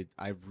 I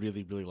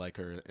really like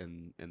her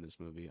in this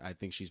movie. I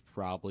think she's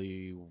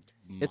probably.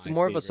 It's my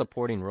more of a favorite.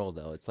 supporting role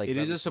though. It's like It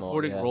is very a small,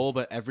 supporting yeah. role,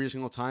 but every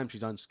single time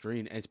she's on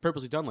screen, and it's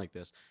purposely done like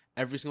this.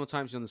 Every single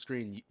time she's on the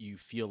screen, you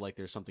feel like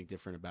there's something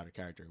different about her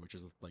character, which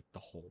is like the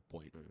whole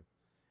point. Mm.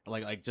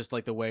 Like just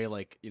like the way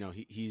like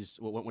he's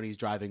when he's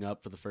driving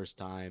up for the first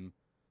time,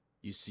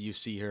 you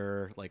see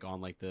her like on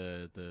like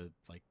the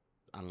like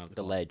I don't know what to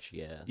The call it. ledge,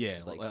 yeah. Yeah,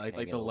 It's, like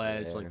hanging the over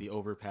ledge, there. like the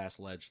overpass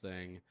ledge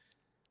thing.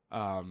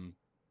 And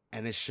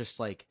it's just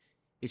like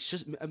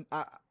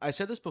I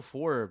said this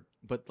before,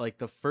 but like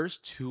the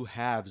first two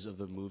halves of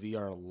the movie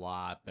are a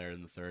lot better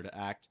than the third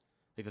act.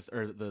 Like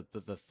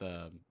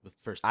the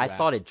first. Two I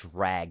thought it acts.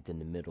 dragged in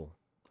the middle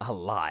a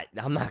lot.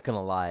 I'm not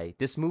gonna lie.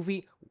 This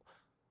movie,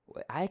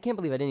 I can't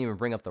believe I didn't even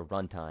bring up the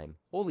runtime.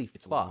 Holy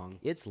It's fuck, long.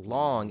 it's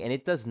long, and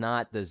it does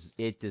not need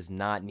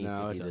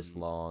No, to it be this doesn't.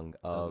 long.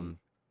 Doesn't.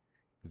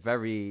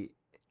 Very,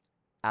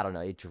 I don't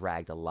know. It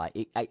dragged a lot.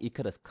 It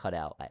could have cut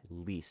out at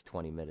least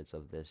 20 minutes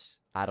of this.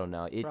 I don't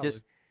know. It Probably.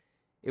 just,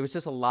 it was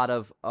just a lot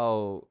of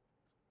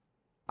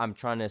I'm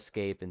trying to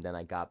escape, and then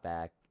I got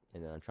back,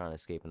 and then I'm trying to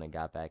escape, and I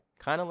got back.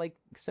 Kind of like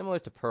similar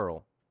to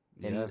Pearl.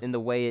 Yeah. In the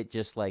way it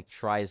just like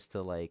tries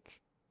to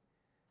like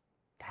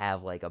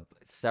have like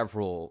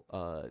several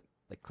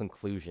like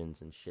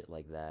conclusions and shit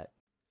like that.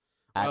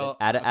 Well,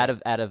 Out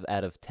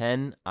okay. of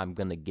 10, I'm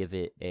gonna give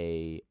it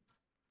a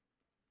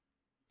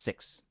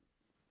 6.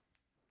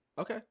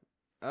 Okay.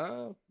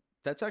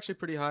 That's actually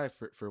pretty high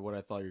for what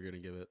I thought you were gonna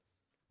give it.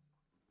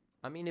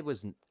 I mean, it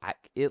was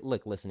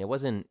look, listen, it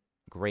wasn't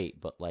great,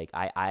 but like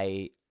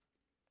I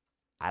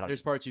don't.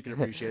 There's parts you can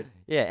appreciate.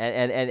 Yeah,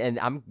 and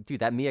I'm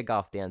dude, that Mia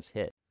Goth dance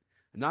hit.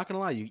 I'm not gonna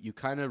lie, you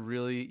kind of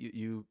really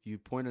you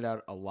pointed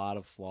out a lot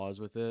of flaws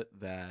with it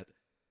that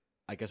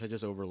I guess I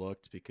just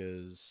overlooked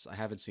because I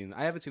haven't seen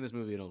this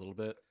movie in a little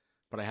bit,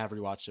 but I have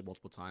rewatched it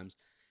multiple times,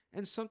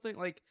 and something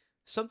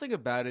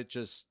about it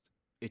just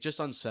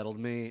unsettled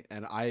me,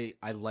 and I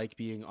like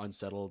being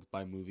unsettled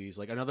by movies.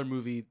 Like another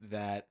movie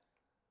that,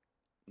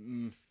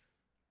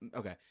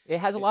 okay, It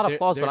has a lot of They're-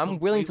 flaws, they're but I'm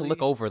willing to look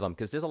completely- over them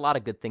because there's a lot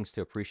of good things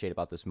to appreciate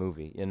about this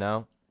movie. You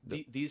know,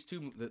 these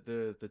two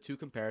the two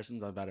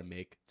comparisons I'm about to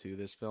make to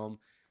this film,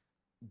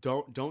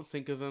 don't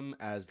think of them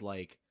as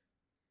like.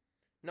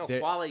 no They're-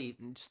 quality.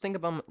 Just think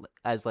of them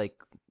as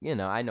like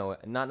I know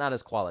not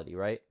as quality,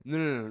 right?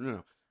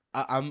 No.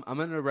 I'm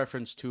gonna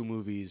reference two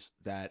movies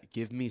that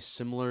give me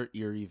similar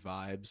eerie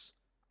vibes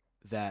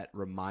that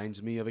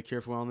reminds me of A Cure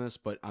for Wellness,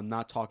 but I'm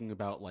not talking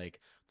about like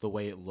the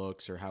way it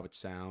looks or how it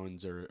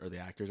sounds or the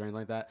actors or anything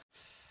like that.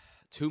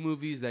 Two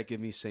movies that give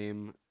me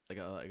same like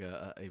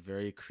a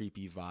very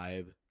creepy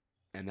vibe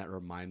and that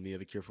remind me of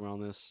A Cure for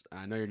Wellness.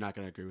 I know you're not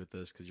gonna agree with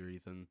this because you're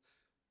Ethan,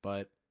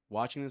 but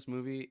watching this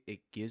movie,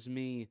 it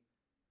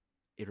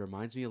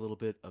reminds me a little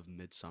bit of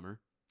Midsummer.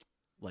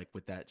 Like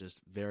with that, just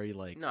very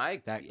like No, I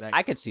that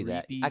I could see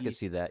that. I creepy- could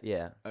see that.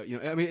 Yeah. I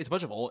mean, it's a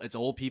bunch of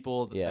old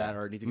people Yeah. that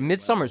are need to get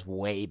Midsummer's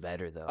way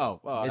better though.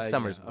 well. Oh,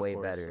 Midsummer's yeah, of way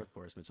course, better. Of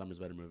course, Midsummer's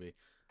a better movie,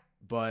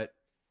 but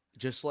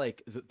just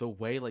like the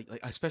way, like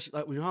especially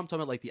how I'm talking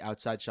about like the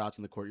outside shots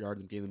in the courtyard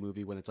in the beginning of the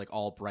movie when it's like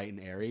all bright and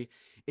airy.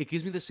 It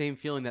gives me the same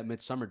feeling that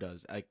Midsummer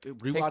does. Like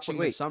rewatching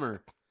wait.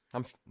 Midsummer,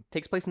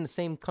 Takes place in the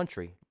same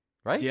country,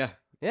 right? yeah,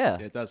 Yeah.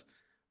 it does.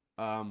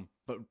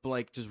 But but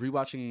like just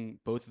rewatching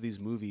both of these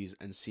movies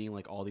and seeing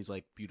like all these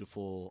like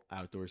beautiful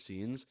outdoor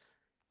scenes,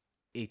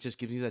 it just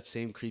gives me that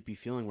same creepy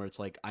feeling where it's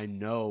like I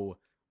know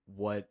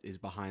what is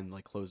behind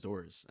like closed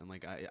doors, and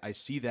like I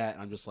see that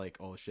and I'm just like,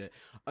 oh shit.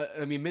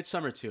 I mean,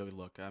 Midsummer too.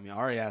 Look, I mean,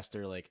 Ari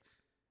Aster, like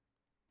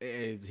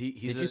he's.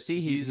 Did you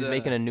see he's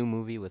making a new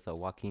movie with a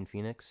Joaquin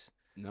Phoenix?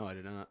 No, I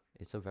did not.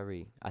 It's a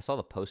very. I saw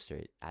the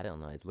poster. I don't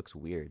know. It looks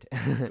weird.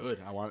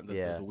 Good. I want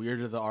Yeah. the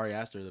weirder the Ari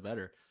Aster, the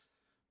better.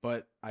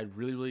 But I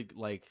really, really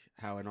like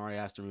how in Ari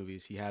Aster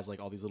movies he has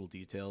like all these little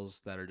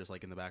details that are just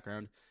like in the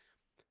background.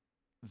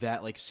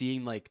 That like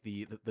seeing like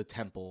the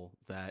temple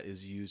that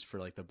is used for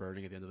like the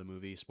burning at the end of the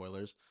movie.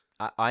 Spoilers.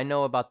 I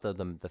know about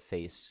the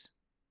face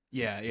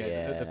Yeah. The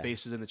Yeah.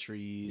 faces in the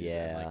trees. And,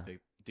 Yeah.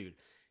 like dude,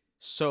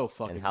 so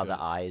fucking. and how good.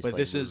 the eyes. But like,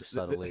 this move is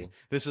subtly.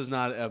 This is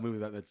not a movie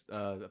about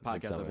a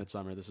podcast about Midsommar.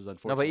 Midsummer. This is No,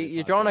 unfortunately. but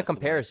you're drawing a podcast about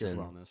comparison.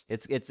 wellness.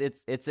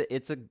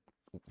 It's a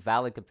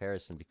valid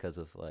comparison because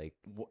of like,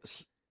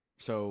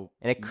 So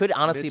and it could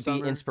honestly be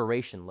Midsommar-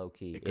 inspiration, low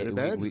key. It could have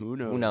been. Who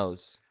knows? Who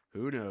knows?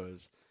 Who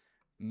knows?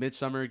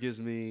 Midsummer gives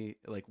me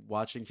like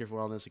watching Cure for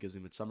Wellness. It gives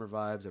me Midsummer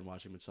vibes, and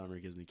watching Midsummer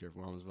gives me Cure for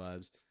Wellness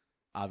vibes.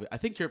 I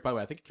think Cure. By the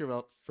way, I think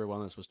Cure for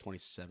Wellness was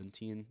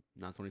 2017,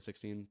 not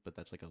 2016. But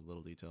that's like a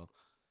little detail.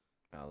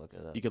 I'll look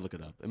it up. You could look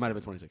it up. It might have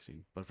been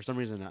 2016, but for some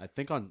reason, I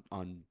think on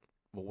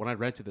well, when I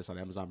rented this on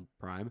Amazon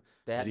Prime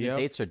The video,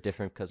 dates are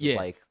different because Yeah.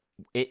 like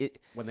it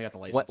when they got the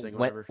when, licensing or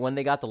whatever. when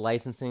they got the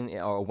licensing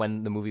or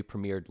when the movie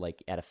premiered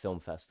like at a film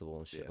festival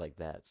and shit Yeah. like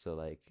that. So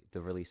like the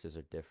releases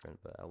are different,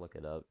 but I'll look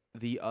it up.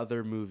 The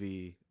other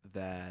movie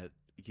that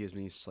gives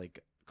me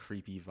like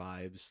creepy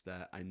vibes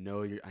that I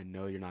know you're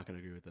not gonna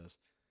agree with this,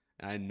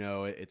 and I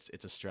know it's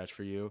a stretch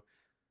for you,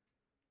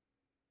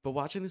 but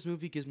watching this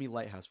movie gives me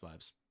Lighthouse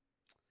vibes,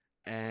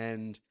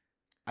 and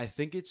I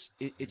think it's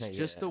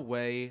just Yeah. the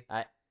way.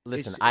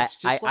 Listen, it's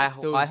just like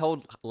I those-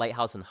 hold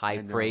Lighthouse in high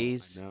I know,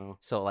 praise. I know.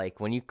 So like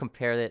when you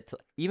compare it to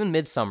even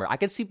Midsummer, I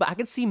could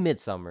see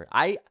Midsummer.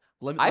 I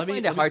Let I let find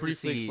it let hard to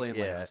briefly see, Explain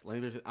yeah.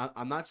 Lighthouse.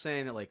 I'm not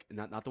saying that like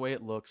not the way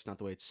it looks, not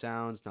the way it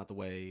sounds, not the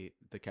way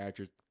the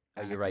characters.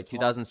 you're act right. and talk.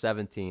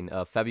 2017,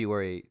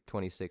 February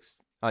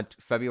 26th,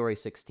 February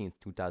 16th,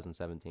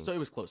 2017. So it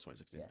was close,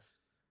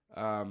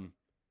 2016.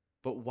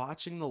 But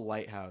watching the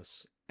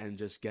Lighthouse and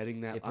just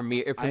getting that It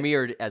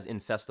premiered as in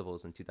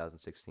festivals in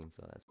 2016.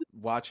 So that's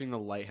watching the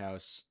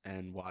Lighthouse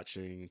and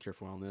watching Cure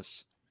for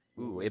Wellness.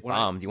 ooh, it when I-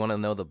 bombed. You want to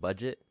know the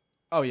budget?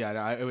 Oh yeah,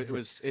 no, it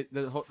was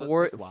the whole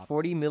 $40 it flopped.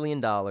 $40 million.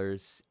 It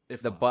The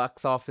flopped.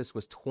 box office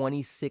was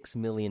 $26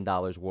 million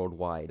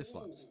worldwide. It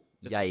flops.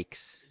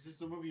 Yikes! Is this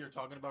the movie you're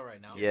talking about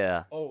right now?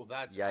 Yeah. Oh,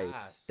 that's Yikes!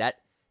 ass. That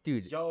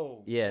dude.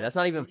 Yo. Yeah, what that's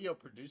not even- Studio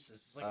produced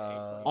this. It's like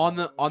Uh,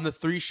 On the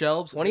three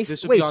shelves. 20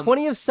 this would wait, be on, 20th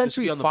this would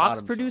Century be on the Fox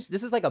bottom produced. shelf.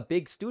 This is like a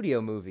big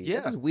studio movie. Yeah.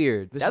 This is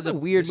weird. This That's is a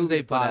weird this movie is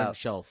a to put bottom out.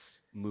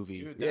 shelf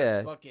movie. Dude, that's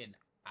Yeah. fucking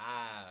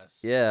ass.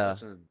 Yeah.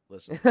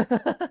 Listen.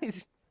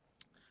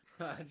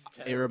 That's It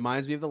terrible.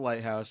 reminds me of the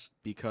Lighthouse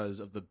because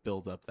of the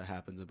buildup that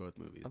happens in both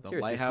movies. I'm The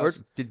curious,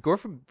 Lighthouse, did Gore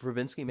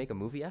Verbinski make a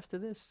movie after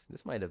this?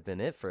 This might have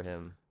been it for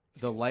him.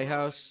 the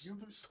Lighthouse. You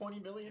lose 20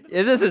 million.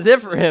 Yeah, this is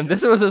it for him.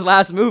 This was his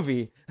last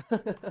movie.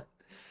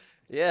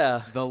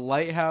 Yeah. The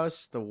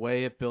Lighthouse, the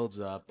way it builds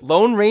up.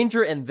 Lone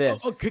Ranger and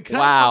this. Can I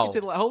wow.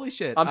 fucking say holy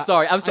shit! I'm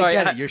sorry. I'm sorry.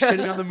 I get it. You're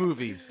shitting on the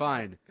movie.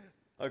 Fine.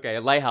 Okay,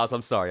 Lighthouse.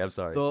 I'm sorry.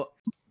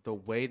 The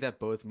way that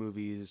both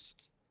movies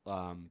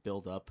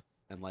build up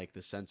and like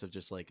the sense of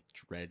just like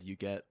dread you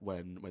get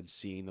when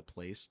seeing the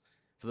place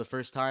for the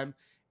first time,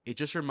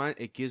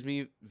 it gives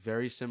me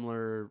very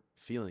similar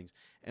feelings.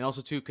 And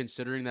also too,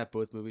 considering that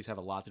both movies have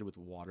a lot to do with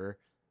water,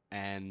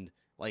 and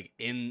like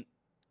in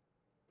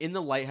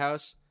the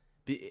Lighthouse,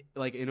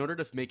 like in order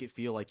to make it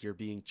feel like you're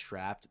being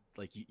trapped,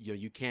 like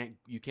you can't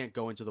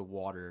go into the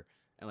water.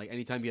 And like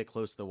anytime you get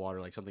close to the water,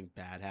 like something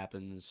bad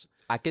happens.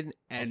 I could.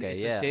 And okay,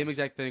 it's yeah. the same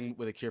exact thing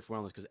with A Cure for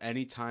Wellness, because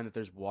anytime that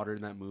there's water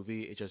in that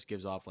movie, it just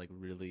gives off like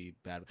really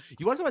bad.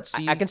 You want to talk about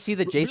scenes? I can see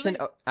the Really- Jason.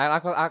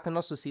 I can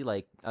also see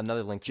like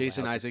another link. to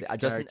Jason Lighthouse. Isaac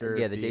Justin,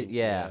 character.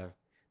 the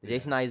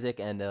Jason Isaac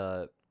and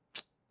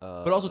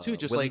But also, too,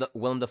 just, like-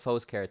 Willem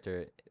Dafoe's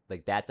character,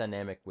 like that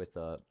dynamic with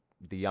the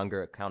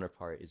younger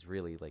counterpart is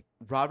really like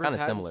Robert kind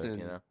of Pattinson, similar, you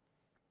know.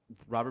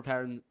 Robert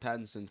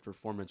Pattinson's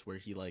performance, where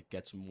he like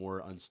gets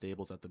more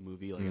unstable throughout the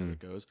movie, like as it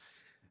goes.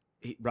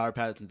 Robert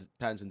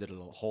Pattinson did it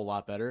a whole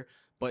lot better.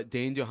 But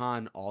Dane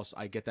DeHaan also,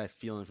 I get that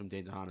feeling from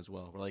Dane DeHaan as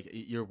well, where like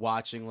you're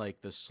watching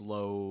like the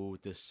slow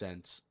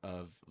descent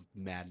of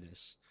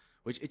madness,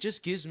 which it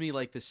just gives me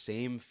like the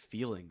same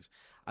feelings.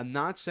 I'm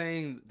not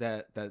saying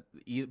that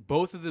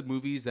both of the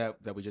movies that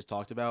we just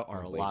talked about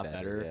are a Way lot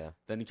better yeah.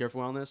 than A Cure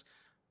for Wellness,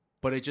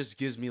 but it just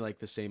gives me like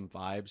the same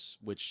vibes,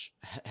 which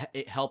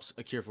it helps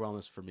A Cure for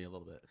Wellness for me a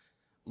little bit.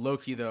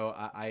 Low-key though,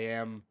 I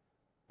am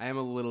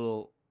a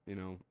little,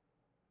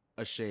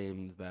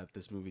 ashamed that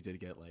this movie did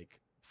get like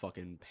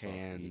fucking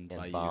panned and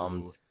by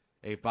bombed. you.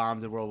 It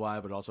bombed it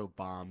worldwide, but also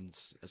bombed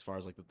as far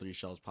as like the Three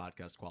Shells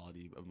podcast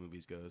quality of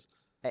movies goes.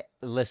 Hey,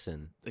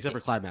 listen, Except for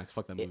Climax,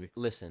 fuck that movie.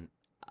 listen,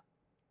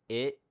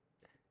 it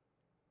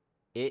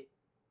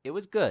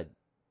was good.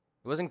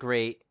 It wasn't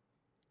great.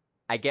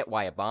 I get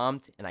why it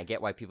bombed, and I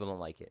get why people don't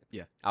like it.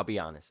 Yeah. I'll be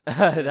honest.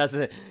 That's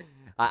it.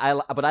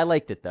 But I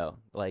liked it though.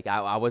 Like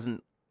I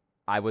wasn't.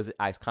 I was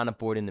kind of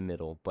bored in the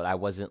middle, but I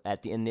wasn't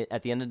at the end.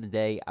 At the end of the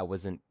day, I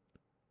wasn't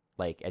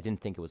like I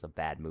didn't think it was a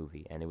bad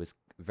movie, and it was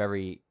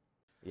very,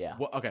 yeah.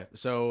 Well, okay,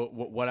 so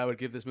what I would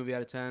give this movie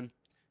out of 10?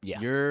 Yeah.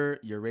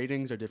 Your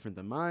ratings are different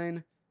than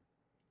mine.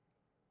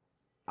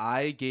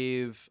 I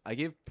gave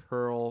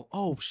Pearl.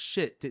 Oh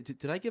shit!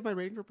 Did I give my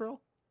rating for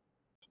Pearl?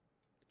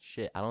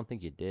 Shit, I don't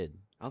think you did.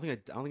 I don't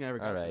think I ever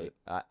got All to right,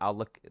 it. I'll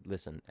look.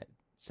 Listen,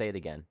 say it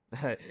again.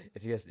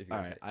 if you guys. All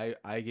right,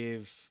 I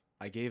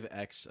gave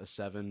X a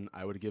 7.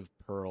 I would give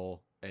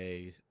Pearl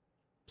a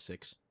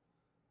 6.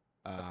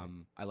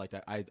 I like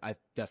that. I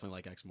definitely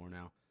like X more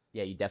now.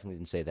 Yeah, you definitely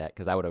didn't say that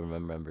because I would have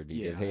remembered.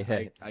 You Yeah,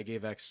 did. I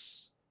gave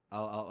X.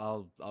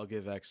 I'll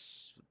give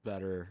X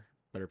better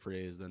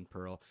praise than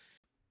Pearl.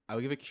 I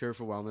would give a Cure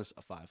for Wellness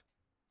a 5.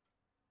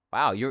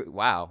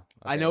 Wow.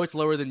 I Okay. know it's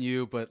lower than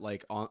you, but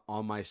like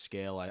on my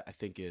scale, I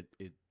think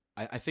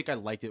I think I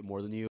liked it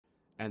more than you.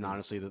 And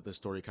honestly, the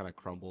story kind of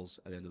crumbles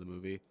at the end of the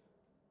movie.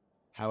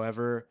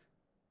 However,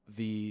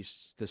 the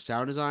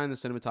sound design, the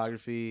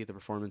cinematography, the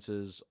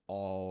performances,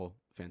 all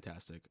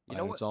fantastic. You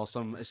know It's all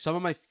some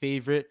of my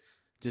favorite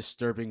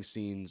disturbing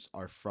scenes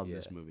are from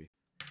this Yeah. movie.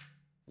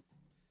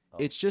 Oh.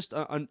 It's just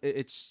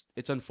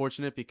it's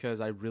unfortunate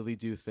because I really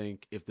do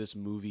think if this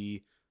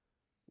movie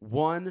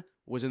one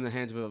was in the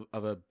hands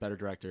of a better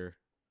director,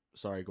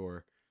 sorry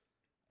Gore,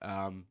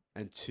 and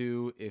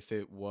two, if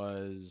it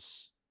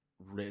was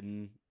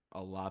written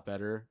a lot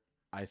better,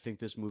 I think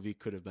this movie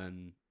could have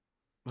been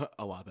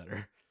a lot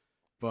better.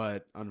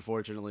 But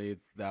unfortunately,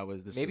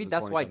 this. Maybe is the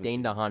that's why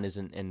Dane 2017. DeHaan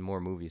isn't in more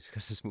movies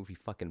because this movie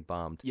fucking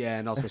bombed. Yeah,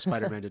 and also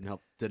Spider-Man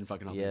didn't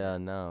fucking help. Yeah, either.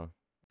 no.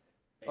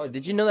 Oh,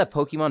 did you know that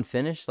Pokemon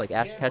finished? Like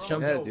Ash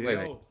Ketchum? Yeah, dude.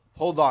 Wait.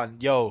 Hold on,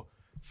 yo.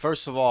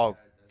 First of all,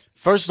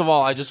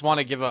 I just want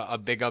to give a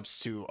big ups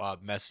to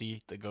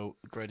Messi, the GOAT,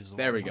 greatest of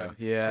There all we go. time.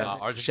 Yeah.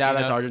 Argentina, Shout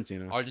out to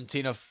Argentina.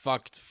 Argentina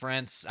fucked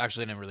France.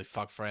 Actually, they didn't really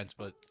fuck France,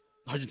 but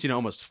Argentina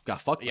almost got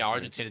fucked. by yeah, France.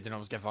 Argentina didn't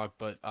almost get fucked.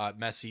 But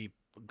Messi,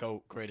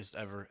 GOAT, greatest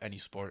ever, any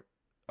sport,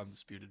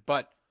 undisputed.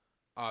 But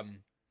what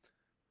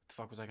the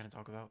fuck was I gonna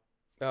talk about?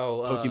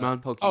 Oh,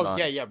 Pokemon? Pokemon.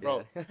 Oh yeah,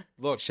 bro.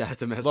 Look, Shout out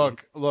to Messi.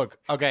 look.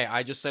 Okay,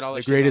 I just said all the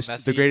this shit about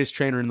greatest, the Messi. greatest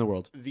trainer in the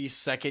world. The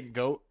second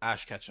GOAT,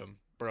 Ash Ketchum,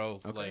 bro.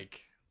 Okay.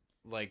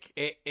 Like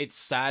it's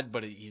sad,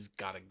 but he's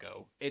gotta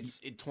go. It's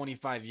in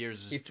 25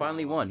 years. He is too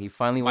finally long. won. He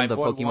finally My won the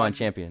boy Pokemon won.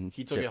 champion.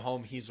 He took it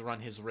home. He's run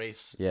his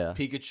race. Yeah.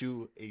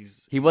 Pikachu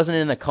is. He wasn't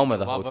in a coma I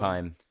the whole love him,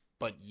 time.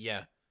 But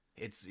yeah,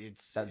 it's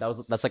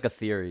That's like a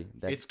theory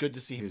that it's good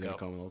to see He him was in a go.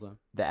 coma the whole time.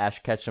 the Ash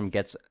Ketchum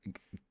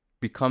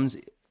becomes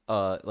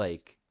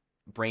like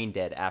brain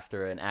dead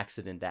after an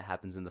accident that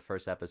happens in the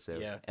first episode.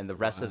 Yeah. And the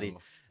rest of the Wow.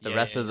 the Yeah,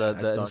 rest yeah, of yeah. the,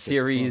 That's the dark as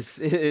series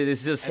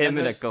is just And him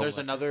then in a coma.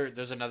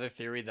 there's another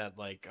theory that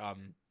like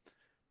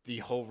the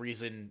whole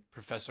reason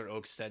Professor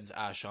Oak sends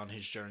Ash on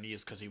his journey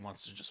is because he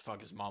wants to just fuck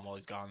his mom while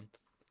he's gone.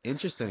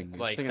 Interesting.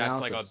 Like Interesting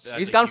that's analysis. like a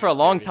He's gone for a huge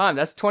long theory. time.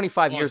 That's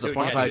 25 Oh, years dude, of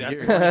yeah, fucking. dude,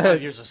 years. that's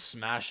 25 years of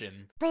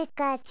smashing.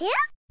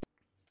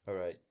 All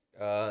right.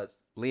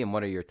 Liam,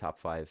 what are your top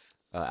 5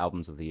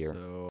 albums of the year?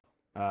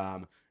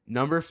 So,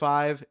 number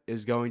 5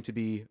 is going to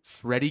be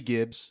Freddie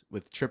Gibbs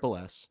with Triple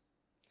S.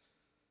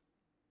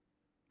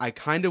 I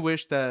kind of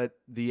wish that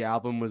the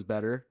album was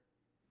better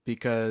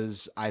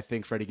because I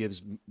think Freddie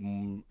Gibbs'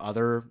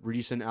 other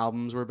recent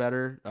albums were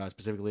better,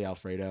 specifically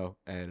Alfredo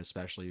and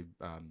especially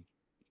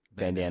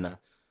Bandana.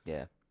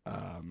 Yeah.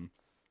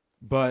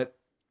 But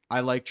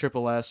I like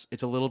Triple S.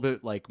 It's a little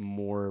bit like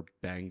more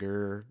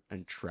banger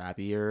and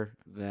trappier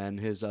than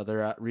his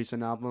other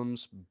recent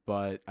albums,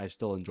 but I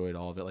still enjoyed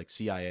all of it. Like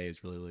CIA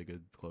is really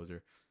good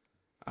closer.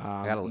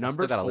 I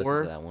Number still gotta 4.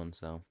 listen to that one,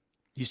 so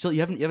You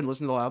haven't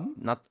listened to the album?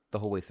 not the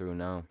whole way through,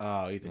 no.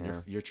 Oh, Ethan,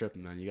 Yeah. you're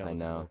tripping, man. You gotta I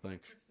listen to the know. whole thing.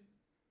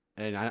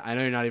 And I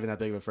know you're not even that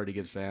big of a Freddie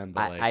Gibbs fan,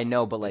 but like, I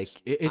know, but like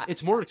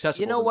it's more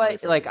accessible. you know than other what?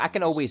 Freddie Like Gibbs I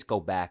can albums. always go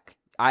back.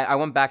 I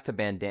went back to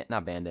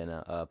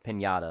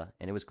Pinata,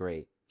 and it was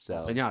great.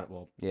 So Pinata.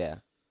 Well, yeah,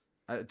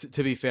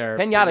 to be fair,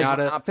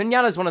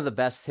 Pinata is one of the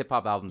best hip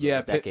hop albums yeah,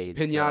 of the decade.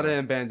 Pinata so.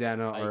 and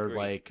Bandana I are agree.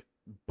 like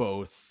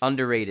both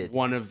Underrated.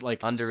 one of like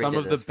some Underrated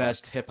of the as fuck.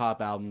 best hip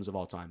hop albums of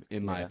all time,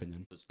 in my Yeah.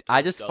 opinion.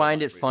 I just Dumb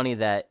find it underrated. funny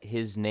that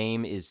his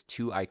name is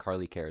 2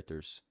 iCarly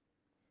characters.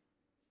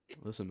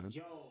 Listen, man.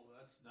 Yo,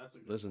 that's a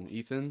good Listen,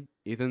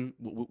 Ethan,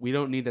 we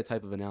don't need that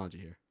type of analogy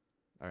here.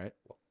 All right.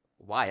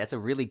 Why? That's a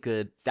really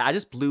good. I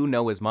just blew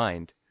Noah's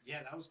mind.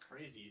 Yeah, that was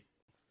crazy.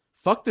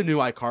 Fuck the new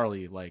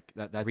iCarly, like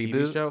that TV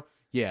Reboot? show.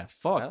 Yeah,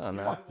 fuck. I don't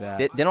know. Fuck that.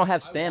 They don't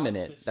have I Sam in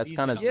watched it. the That's season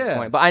kind of of Yeah.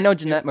 disappointing. But I know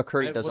Jeanette It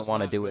McCurdy doesn't was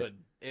want to not do good.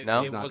 it.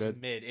 No? it It's not was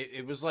good? mid.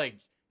 It was like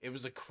it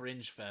was a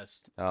cringe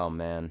fest. Oh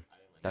man, It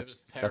that's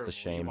was that's terrible. a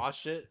shame. You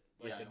watched it?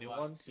 Like Yeah, the I new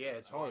watched ones? it. Yeah,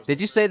 it's horrible. Did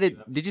you say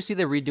that? Did you see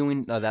they're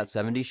redoing that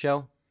 '70s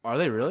show? Are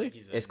they really?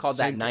 It's called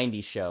Same that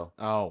 '90s show.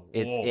 Oh,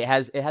 It's whoa. it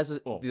has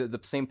Whoa. the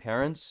same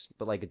parents,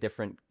 but like a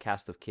different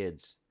cast of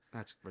kids.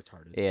 That's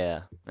retarded.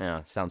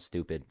 Yeah, sounds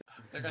stupid.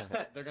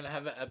 They're gonna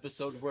have an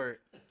episode where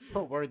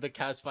the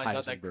cast finds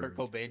out that Kurt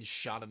Heisenberg. Cobain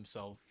shot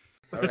himself.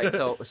 All right,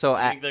 so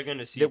I at, think they're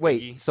gonna see.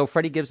 wait, Biggie. so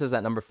Freddie Gibbs is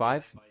at number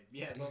 5.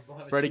 Yeah, they'll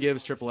have a Freddie triple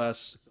Gibbs, Triple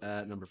S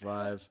at number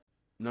 5.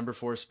 Number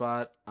 4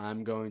 spot,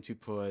 I'm going to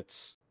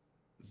put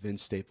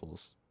Vince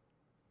Staples.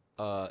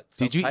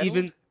 Did you Subtitled?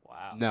 even?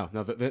 Wow.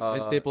 No,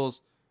 Vince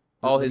Staples.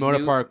 oh, his Ramona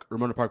new- Park.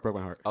 Ramona Park broke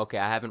my heart. Okay,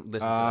 I haven't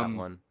listened to that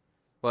one.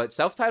 But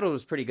self-titled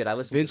was pretty good. I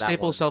listened Vince to that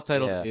Staples one.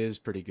 self-titled Yeah. is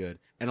pretty good,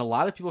 and a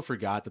lot of people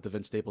forgot that the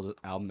Vince Staples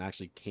album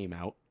actually came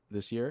out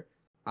this year.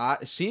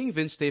 Seeing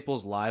Vince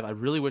Staples live, I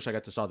really wish I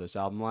got to saw this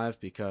album live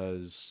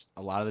because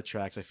a lot of the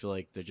tracks I feel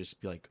like there'd just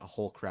be like a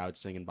whole crowd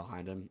singing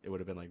behind him. It would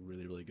have been like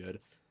really really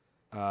good.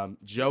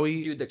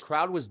 Joey, Dude, the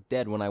crowd was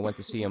dead when I went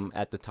to see him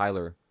at the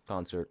Tyler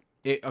concert.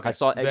 okay, I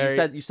saw.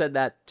 very- you said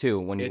that too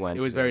when you went.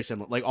 It was to very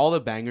similar. Like all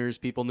the bangers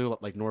people knew,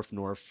 like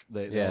North.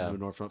 They Yeah. all knew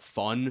North.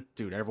 Fun,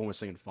 dude. Everyone was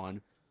singing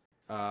Fun.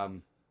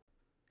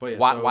 But yeah,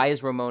 Why? so Why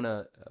is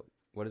Ramona?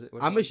 What is it?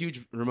 I'm a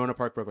huge Ramona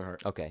Park broke my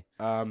heart. Okay.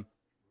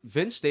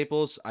 Vince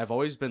Staples, I've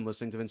always been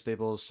listening to Vince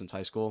Staples since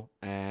high school,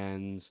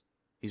 and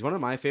he's one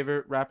of my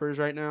favorite rappers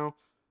right now.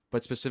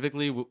 But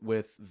specifically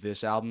with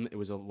this album, it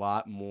was a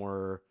lot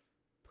more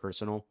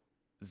personal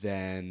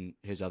than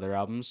his other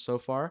albums so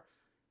far.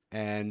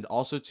 And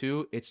also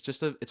too, it's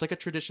like a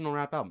traditional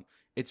rap album.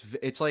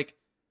 It's like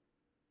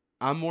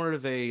I'm more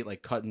of a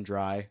like cut and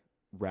dry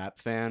rap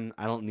fan.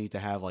 I don't need to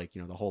have like,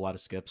 the whole lot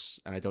of skips,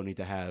 and I don't need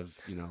to have,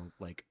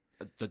 like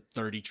the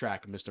 30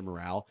 track Mr.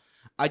 Morale.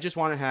 I just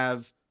want to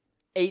have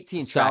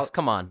 18 Sal- tracks.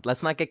 Come on,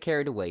 let's not get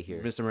carried away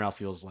here. Mr. Morale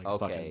feels like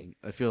Okay.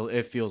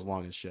 it feels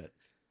long as shit.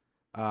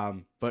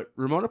 But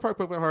Ramona Park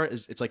Broke My Heart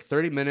it's like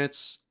 30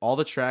 minutes. All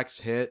the tracks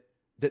hit.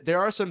 There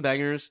are some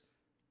bangers,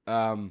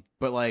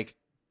 but like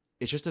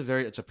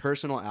it's a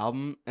personal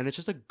album, and it's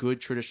just a good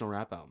traditional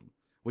rap album,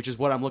 which is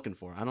what I'm looking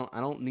for. I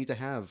don't need to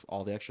have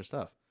all the extra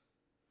stuff.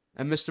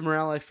 And Mr.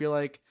 Morale, I feel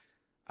like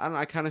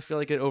I kind of feel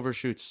like it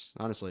overshoots.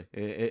 Honestly,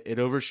 it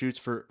overshoots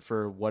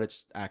for what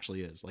it's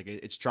actually is. Like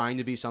it's trying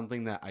to be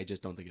something that I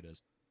just don't think it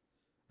is.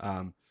 But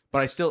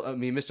I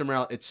mean, Mr.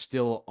 Morale, it's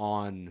still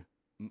on.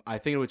 I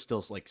think it would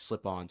still like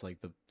slip on to like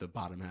the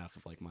bottom half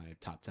of like my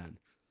top 10.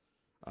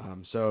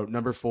 So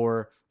number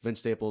 4, Vince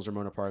Staples,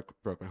 Ramona Park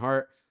Broke My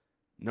Heart.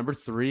 Number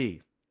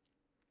 3,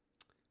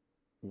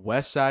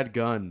 West Side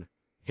Gun,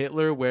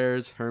 Hitler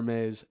Wears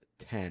Hermes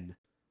 10.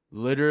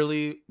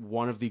 Literally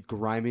one of the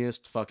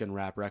grimiest fucking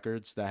rap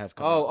records that have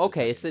come out. Oh, this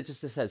okay. decade. It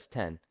says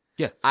 10.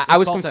 Yeah, I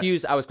was called 10.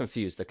 confused. I was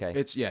confused. Okay.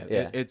 It's Yeah.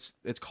 it's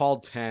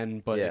called 10,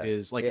 but Yeah. it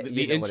is like Yeah, the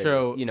you know what it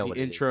intro. is. You know the what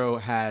it is. intro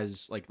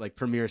has like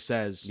Premiere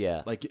says,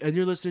 Yeah. like, and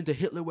you're listening to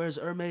Hitler Wears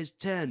Hermes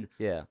 10.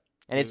 Yeah.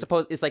 And it's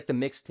it's like the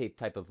mixtape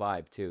type of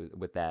vibe too,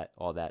 with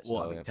all that.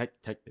 Well, so, I mean,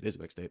 it is a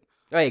mixtape,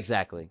 right,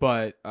 exactly.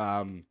 but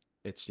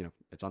it's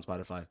it's on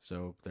Spotify,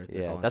 so they're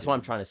Yeah, calling that's it what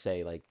I'm a- trying to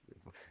say. Like,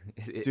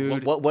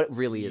 Dude, what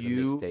really is a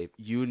mixtape?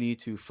 You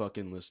need to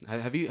fucking listen.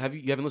 Have you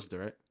haven't listened to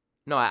it, right?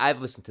 No,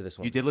 I've listened to this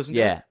one. You did listen to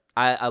Yeah, it?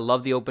 I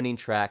love the opening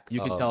track. You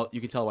can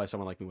tell why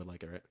someone like me would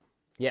like it, right?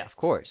 Yeah, of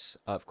course,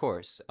 of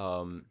course.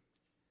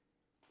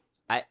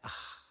 I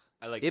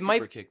I like It Super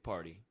might- Kick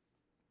Party.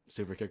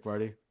 Super Kick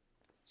Party.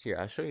 here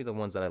I'll show you the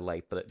ones that I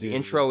like, but Dude. the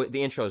intro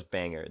is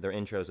banger. Their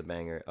intro is a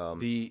banger.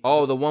 The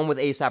one with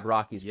ASAP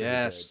Rocky's pretty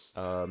Yes.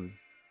 good.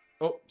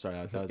 Oh, sorry,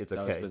 that was It's that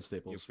was okay. Vince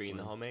Staples. You're free in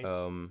the playing.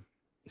 homies.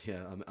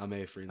 Yeah, I'm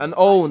a free. in And the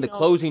oh, and the You know,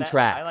 closing that-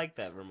 track. I like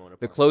that Ramona.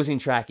 The Park. closing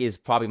track is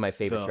probably my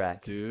favorite The-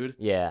 track. dude.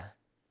 Yeah.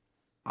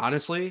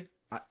 Honestly,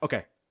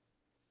 okay.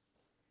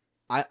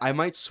 I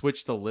might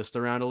switch the list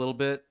around a little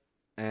bit,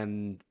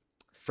 and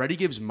Freddie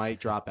Gibbs might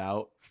drop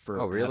out for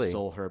Oh, really?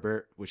 Soul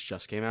Herbert, which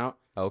just came out.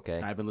 Okay.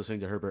 And I've been listening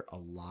to Herbert a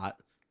lot.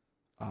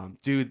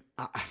 Dude,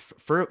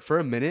 for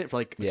a minute, for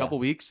like a Yeah. couple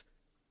weeks,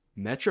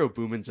 Metro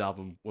Boomin's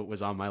album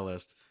was on my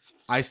list.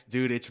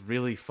 Dude, it's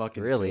really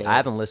fucking Really, good. I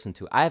haven't listened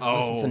to. I haven't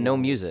listened to no Oh.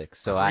 music,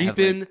 so I have.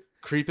 Like,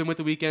 Creepin' with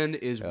the Weekend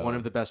is one Oh.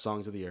 of the best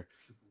songs of the year.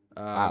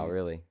 wow,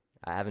 really?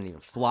 I haven't even.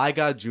 Fly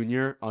God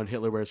Jr. on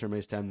Hitler Wears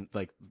Hermes 10,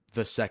 like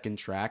the second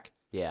track.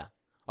 Yeah.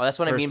 Oh, that's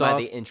what I First mean by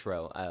off- the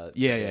intro.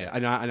 Yeah, I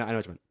know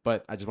what you meant,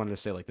 but I just wanted to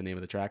say like the name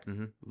of the track.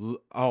 Mhm.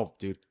 Oh,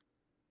 dude,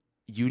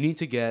 you need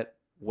to get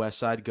West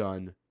Side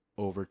Gun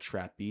over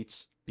Trap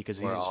Beats because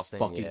Or he's Austin,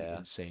 fucking yeah.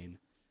 insane.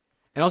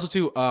 And also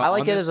too, I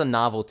like on it this- as a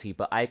novelty,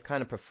 but I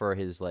kind of prefer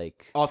his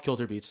like. off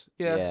kilter beats.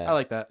 Yeah, Yeah. I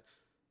like that.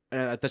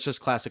 That's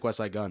just classic West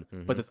Side Gun.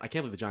 Mhm. But I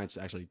can't believe the Giants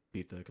actually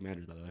beat the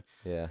Commanders, by the way.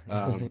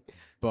 Yeah.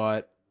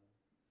 But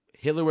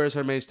Hitler Wears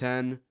Hermes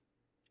 10,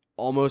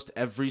 almost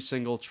every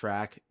single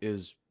track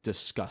is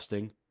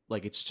disgusting.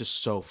 Like it's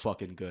just so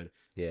fucking good.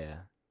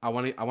 yeah. I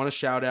want to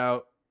shout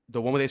out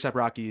the one with ASAP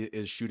Rocky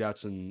is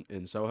Shootouts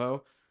in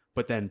Soho,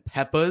 but then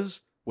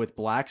Peppa's with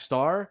Black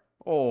Star.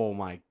 Oh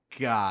my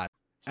god!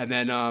 And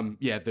then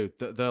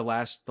the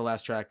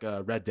last track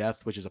Red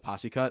Death, which is a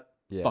posse cut,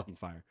 Yeah. fucking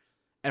fire.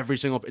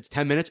 It's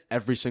 10 minutes.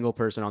 Every single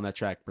person on that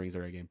track brings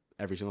their A game.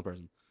 Every single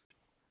person.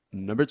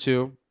 Number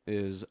 2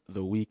 is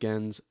The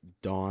Weeknd's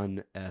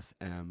Dawn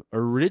FM.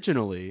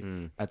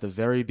 Originally, at the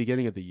very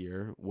beginning of the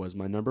year, was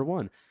my number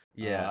one.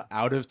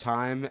 Out of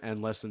Time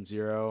and Less Than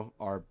Zero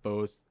are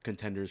both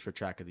contenders for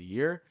track of the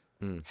year.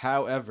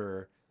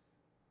 However,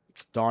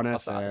 Dawn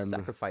FM.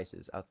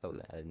 Sacrifices. I'll throw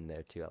that in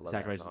there too. I love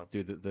Sacrifices, that song.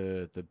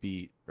 dude. The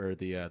beat or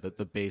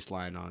the bass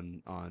line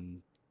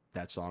on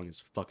that song is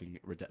fucking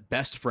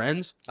Best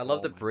Friends. I love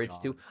Oh the my bridge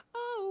God. too.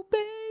 Oh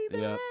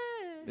baby.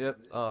 Yep.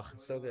 Oh,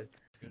 so good.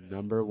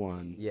 Number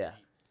one. Yeah.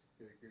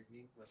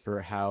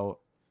 For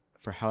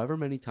however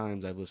many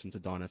times I've listened to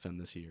Dawn FM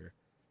this year,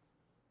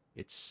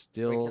 it's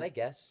still. Wait, can I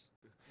guess?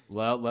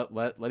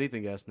 Let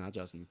Ethan guess, not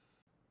Justin.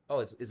 Oh,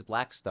 it's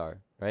Black Star,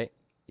 right?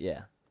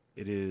 Yeah.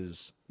 It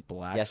is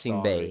Black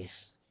Guessing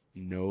Star's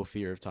No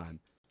Fear of Time.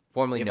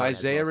 Formerly If known as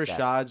Isaiah Mos Def.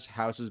 Rashad's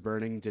House is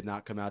Burning did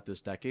not come out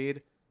this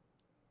decade,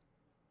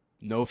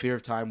 No Fear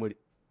of Time would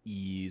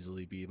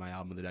easily be my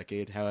album of the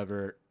decade.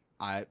 However,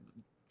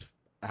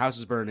 House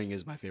is Burning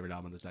is my favorite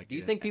album of this decade. Do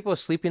you think people are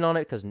sleeping on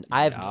it? Because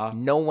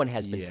no one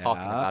has been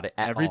talking about it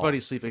at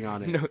Everybody's sleeping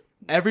on it. No.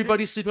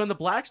 Everybody's sleeping on the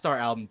Black Star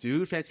album,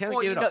 dude. Fantana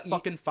Well, gave you it know- a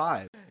fucking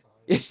 5.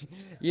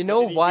 You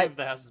know What did he why? give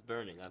The House is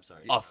Burning. I'm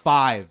sorry. A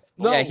 5.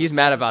 No, Yeah, he's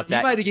mad about he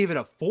that. might have gave it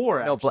a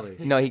 4. No, Actually,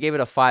 no, he gave it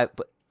a 5.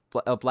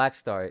 But a Black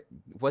Star,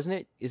 wasn't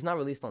it? It's not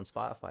released on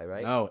Spotify,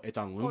 right? no, it's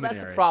on Oh, Luminary.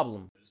 that's the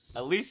problem.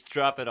 At least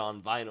drop it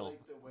on vinyl.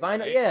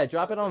 Vinyl, yeah,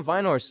 drop it on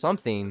vinyl or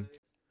something.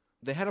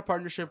 They had a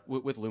partnership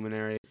with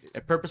Luminary.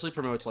 It purposely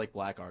promotes like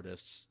black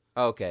artists,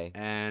 Okay,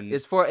 and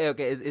it's for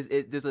okay.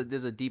 There's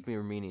a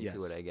deeper meaning Yes.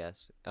 to it, I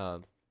guess.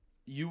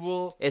 you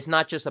will. It's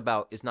not just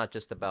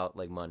about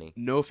like money.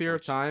 No Fear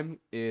of Time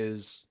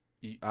is.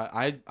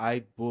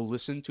 I will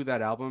listen to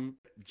that album.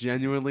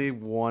 Genuinely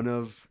one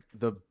of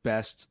the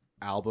best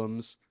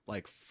albums,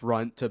 like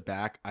front to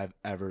back, I've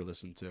ever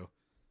listened to.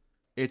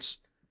 It's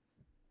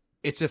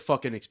a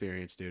fucking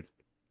experience, dude.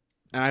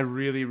 And I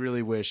really,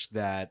 really wish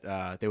that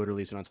they would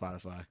release it on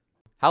Spotify.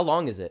 How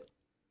long is it?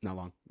 Not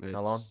long. It's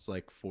Not long?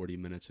 like 40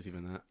 minutes, if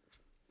even that.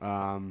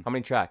 How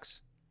many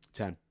tracks?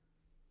 10.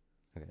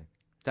 Okay.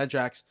 10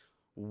 tracks.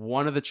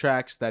 One of the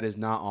tracks that is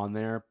not on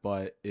there,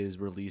 but is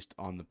released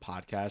on the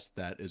podcast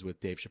that is with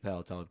Dave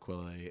Chappelle, Talib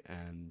Kweli,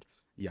 and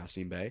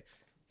Yasin Bey,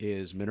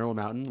 is Mineral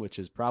Mountain, which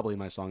is probably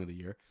my song of the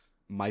year.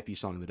 Might be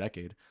song of the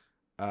decade.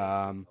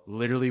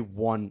 Literally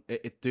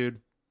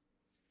dude,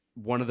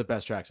 one of the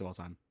best tracks of all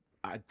time.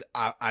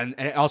 And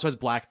it also has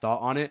Black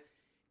Thought on it.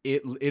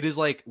 It is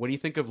like when you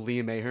think of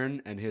Liam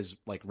Ahern and his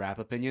like rap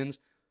opinions,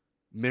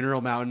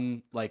 Mineral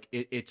Mountain, like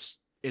it's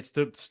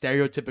the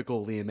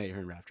stereotypical Liam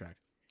Ahern rap track.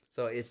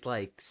 So it's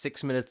like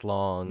 6 minutes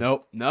long.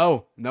 No,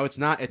 it's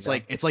not. It's No.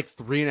 like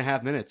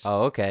 3.5 minutes.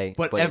 Oh, okay.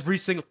 But every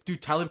single dude,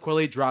 Talib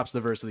Kweli drops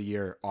the verse of the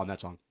year on that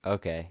song.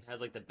 Okay.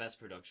 Has like the best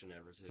production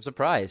ever too. I'm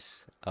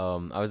surprised.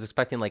 I was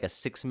expecting like a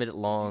 6 minute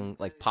long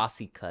like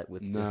posse cut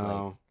with just,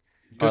 No,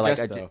 like, good or like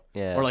guess a- though.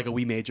 yeah. Or like a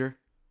We Major.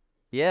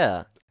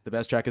 Yeah. The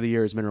best track of the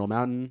year is Mineral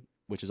Mountain,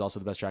 which is also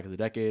the best track of the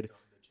decade.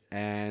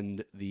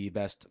 And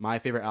my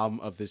favorite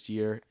album of this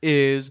year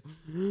is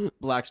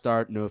Black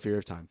Star, No Fear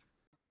of Time.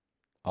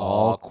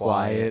 All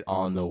Quiet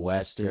on the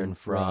Western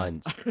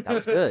Front. That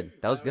was good.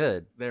 That was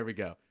good. There we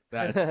go.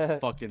 That's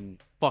fucking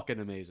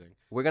amazing.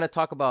 We're gonna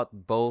talk about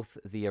both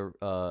the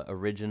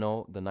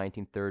original, the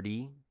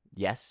 1930.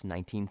 Yes,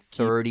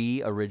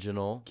 1930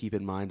 original. Keep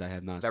in mind, I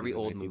have not Very seen the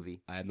old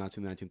movie. I have not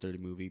seen the 1930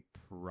 movie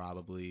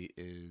probably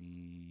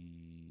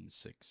in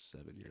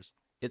 6-7 years.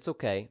 It's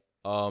okay.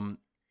 Well,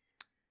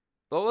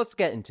 let's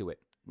get into it.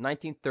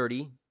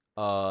 1930.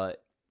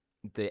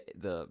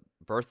 The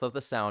birth of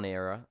the sound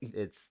era.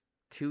 It's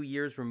 2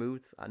 years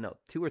removed. No,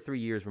 2 or 3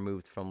 years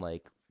removed from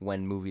like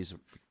when movies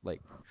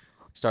like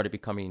started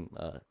becoming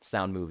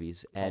sound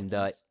movies. And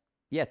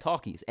yeah,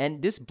 talkies.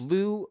 And this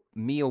blew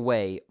me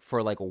away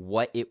for like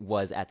what it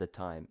was at the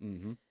time.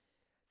 Mm-hmm.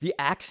 The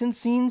action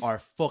scenes Are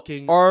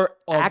fucking are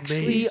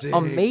actually amazing.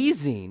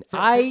 amazing.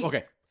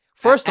 Okay.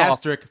 First off,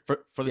 asterisk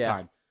for the yeah.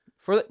 time.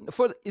 for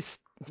it's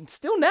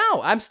still now.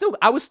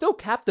 I was still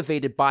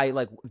captivated by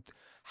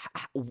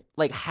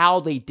like how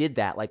they did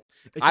that. Like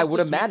It's I just would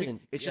the sweeping- imagine.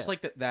 It's just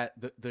like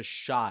the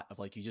shot of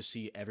like you just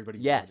see everybody.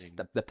 yes,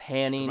 running. the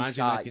panning Reminds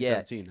me shot. of Yeah,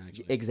 1917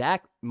 actually.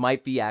 exact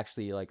might be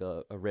actually like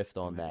a riff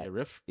on Might be that. a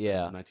riff.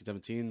 Yeah.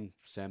 1917.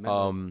 Sam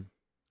Mendes.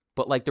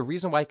 But like the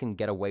reason why I can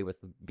get away with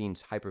being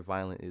hyper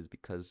violent is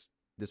because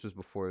this was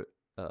before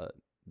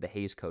the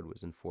Hays Code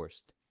was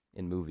enforced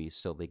in movies,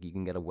 so like you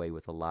can get away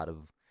with a lot of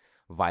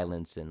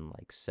violence and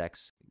like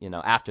sex. You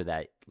know, after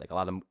that, like a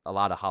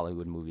lot of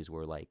Hollywood movies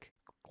were like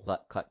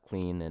cut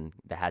clean, and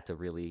they had to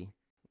really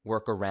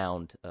work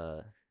around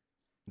the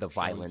Showing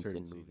violence in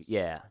certain movies. scenes.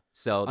 Yeah,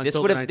 so this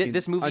Until would the have 19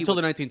 this movie until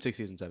would- the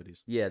 1960s and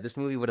 70s. yeah, this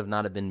movie would have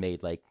not been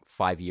made like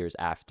 5 years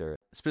after.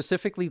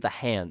 Specifically, the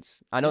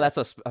hands. I know Yeah.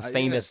 that's a Yeah.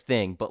 famous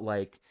thing, but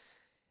like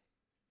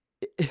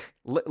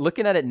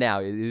looking at it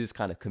now, it is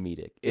kind of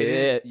comedic.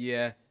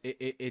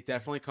 It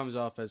definitely comes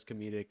off as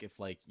comedic if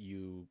like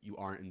you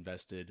aren't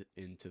invested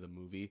into the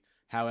movie.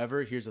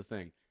 However, here's the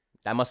thing.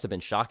 That must have been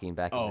shocking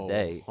back in the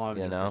day. 100%,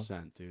 You know,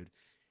 dude.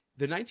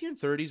 The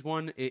 1930s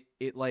one,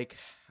 it like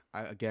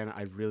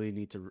I really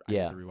need to I need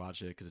Yeah. to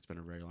rewatch it because it's been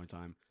a very long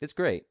time. It's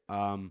great.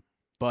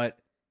 But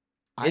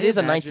It is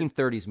a imagine-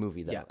 1930s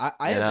movie, though. Yeah,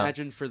 I you know?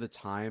 imagine for the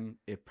time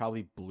it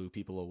probably blew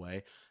people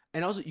away,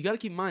 and also you got to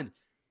keep in mind,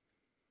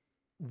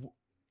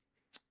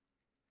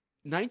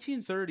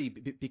 1930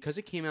 because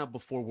it came out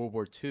before World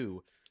War II.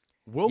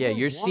 World Yeah, War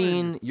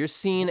you're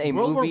seeing a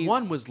World movie. War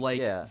One was like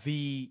yeah.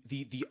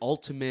 the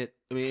ultimate.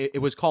 I mean, it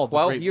was called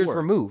 12 the Great years War.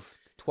 removed.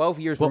 12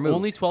 years Well, removed.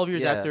 only 12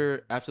 years Yeah.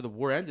 after the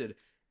war ended,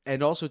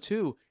 and also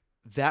too,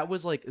 that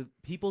was like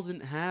people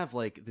didn't have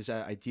like this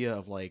idea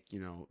of like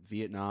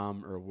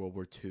Vietnam or World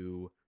War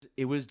II.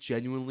 It was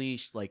genuinely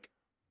like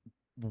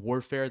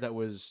warfare that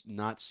was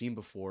not seen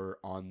before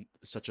on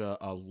such a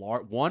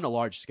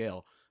large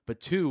scale, but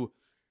two,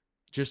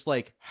 just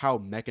like how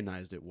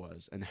mechanized it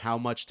was and how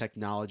much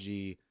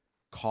technology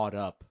caught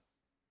up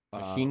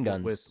Machine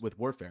guns. with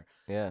warfare.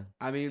 Yeah.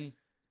 I mean,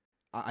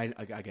 I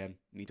again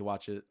need to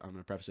watch it. I'm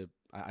gonna preface it.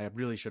 I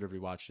really should have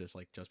rewatched this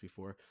like just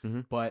before,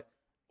 Mhm. but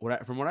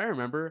from what I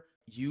remember,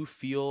 you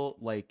feel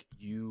like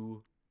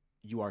you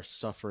are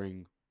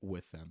suffering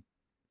with them.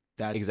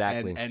 That's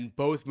Exactly. and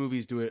both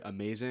movies do it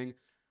amazing,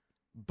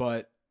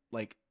 but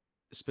like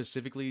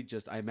specifically,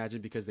 just I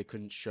imagine because they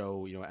couldn't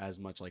show as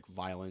much like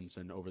violence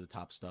and over the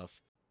top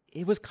stuff.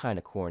 It was kind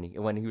of corny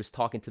when he was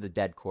talking to the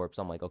dead corpse.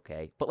 I'm like,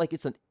 okay, but like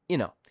it's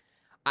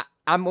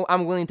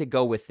I'm willing to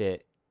go with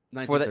it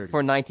for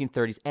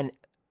 1930s and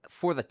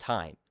for the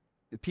time.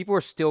 People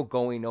are still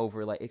going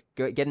over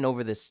getting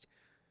over this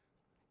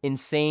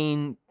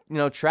insane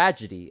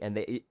tragedy,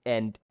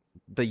 and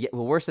the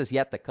worst is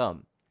yet to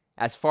come.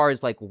 As far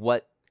as like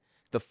what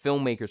the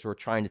filmmakers were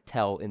trying to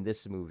tell in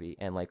this movie,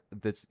 and like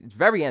this, it's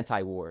very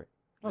anti-war.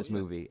 This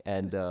movie,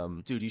 and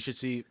dude, you should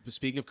see.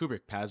 Speaking of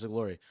Kubrick, Paths of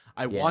Glory.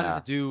 I Yeah.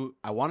 wanted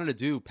to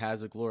do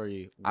Paths of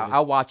Glory.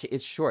 I'll watch it.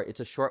 It's short. It's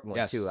a short one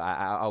Yes. too.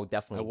 I'll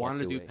definitely. I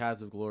wanted to do it.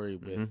 Paths of Glory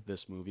with Mhm.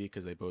 this movie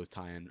because they both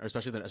tie in, or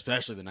especially the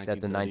 1930s.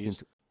 That the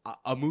 19th.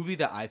 A movie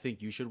that I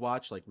think you should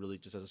watch, like really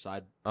just as a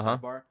Uh-huh.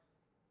 sidebar,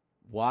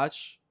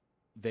 watch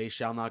 "They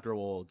Shall Not Grow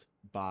Old"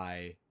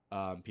 by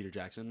Peter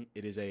Jackson.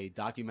 It is a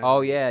documentary.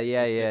 Oh yeah,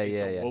 It's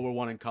the yeah. World War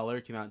One in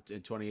color. Came out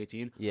in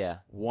 2018. Yeah.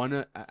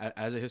 One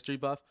as a history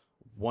buff,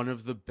 one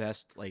of the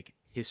best like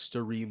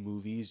history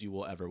movies you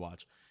will ever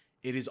watch.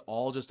 It is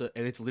all and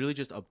it's literally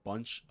just a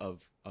bunch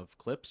of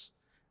clips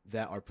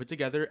that are put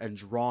together and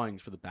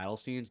drawings for the battle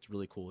scenes. It's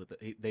really cool.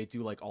 They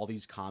do like all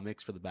these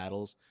comics for the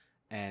battles,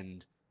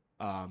 and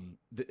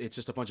it's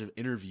just a bunch of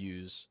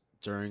interviews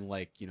during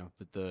like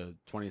the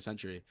 20th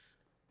century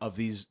of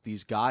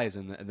these guys,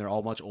 and they're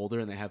all much older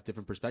and they have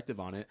different perspective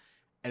on it,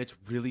 and it's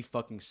really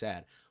fucking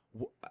sad.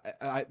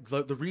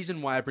 The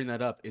reason why I bring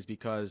that up is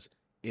because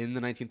in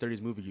the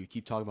 1930s movie, you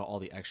keep talking about all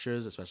the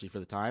extras, especially for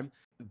the time.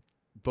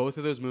 Both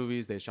of those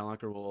movies, They Shall Not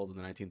Grow Old in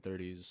the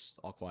 1930s,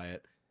 All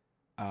Quiet.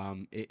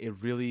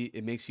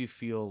 It makes you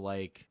feel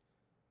like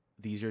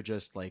these are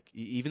just like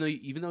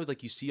even though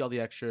like you see all the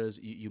extras,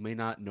 you may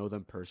not know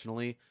them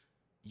personally.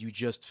 You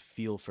just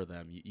feel for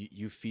them.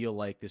 You feel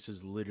like this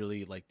is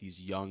literally like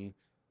these young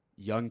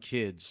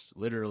kids,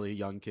 literally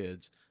young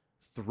kids,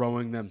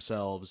 throwing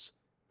themselves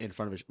in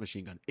front of a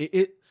machine gun.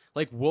 It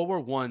like World War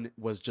One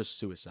was just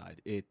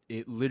suicide.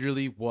 It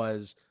literally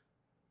was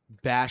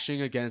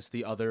bashing against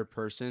the other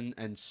person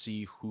and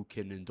see who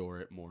can endure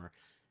it more.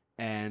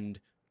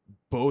 And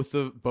both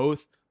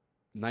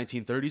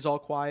 1930s All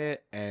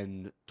Quiet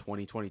and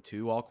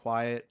 2022 All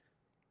Quiet,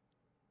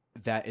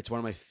 that it's one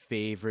of my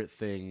favorite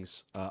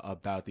things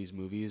about these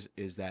movies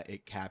is that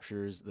it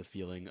captures the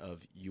feeling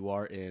of you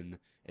are in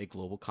a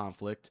global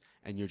conflict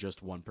and you're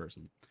just one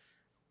person,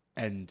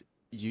 and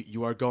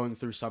you are going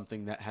through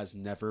something that has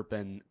never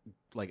been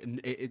like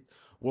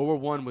World War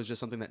One was just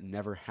something that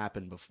never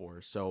happened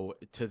before. So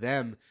to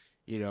them,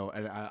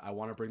 and I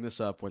want to bring this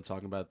up when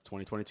talking about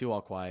 2022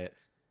 All Quiet,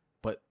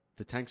 but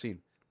the tank scene.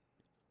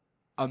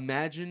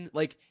 Imagine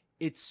like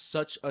it's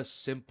such a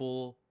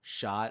simple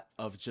shot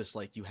of just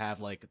like you have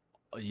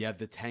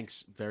the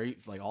tanks very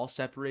like all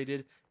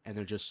separated and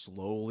they're just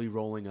slowly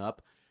rolling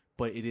up,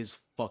 but it is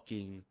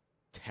fucking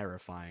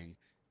terrifying.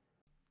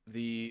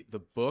 The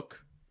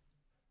book,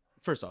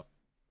 first off,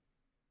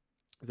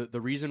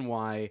 the reason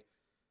why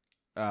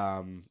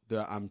I'm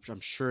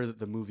sure that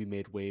the movie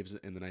made waves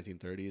in the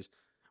 1930s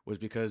was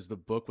because the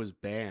book was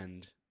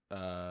banned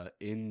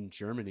in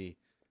Germany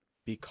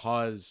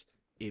because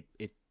it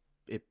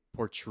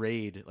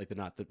portrayed like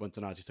once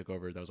the Nazis took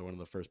over, that was one of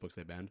the first books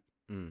they banned.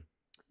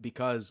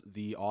 Because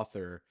the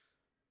author,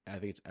 I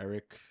think it's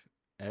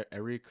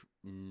Eric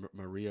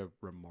Maria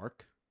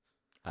Remarque.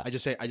 I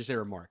just say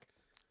Remarque.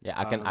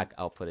 Yeah,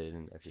 I'll put it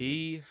in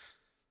there.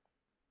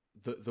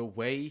 The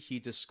way he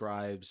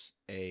describes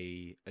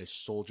a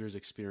soldier's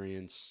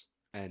experience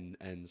and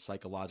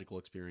psychological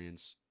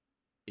experience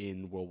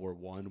in World War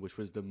One, which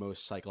was the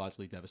most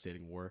psychologically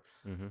devastating war.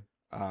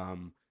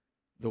 Mm-hmm.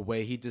 The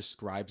way he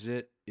describes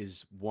it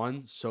is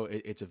one, so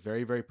it's a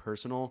very, very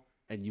personal,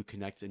 and you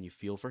connect and you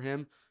feel for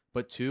him.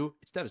 But two,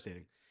 it's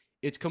devastating.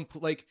 It's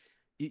like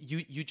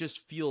you just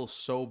feel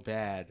so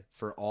bad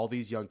for all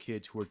these young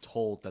kids who are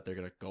told that they're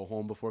gonna go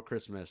home before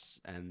Christmas,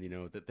 and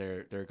that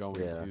they're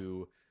going Yeah.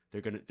 to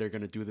they're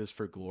gonna do this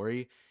for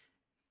glory,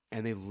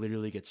 and they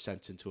literally get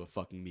sent into a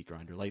fucking meat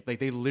grinder. Like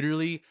they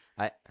literally.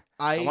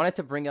 I wanted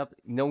to bring up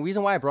the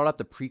reason why I brought up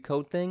the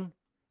pre-code thing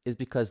is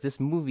because this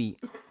movie,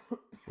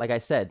 like I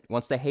said,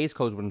 once the Hays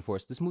Code was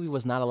enforced, this movie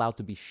was not allowed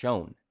to be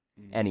shown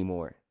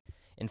anymore.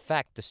 In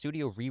fact, the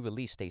studio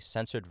re-released a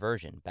censored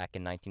version back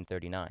in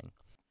 1939.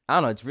 I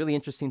don't know. It's really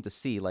interesting to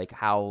see like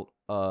how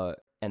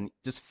and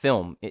just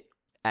film it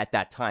at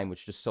that time, which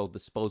is just so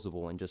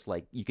disposable and just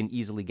like you can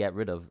easily get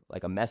rid of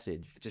like a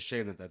message. It's a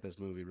shame that this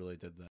movie really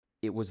did that.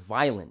 It was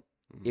violent.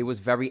 Mhm. It was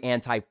very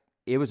anti.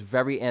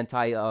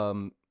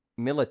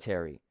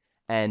 Military,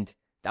 and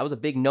that was a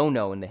big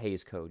no-no in the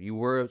Hays Code. You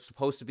were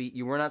supposed to be.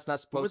 You were not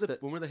supposed to.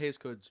 When were the Hays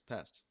Codes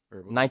passed? Or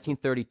what-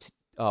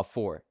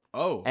 1934.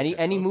 Oh, Any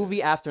okay.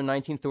 movie after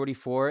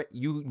 1934,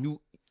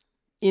 you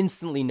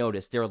instantly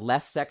notice they're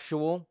less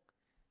sexual,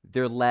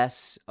 they're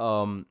less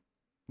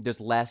there's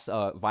less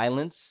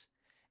violence,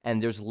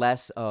 and there's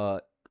less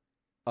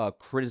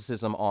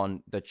criticism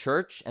on the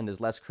church, and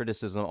there's less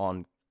criticism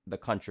on the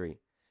country.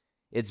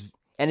 It's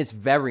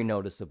very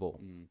noticeable.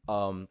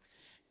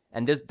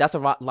 And that's a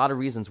lot of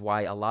reasons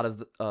why a lot of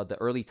the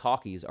early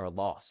talkies are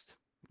lost.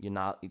 You're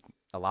not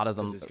a lot of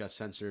them. 'Cause it's got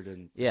censored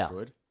and Yeah.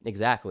 destroyed.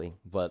 Exactly,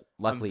 but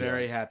luckily, I'm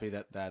very happy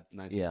that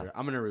 1930. Yeah.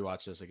 I'm gonna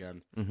rewatch this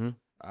again. Mm-hmm.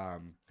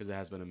 Because it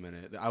has been a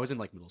minute. I was in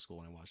like middle school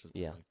when I watched this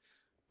movie. Yeah.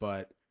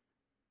 But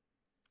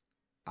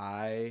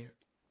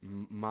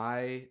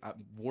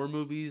war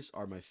movies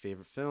are my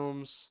favorite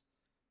films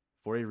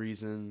for a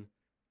reason,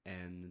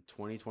 and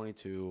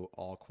 2022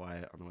 All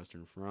Quiet on the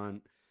Western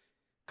Front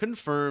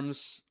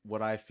confirms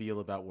what I feel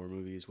about war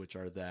movies, which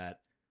are that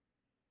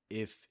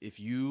if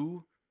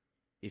you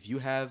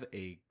have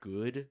a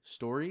good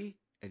story,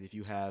 and if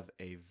you have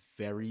a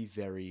very,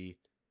 very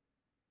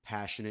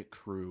passionate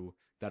crew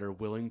that are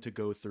willing to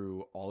go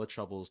through all the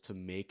troubles to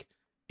make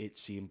it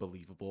seem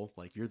believable,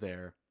 like you're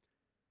there,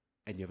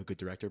 and you have a good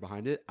director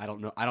behind it. I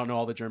don't know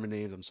all the German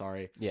names, I'm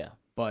sorry. Yeah.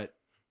 But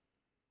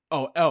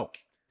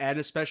and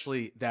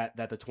especially that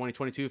the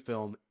 2022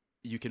 film,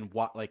 you can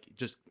watch, like,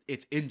 just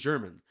it's in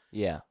German.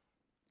 Yeah.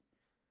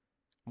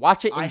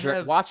 Watch it I in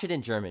have- watch it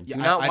in German. Yeah,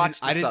 Do not I watch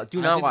didn't- I the didn't- sub. Do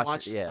I not didn't watch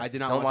watch- it. Yeah. I did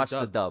not Don't watch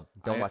watch the dub.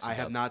 Don't watch the I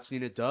have dub. not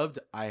seen it dubbed.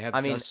 I have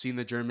I mean, just seen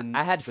the German.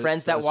 I had the-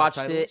 friends the that watched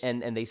subtitles.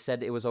 it and they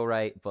said it was all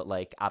right, but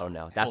like I don't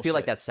know. I feel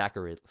like Bullshit. that's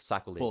sacrilege.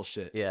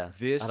 Bullshit. Yeah.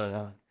 This I don't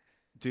know.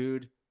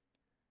 dude,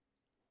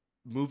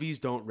 movies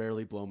don't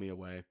rarely blow me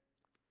away.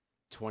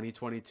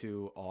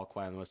 2022 All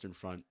Quiet on the Western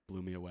Front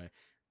blew me away.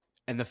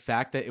 And the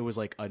fact that it was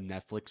like a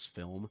Netflix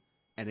film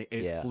and it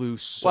Yeah. flew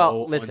so Well,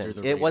 under listen,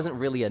 the it wasn't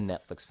radar. really a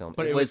Netflix film.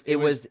 But it it was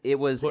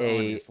was put on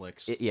a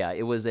Netflix.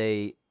 it was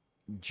a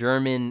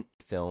German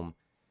film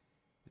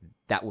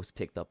that was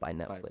picked up by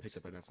Netflix. picked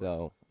up by Netflix.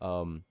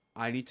 So,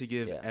 I need to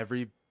give Yeah.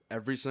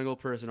 every single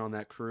person on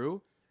that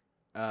crew,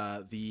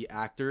 the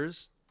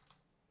actors,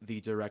 the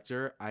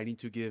director, I need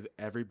to give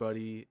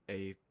everybody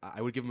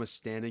I would give them a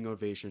standing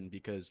ovation,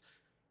 because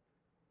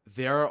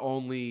there are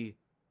only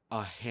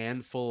a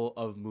handful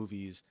of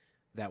movies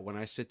that when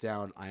I sit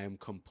down, I am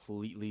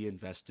completely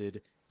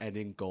invested and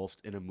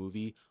engulfed in a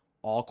movie.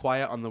 All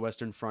Quiet on the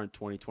Western Front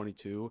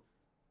 2022,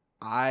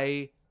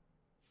 I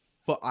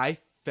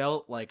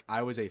felt like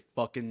I was a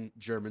fucking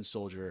German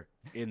soldier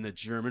in the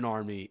German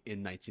army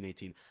in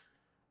 1918.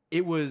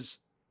 It was,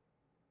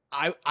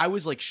 I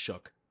was like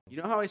shook. You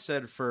know how I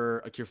said for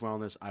A Cure for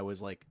Wellness, I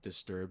was like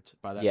disturbed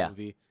by that Yeah.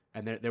 movie,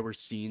 and there were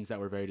scenes that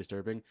were very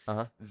disturbing.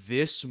 Uh-huh.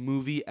 This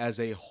movie as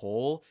a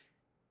whole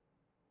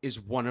is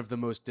one of the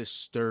most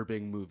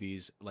disturbing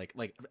movies. Like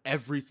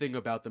everything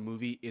about the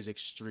movie is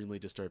extremely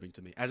disturbing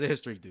to me as a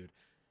history dude.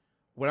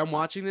 When I'm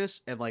watching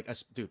this and like,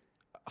 dude,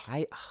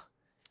 I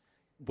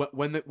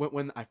when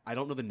I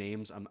don't know the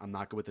names, I'm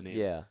not good with the names.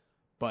 yeah,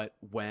 But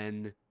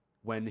when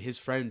his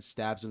friend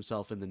stabs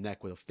himself in the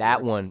neck with a fork,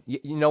 that one. You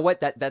know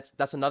what?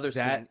 That's another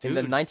That scene. In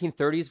the dude.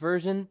 1930s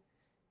version,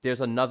 there's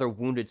another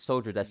wounded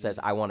soldier that says,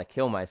 "I want to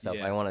kill myself.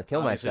 I want to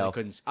kill obviously myself."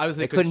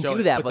 They couldn't show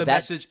do it, that, but but the that-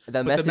 message, the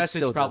but message the still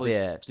message does, probably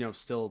yeah.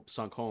 still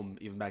sunk home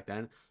even back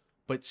then.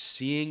 But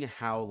seeing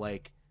how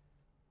like,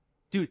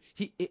 dude,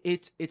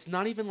 it's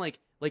not even like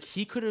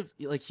he could have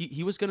like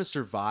he was gonna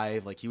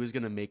survive, like he was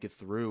gonna make it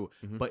through,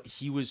 Mhm. but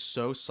he was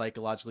so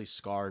psychologically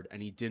scarred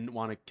and he didn't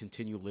want to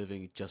continue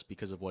living just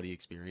because of what he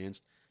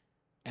experienced.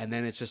 And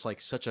then it's just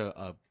like such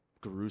a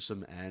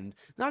gruesome end.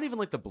 Not even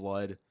like the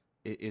blood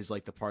is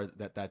like the part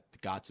that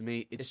got to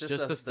me. It's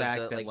just the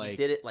fact that like he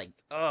did it like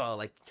how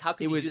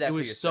could it you was do that it for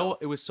was yourself? so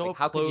it was so Like, up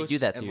how close, could you do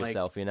that to and, like,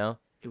 yourself? You know?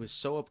 it was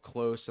so up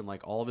close, and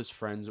like all of his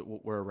friends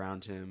were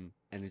around him,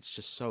 and it's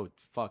just so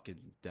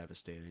fucking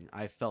devastating.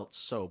 I felt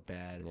so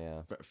bad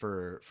Yeah.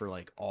 for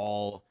like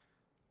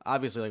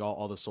obviously like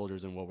all the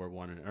soldiers in World War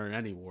One or in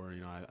any war.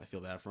 You know, I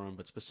feel bad for them,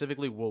 but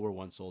specifically World War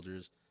One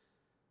soldiers.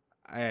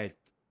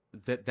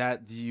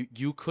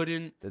 You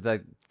couldn't.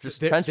 Like just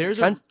There's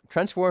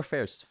trench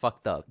warfare is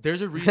fucked up.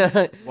 There's a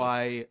reason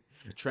why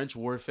trench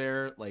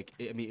warfare, like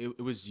I mean,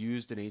 it was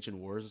used in ancient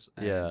wars,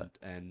 and, Yeah.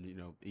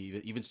 and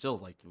even still,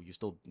 like you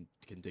still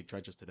can dig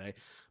trenches today.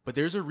 But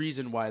there's a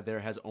reason why there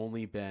has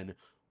only been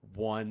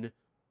one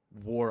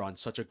war on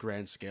such a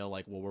grand scale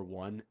like World War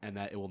One, and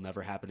that it will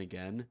never happen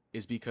again,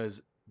 is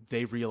because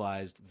they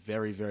realized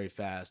very, very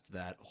fast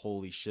that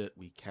holy shit,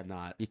 we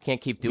cannot. You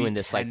can't keep We doing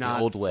this like the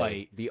cannot old way.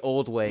 fight. The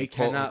old way, We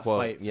quote cannot unquote,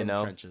 fight you from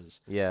know?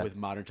 trenches Yeah. with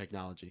modern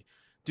technology,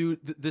 dude.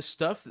 The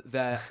stuff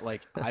that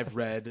like I've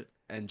read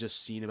and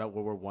just seen about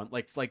World War One,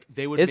 like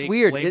they would. It's make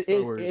weird. Flamethrowers.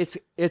 They would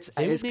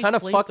It's make kind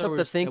of fucked up to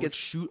flamethrowers think that would it's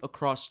shoot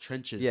across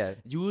trenches. Yeah.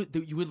 you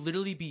would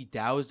literally be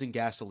doused in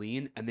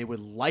gasoline, and they would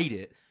light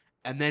it,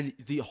 and then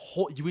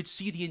you would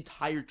see the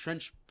entire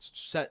trench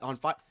set on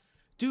fire,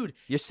 dude.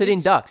 you're sitting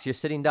it's- ducks. You're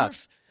sitting you're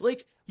ducks.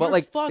 Like, But you're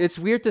like fucked. it's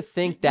weird to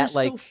think You're that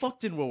like so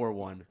fucked in World War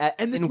One. at,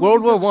 And this in movie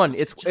World War does One,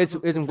 such a it's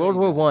job of in World portraying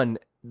War that. One,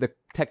 the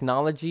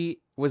technology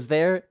was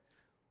there,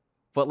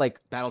 but like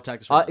Battle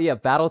tactics. were not. yeah,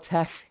 battle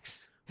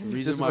tactics The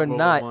reason just why were World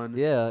not. War One.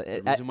 Yeah,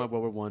 The reason why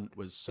World War One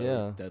was so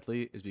yeah.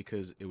 deadly is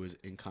because it was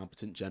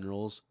incompetent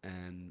generals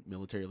and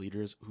military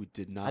leaders who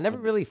did not. I never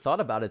really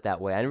thought about it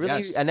that way.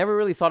 Yes. I never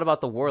really thought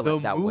about the war The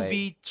like that way.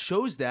 movie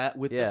shows that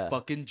with Yeah. the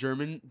fucking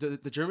German, the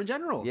German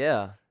general.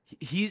 Yeah,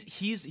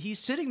 He's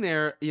sitting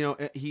there.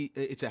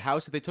 It's a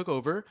house that they took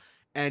over,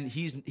 and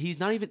he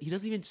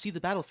doesn't even see the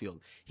battlefield.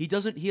 He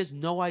has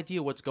no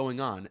idea what's going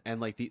on,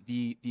 and like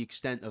the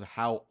extent of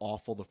how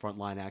awful the front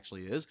line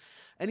actually is.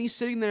 And he's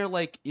sitting there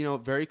like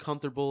very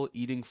comfortable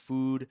eating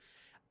food.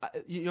 I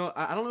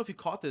don't know if you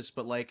caught this,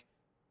 but like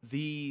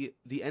the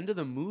end of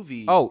the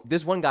movie. Oh,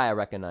 there's one guy I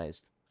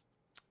recognized.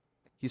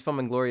 He's from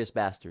Inglorious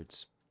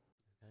Bastards.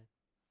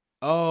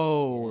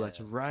 Oh, Yeah. that's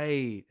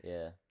right.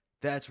 Yeah,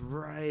 That's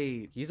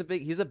right. he's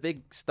a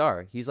big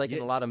star. He's like in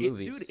Yeah, a lot of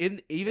movies.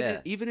 dude.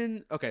 Even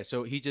in okay,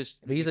 so But he's Ethan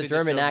a just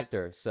German showed me-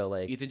 actor, so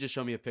like Ethan just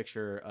showed me a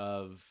picture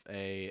of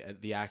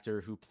the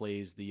actor who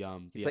plays the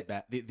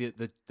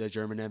play- the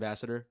German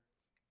ambassador.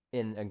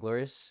 in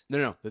Inglorious.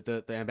 No,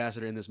 the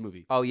ambassador in this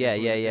movie. Oh, yeah,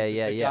 The- yeah, the- yeah, the-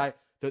 yeah, the yeah.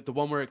 guy, the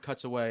one where it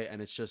cuts away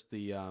and it's just the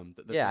Yeah,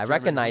 the I German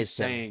recognized who's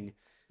him. saying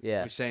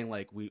Yeah, who's saying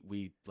like we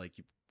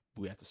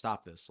have to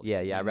stop this. Like,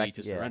 Yeah, yeah, we I need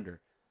to yeah.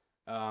 surrender.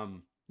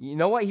 you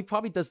know what? He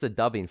probably does the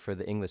dubbing for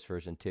the English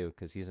version too,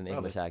 because he's an Probably.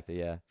 English actor.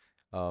 Yeah.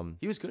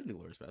 He was good in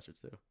Inglourious Bastards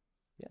too.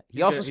 Yeah. He's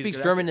He also good- he's a speaks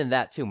good German actor. in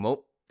that too.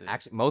 Yeah.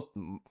 Actually,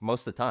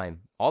 most of the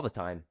time, all the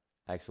time,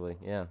 actually.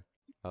 Yeah.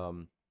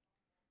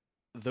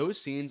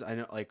 Those scenes, I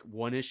know, like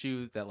one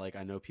issue that like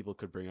I know people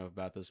could bring up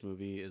about this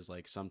movie is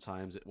like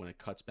sometimes when it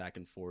cuts back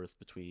and forth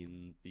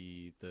between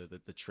the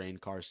train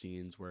car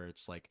scenes where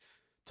it's like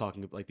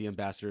talking like the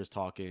ambassador is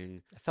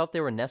talking. I felt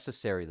they were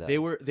necessary though.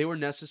 They were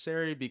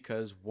necessary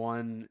because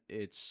one,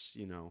 it's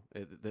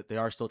they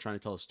are still trying to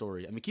tell a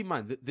story. I mean, keep in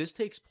mind this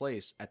takes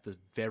place at the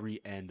very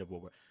end of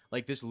World War.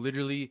 Like this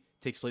literally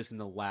takes place in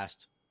the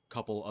last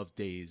couple of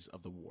days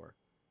of the war.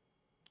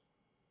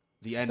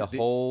 The end. the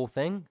whole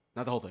thing.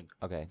 not the whole thing.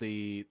 Okay.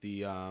 The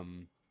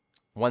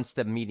Once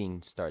the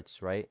meeting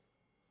starts, right?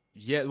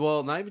 Yeah,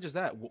 well, not even just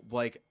that.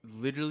 Like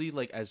literally,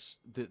 like as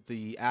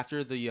the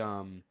after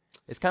the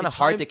It's kind of It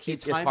hard to time- it keep.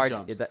 It's time hard.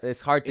 jumps.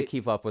 It's hard to It-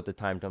 keep up with the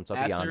time jumps. I'll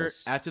be after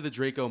honest. after the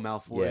Draco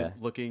Malfoy Yeah.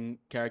 looking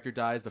character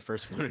dies, the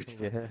first one.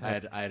 Yeah. I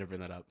had to bring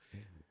that up.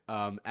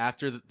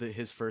 After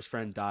his first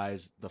friend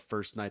dies, the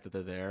first night that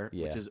they're there,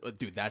 Yeah. which is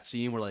dude, that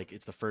scene where like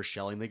it's the first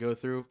shelling they go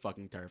through,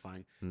 fucking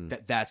terrifying. Hmm.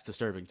 That's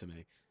disturbing to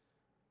me.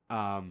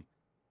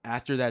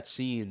 After that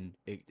scene,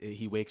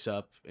 he wakes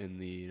up in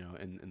the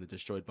in the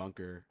destroyed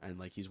bunker, and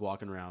like he's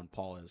walking around,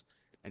 Paul is,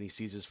 and he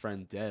sees his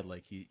friend dead,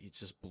 like he's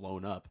just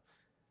blown up.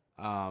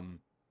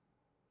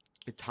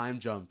 It time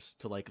jumps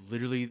to like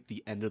literally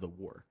the end of the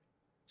war,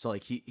 so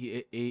like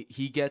he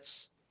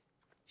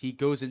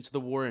goes into the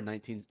war in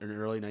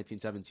early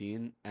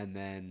 1917, and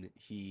then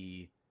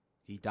he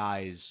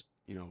dies,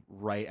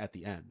 right at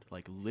the end,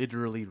 like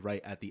literally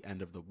right at the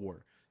end of the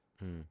war.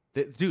 Hmm.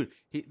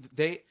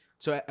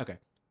 Okay,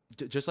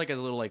 just like as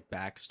a little like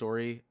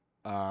backstory,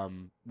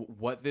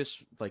 what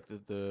this like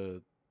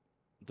the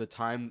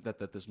time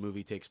that this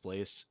movie takes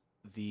place,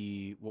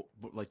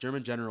 like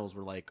German generals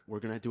were like, we're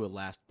gonna do a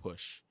last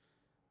push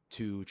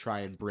to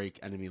try and break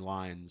enemy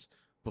lines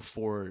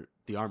before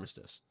the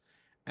armistice,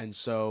 and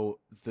so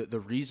the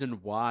reason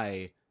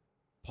why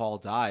Paul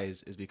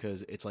dies is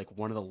because it's like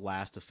one of the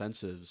last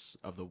offensives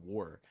of the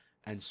war.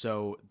 And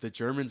so the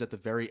Germans at the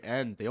very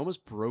end, they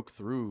almost broke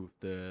through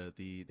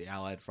the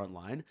Allied front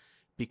line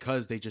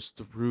because they just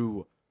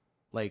threw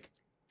like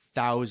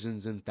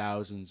thousands and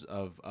thousands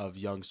of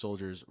young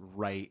soldiers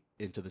right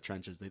into the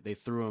trenches. They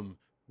threw them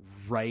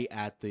right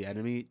at the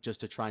enemy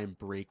just to try and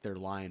break their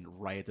line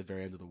right at the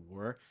very end of the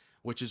war,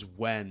 which is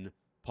when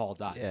Paul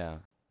died. Yeah.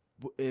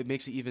 It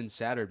makes it even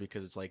sadder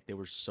because it's like they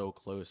were so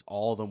close.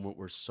 All of them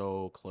were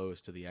so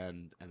close to the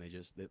end, and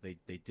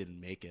they didn't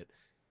make it.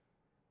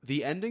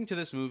 The ending to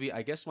this movie,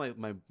 I guess my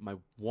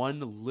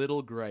one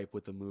little gripe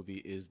with the movie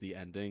is the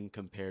ending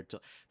compared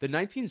to the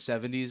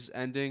 1970s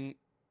ending.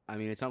 I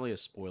mean, it's not really a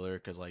spoiler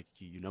because like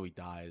he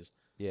dies,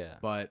 Yeah.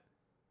 but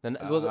The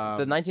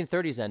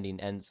 1930s ending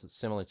ends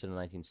similar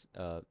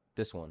to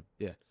this one.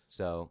 Yeah.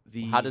 So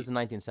The- how does the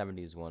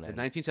 1970s one The end?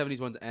 1970s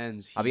one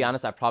ends. I'll be he's-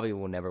 honest, I probably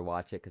will never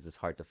watch it because it's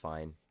hard to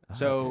find.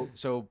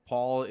 So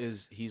Paul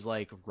he's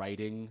like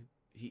writing.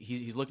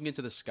 He's looking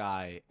into the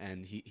sky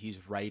and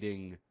he's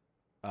writing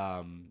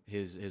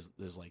his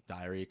like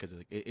diary because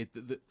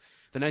the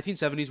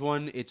 1970s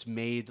one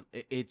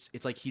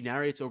it's like he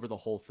narrates over the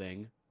whole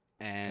thing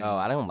and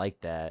I don't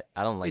like that.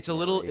 I don't like. it's a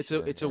little it's a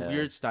narration, yeah.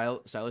 weird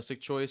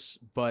stylistic choice,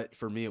 but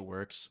for me it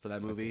works for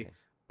that movie.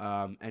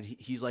 Okay. And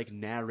he's like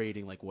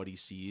narrating like what he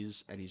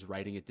sees and he's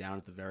writing it down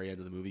at the very end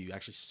of the movie. You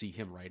actually see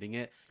him writing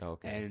it.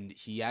 Okay. And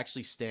he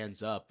actually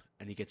stands up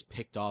and he gets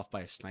picked off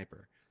by a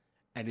sniper.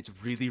 And it's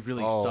really,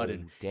 really Oh,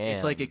 sudden.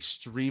 It's like damn.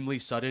 extremely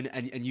sudden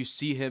and you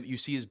see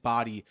his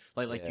body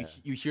like Yeah.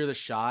 you hear the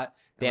shot.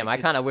 and, Damn, like,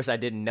 I kind of it's- wish I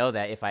didn't know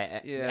that if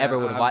I Yeah, ever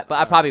would I- watch, but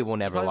I- I probably will you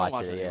never probably won't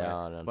watch it. anyway.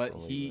 Yeah, But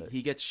unfortunately,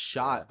 he gets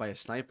shot by a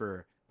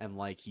sniper and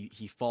like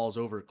he falls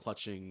over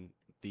clutching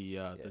the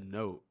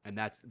note and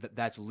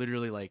that's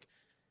literally like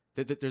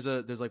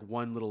there's like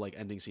one little like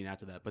ending scene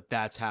after that, but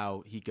that's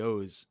how he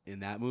goes in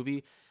that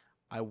movie.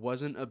 I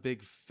wasn't a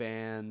big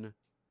fan.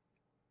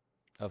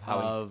 of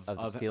how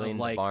of the feeling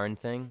like the barn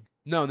thing.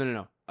 No.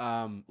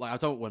 Like I'm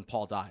talking when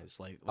Paul dies,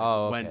 like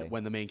Oh, okay.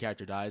 when the main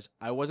character dies.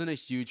 I wasn't a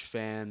huge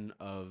fan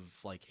of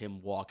like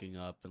him walking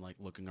up and like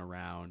looking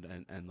around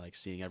and like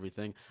seeing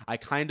everything. I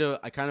kind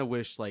of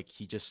wish like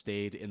he just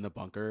stayed in the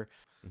bunker.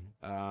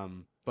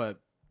 Mhm. But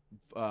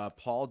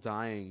Paul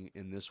dying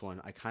in this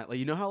one, I kind of like,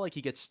 you know how like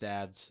he gets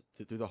stabbed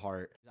through the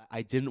heart.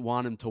 I didn't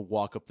want him to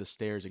walk up the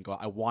stairs and go.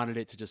 I wanted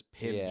it to just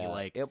him be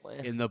like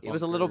in the bunker. It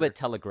was a little bit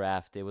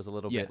telegraphed. It was a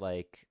little Yeah. bit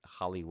like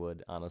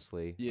Hollywood,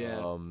 honestly.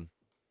 Yeah.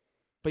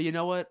 But you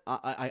know what?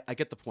 I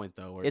get the point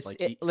though. Where It's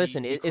like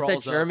listen. he It's a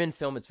crawls up, German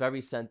film. It's very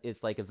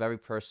it's like a very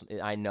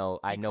personal. I know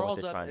he what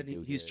crawls they're up trying to and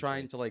do. he's here,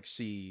 trying but- to like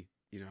see,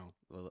 you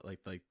know,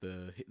 like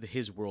the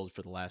his world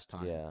for the last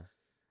time. Yeah.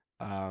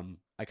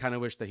 I kind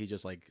of wish that he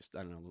just like I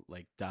don't know,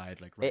 like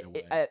died like right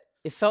away.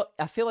 It felt.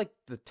 I feel like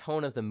the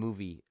tone of the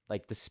movie,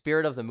 like the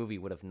spirit of the movie,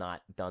 would have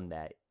not done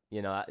that.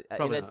 You know,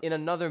 Probably not. in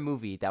another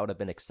movie that would have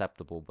been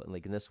acceptable, but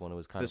like in this one, it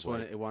was kind This of one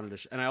like, it wanted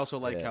to, and I also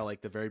like Yeah. how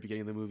like the very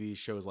beginning of the movie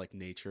shows like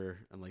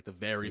nature, and like the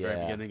very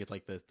Yeah. beginning, it's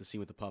like the scene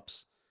with the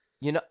pups.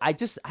 you know, I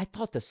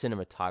thought the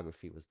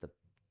cinematography was the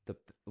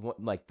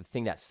like the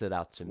thing that stood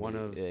out to me.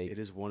 It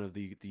is one of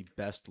the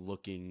best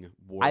looking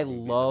war. I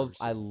movies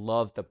I've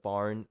love ever seen. the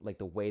barn, like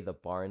the way the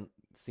barn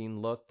scene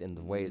looked and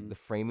the way Mhm. the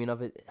framing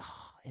of it.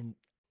 And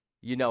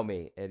you know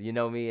me, and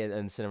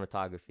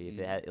cinematography. If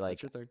it had like,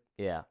 That's your thing.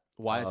 yeah,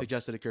 Why I Uh,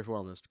 suggested a Cure for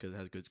Wellness because it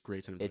has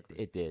great cinematography.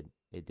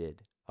 it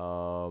did.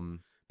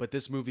 But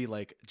this movie,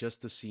 like,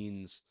 just the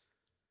scenes.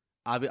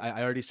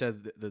 I already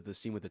said the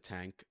scene with the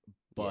tank,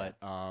 but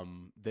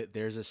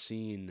there's a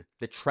scene.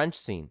 The trench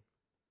scene.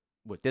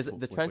 There's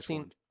the trench which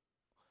scene. one?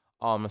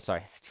 Oh, I'm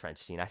sorry, the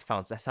trench scene. That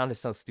sounded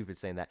so stupid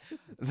saying that.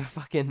 The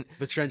fucking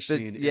The trench the-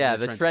 scene. in yeah,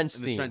 the trench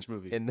in scene the trench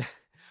movie. in the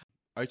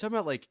Are you talking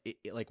about like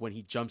like when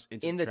he jumps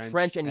into in the the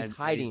trench and he's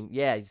hiding.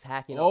 Yeah, he's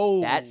hacking.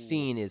 Oh, that Oh.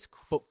 scene is.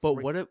 But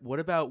what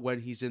about when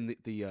he's in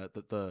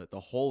the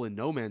hole in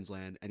no man's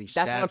land and he That's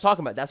stabs? what I'm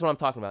talking about. That's what I'm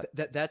talking about.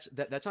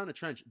 That's not a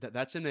trench.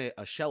 That's in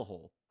a shell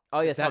hole. Oh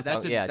yeah,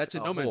 that's in- yeah, that's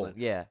in a No Man's hole, Land.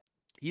 Yeah,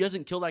 He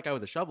doesn't kill that guy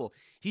with a shovel.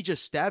 He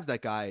just stabs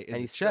that guy in And the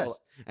he's chest,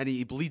 still- and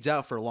he bleeds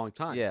out for a long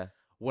time. yeah.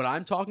 What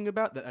I'm talking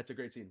about, that's a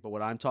great scene. But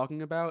what I'm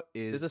talking about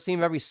There's is a scene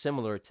very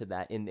similar to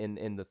that in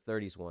the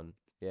 30s one.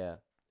 Yeah.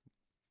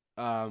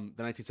 the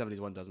 1970s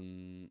one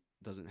doesn't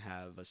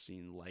have a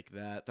scene like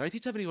that. The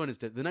 1971 is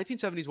the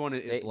 1970s one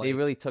is They, like they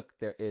really took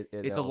their.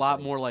 it's a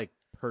lot more like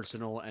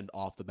personal and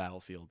off the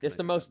battlefield. It's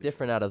the most 1971.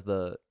 different out of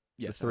the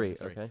Yes, three. out of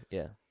the three. Okay.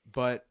 Yeah.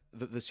 But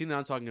the scene that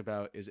I'm talking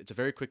about is it's a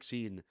very quick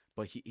scene,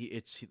 but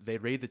they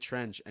raid the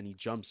trench and he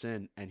jumps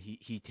in and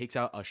he takes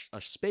out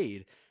a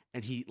spade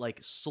and he like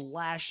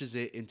slashes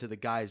it into the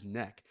guy's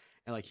neck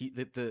and like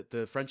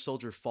the French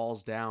soldier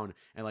falls down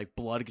and like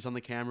blood gets on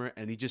the camera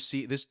and he just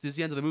see this is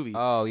the end of the movie.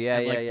 Oh yeah,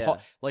 and, yeah,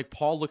 like, yeah.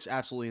 Paul looks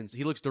absolutely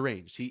he looks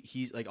deranged.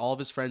 He's like all of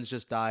his friends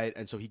just died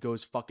and so he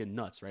goes fucking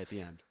nuts right at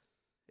the end.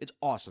 It's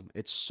awesome.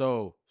 It's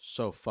so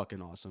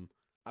fucking awesome.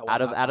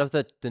 Out of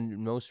the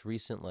most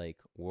recent like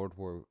World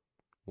War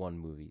One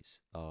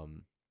movies,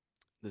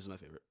 this is my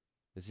favorite.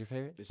 is your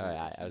favorite? This is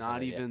Alright, it's I was not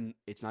gonna- yeah. even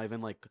it's not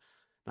even like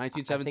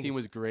 1917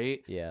 was it's-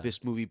 great. Yeah.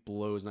 This movie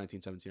blows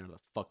 1917 out of the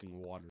fucking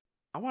water.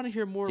 I want to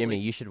hear more. Jimmy,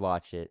 like- you should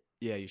watch it.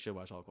 yeah, you should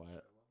watch All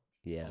Quiet.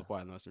 Yeah. All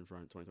Quiet on the Western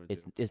Front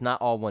 2022. It's not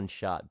all one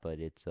shot, but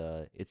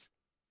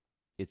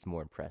it's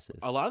more impressive.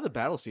 A lot of the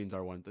battle scenes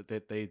are one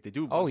that they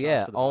do. Oh one-shots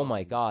yeah. for the Oh battle my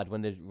scenes. God,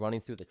 when they're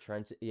running through the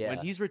trench. Yeah. When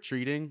he's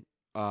retreating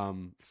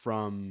from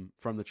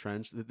the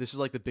trench, this is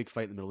like the big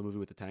fight in the middle of the movie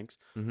with the tanks.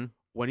 Mhm.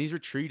 When he's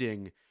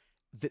retreating,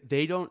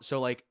 they don't. So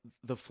like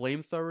the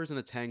flamethrowers and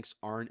the tanks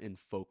aren't in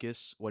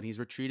focus when he's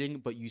retreating,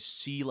 but you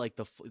see like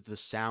the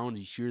sound.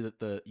 You hear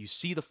you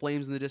see the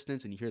flames in the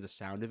distance, and you hear the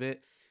sound of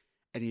it.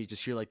 and you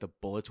just hear like the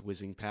bullets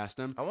whizzing past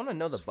him. I want to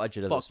know the It's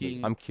budget of this movie.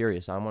 fucking- I'm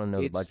curious. I want to know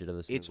the it's- budget of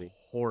this It's movie.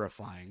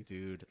 horrifying,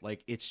 dude.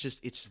 Like it's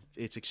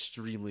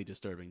extremely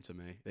disturbing to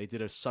me. They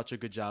did such a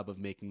good job of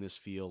making this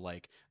feel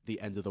like the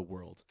end of the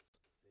world.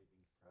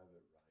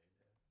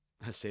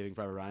 Saving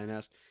Private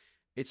Ryan-esque.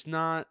 It's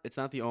not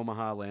the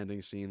Omaha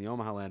landing scene. The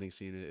Omaha landing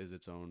scene is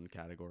its own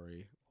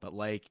category, but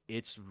like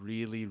it's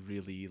really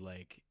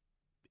like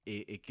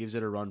it gives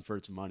it a run for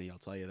its money. I'll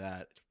tell you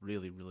that. It's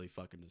really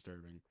fucking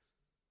disturbing.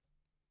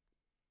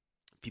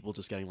 People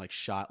just getting like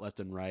shot left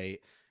and right,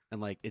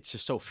 and like it's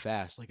just so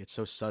fast. Like it's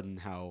so sudden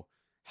how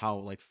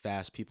like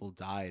fast people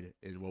died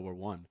in World War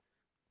One.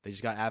 They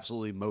just got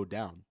absolutely mowed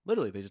down.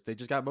 Literally, they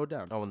just got mowed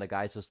down. Oh, when the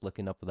guy's just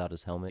looking up without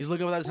his helmet. He's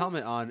looking without his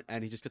helmet on,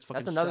 and he just gets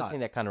fucking That's another shot.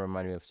 thing that kind of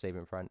reminded me of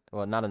Saving Private.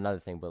 Well, not another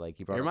thing, but like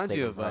he It brought up reminds me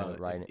Saving of Private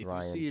Ryan. if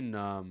you've seen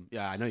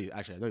yeah, I know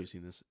you've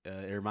seen this.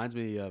 It reminds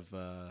me of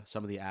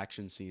some of the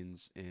action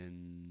scenes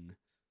in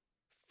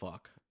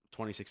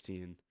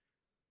 2016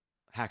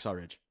 Hacksaw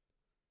Ridge.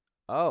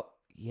 Oh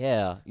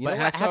yeah, you But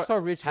know what?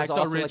 Hacksaw Ridge was Hacksaw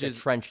also Ridge like is-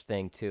 a trench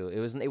thing too. It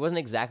wasn't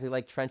exactly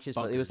like trenches,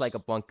 but it was like a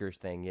bunkers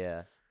thing.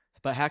 Yeah.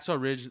 But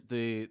Hacksaw Ridge,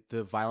 the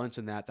violence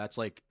in that's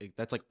like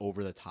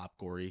over the top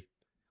gory.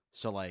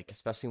 So like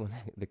Especially when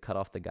they cut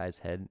off the guy's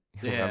head.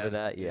 Yeah, Remember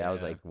that? Yeah, I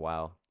was yeah. like,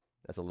 wow,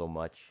 that's a little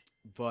much.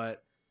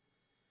 but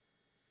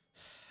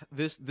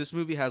this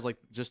movie has like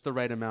just the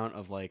right amount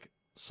of like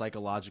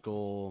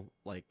psychological,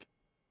 like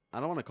I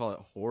don't want to call it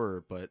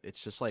horror, but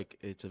it's just like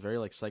it's a very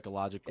like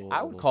psychological.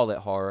 I would call it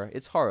horror.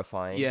 It's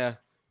horrifying. Yeah,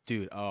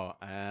 dude. Oh,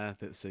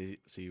 see,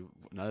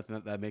 another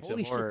thing that makes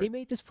Holy it horror. shit! They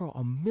made this for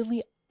 $1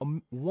 million. $1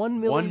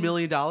 million. $1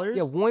 million.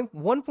 Yeah,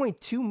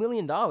 $1.2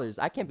 million.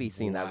 I can't be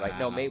seeing that right.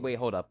 No, Wow. wait,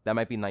 hold up. That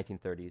might be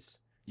 1930s.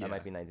 Yeah. That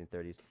might be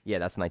 1930s. Yeah,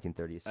 that's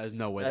 1930s. There's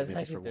no way That's they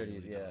made this for $1 1930s.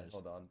 million. Yeah,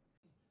 hold on.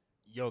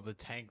 Yo, the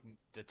tank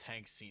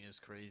scene is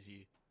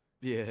crazy.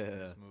 Yeah.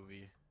 This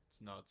movie, it's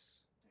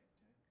nuts.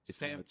 It's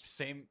same nuts.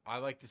 same. I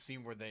like the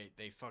scene where they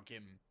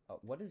fucking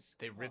What is?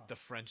 they rip the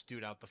French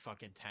dude out the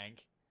fucking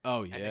tank.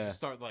 Oh And they yeah. just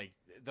start like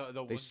the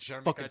one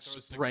German fucking guy throws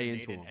a spray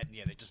grenade into and, him. and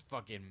yeah, they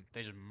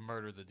just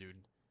murder the dude.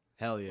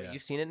 Hell Wait, yeah.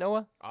 you've seen it,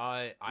 Noah?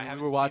 I We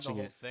haven't were seen watching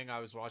the whole it. thing. I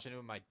was watching it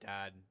with my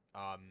dad.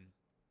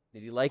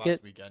 Did you like last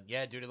it? weekend.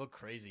 Yeah, dude, it looked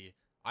crazy.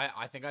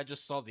 I think I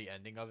just saw the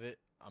ending of it.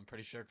 I'm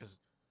pretty sure because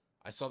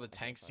I saw the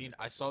tank scene.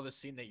 I saw the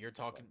scene that you were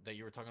talking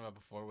about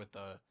before with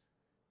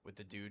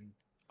the dude,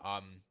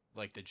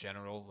 like the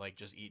general, like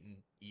just eating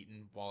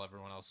while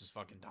everyone else is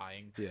fucking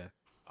dying. Yeah.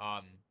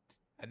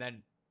 And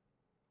then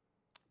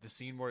the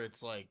scene where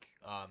it's like,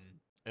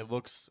 it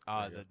looks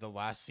the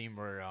last scene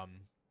where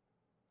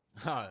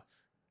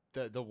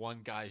the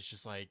one guy's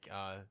just like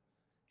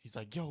he's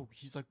like, yo,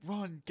 he's like,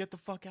 run, get the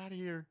fuck out of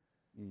here.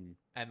 Mm.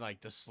 And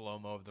like the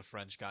slow-mo of the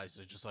French guys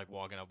are just like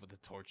walking up with the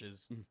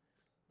torches. Mhm.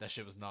 That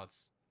shit was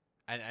nuts.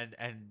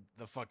 And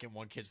the fucking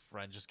one kid's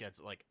friend just gets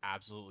like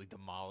absolutely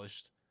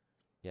demolished.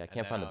 Yeah, I And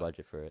can't then, find the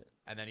budget for it.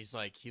 And then he's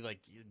like he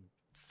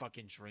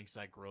fucking drinks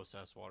that gross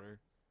ass water.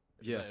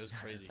 Yeah. It was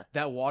crazy.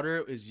 That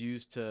water is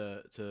used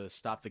to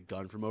stop the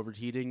gun from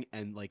overheating,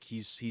 and like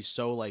he's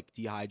so like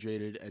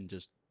dehydrated and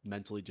just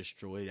mentally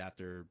destroyed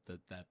after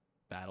that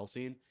battle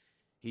scene.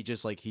 He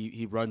just like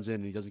he runs in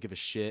and he doesn't give a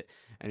shit,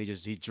 and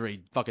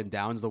he fucking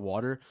downs the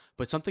water.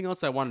 But something else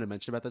that I wanted to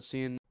mention about that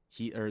scene,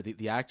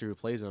 the actor who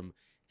plays him,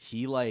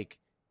 he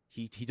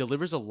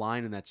delivers a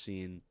line in that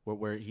scene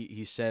where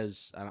he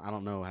says, I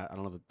don't know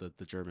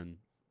the German,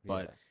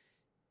 but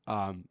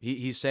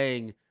he's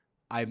saying,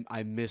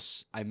 I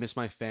miss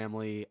my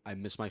family, I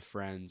miss my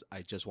friends,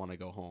 I just want to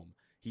go home.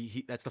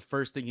 He that's the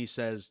first thing he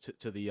says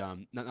to the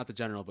not the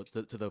general, but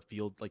to the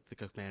field, like the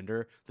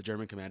commander, the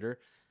German commander.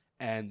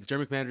 And the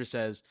German commander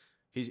says,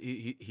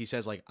 he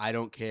says like, I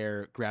don't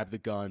care, grab the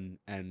gun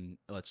and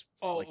let's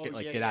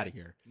get out of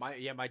here.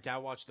 My dad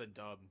watched the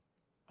dub.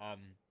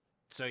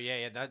 So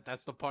yeah,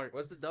 that's the part.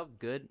 Was the dub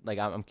good? Like,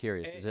 I'm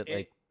curious. Is it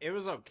like? It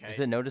was okay. Is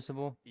it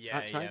noticeable? Yeah,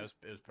 Try- it was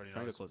pretty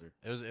Trying to get noticeable.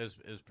 closer.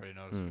 It was pretty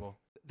noticeable.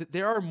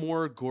 There are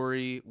more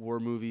gory war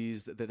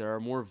movies, there are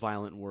more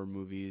violent war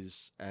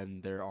movies,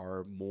 and there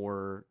are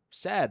more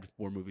sad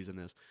war movies in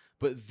this.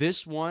 But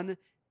this one,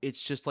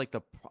 it's just like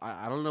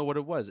I don't know what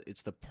it was.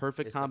 It's the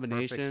perfect It's the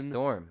combination. perfect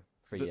storm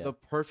for you. The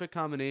perfect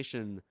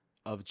combination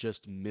of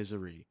just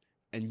misery,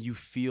 and you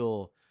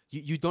feel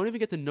you don't even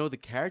get to know the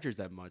characters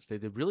that much. They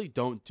really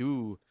don't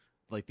do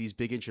like these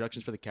big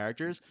introductions for the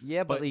characters.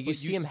 Yeah, but, like, you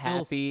see him still-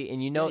 happy,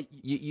 and you know,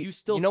 yeah, you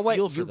still you know what?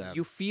 feel for you, them.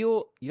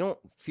 you don't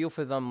feel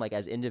for them like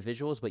as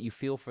individuals, but you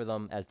feel for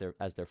them as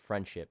their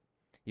friendship.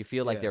 You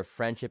feel like Yeah. their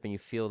friendship, and you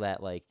feel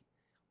that like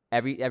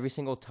every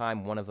single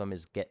time one of them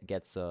is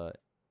gets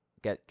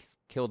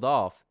killed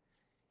off,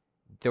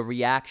 the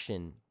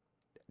reaction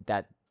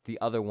that the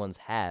other ones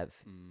have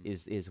Mm.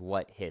 is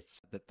what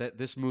hits. That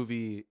this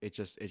movie,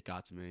 it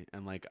got to me.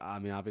 And like, I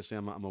mean, obviously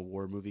I'm a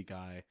war movie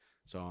guy,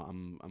 so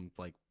I'm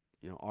like,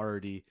 you know,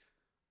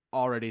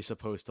 already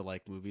supposed to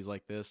like movies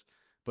like this.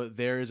 But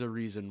there is a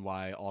reason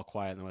why All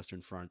Quiet on the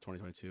Western Front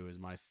 2022 is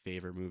my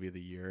favorite movie of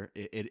the year.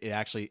 It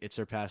actually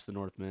surpassed The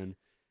Northman.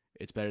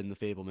 It's better than The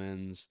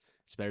Fablemans.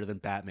 It's better than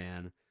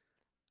Batman.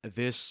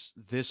 This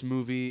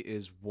movie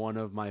is one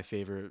of my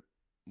favorite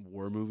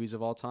war movies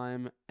of all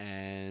time,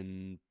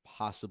 and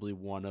possibly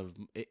one of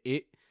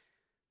it.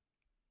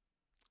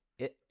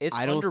 It's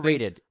I don't think-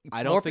 underrated.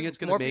 I don't think it's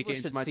gonna make it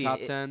into my top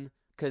 10.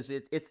 because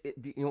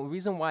the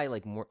reason why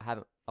like more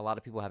haven't a lot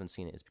of people haven't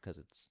seen it is because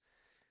it's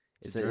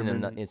It's in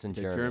German. it's in It's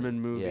a German.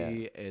 German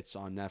movie. Yeah. It's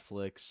on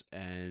Netflix,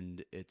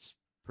 and it's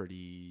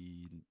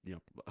pretty.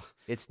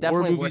 It's War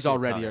definitely movies worth your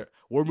already time. are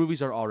war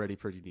movies are already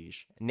pretty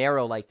niche.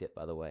 Nero liked it,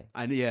 by the way.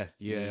 I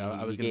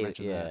I was gonna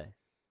mention that.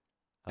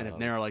 And if Um,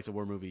 Nara likes a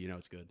war movie,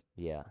 it's good.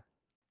 yeah.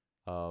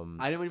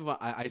 I didn't even.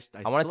 I wanted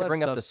still to have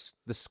bring up stuff-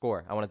 the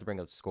score. I wanted to bring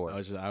up the score.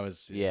 I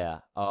was. Yeah.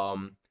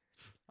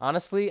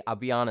 Honestly, I'll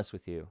be honest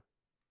with you.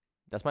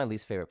 That's my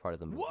least favorite part of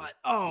the movie. What?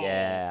 Oh.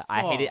 Yeah,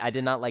 I hate it. fuck. I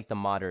did not like the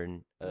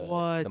modern,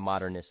 What? the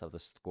modernness of the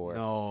score.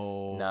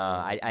 No.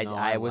 Nah, no,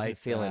 I wasn't like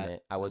feeling that.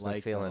 it. I wasn't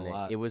like that feeling a it.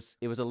 lot. It was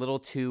a little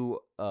too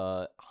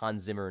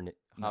Hans Zimmer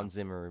No.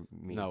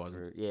 me. No, it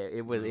wasn't. Yeah,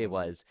 it was No, it it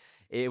wasn't. was.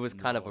 It was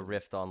kind No, of it a wasn't.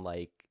 riff on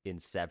like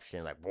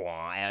Inception, like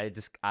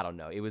I don't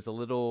know. It was a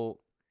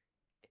little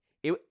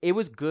it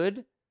was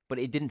good, but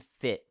it didn't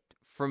fit.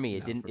 For me,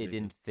 No, for me it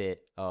didn't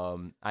fit. I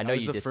That know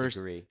was you the first-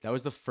 disagree. That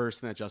was the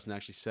first thing that Justin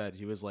actually said.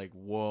 He was like,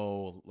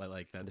 "Whoa!"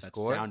 Like that. The That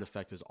score? sound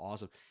effect was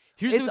awesome.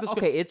 Here's It's the score.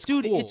 okay, it's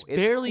dude. cool. It's It's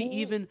barely cool.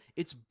 even.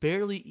 It's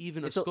barely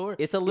even a score.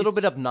 It's a little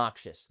bit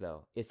obnoxious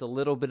though. It's a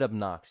little bit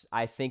obnoxious.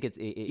 I think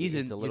Ethan, it's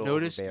a you little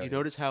notice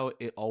overbearing. how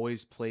it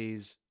always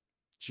plays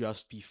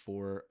just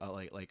before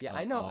like Yeah, a-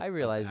 I know, a- I an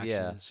realize, action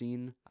yeah.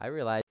 scene. I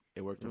realize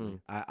It worked for Mm.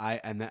 me.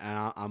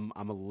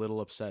 I'm a little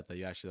upset that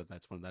you actually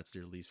that's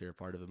your least favorite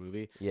part of the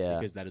movie. Yeah.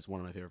 Because that is one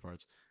of my favorite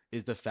parts.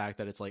 Is the fact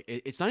that it's like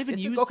it's not even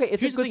It's a- used. okay, it's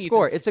a here's the good thing,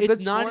 score. Ethan, It's a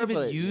good not score, even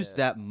but used yeah.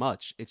 that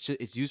much. It's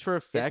used for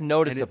effect. it's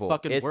noticeable.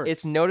 And it fucking works.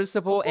 It's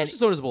noticeable Of course and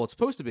it's noticeable. It's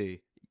supposed to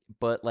be.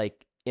 but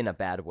like in a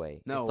bad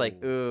way. It's like,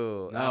 No.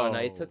 ooh, I don't know.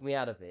 It took No. me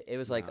out of it. It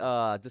was like,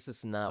 No. this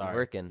is not Sorry,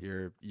 working.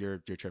 You're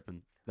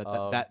tripping.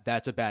 Um,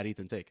 That's a bad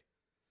Ethan take.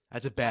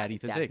 That's a bad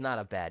Ethan That's take. not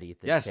a bad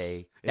Ethan Yes,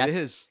 take. it That's-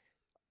 is.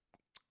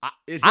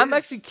 I'm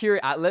actually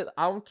curious.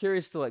 I'm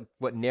curious to like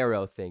what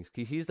Nero thinks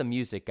because he's the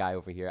music guy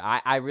over here.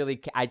 I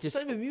really, I It's just.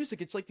 not even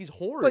music. It's like these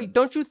horns. But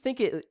don't you think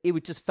it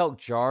would just felt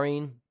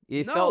jarring?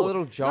 It felt a No,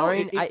 little no,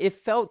 jarring. it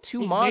felt too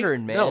It made-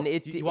 modern, man. no,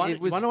 It you want it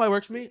was. to know why it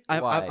works for me?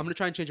 I'm Why? gonna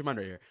try and change your mind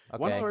right here.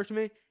 Why Okay. it works for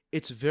me?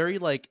 It's very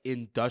like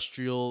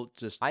industrial.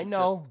 I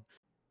know.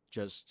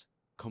 Just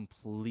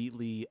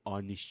completely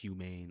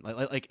unhumane.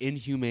 Like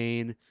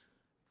inhumane.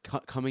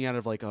 Coming out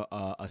of like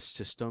a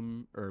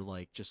system or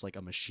like just like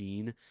a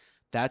machine.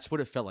 That's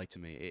what it felt like to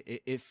me.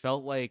 It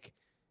felt like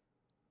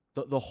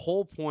the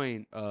whole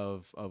point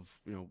of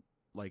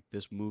like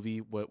this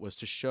movie was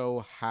to show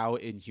how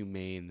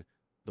inhumane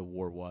the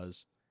war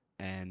was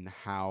and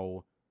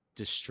how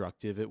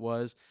destructive it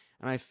was.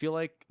 And I feel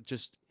like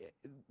just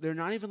they're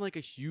not even like a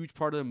huge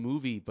part of the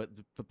movie, but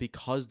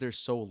because they're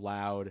so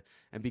loud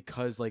and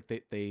because like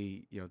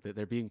they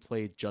they're being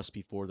played just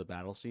before the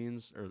battle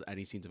scenes or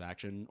any scenes of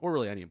action or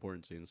really any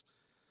important scenes,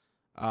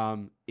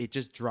 it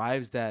just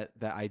drives that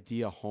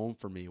idea home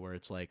for me where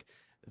it's like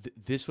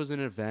this was an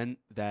event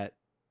that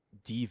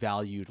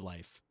devalued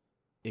life.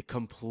 It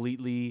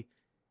completely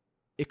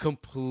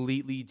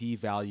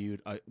devalued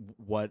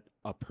what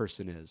a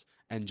person is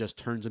and just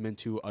turns them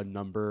into a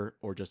number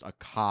or just a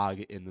cog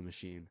in the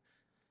machine.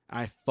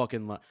 I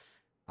fucking love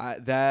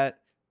that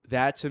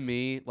to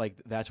me,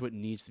 like that's what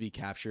needs to be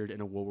captured in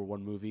a World War I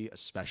movie,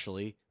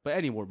 especially, but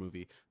any war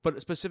movie, but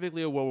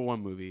specifically a World War I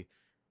movie.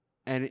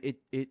 And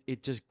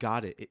it just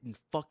got it. It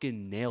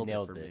fucking nailed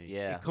it for me.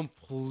 yeah. It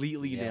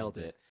completely nailed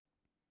it.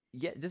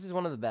 Yeah, this is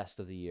one of the best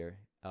of the year.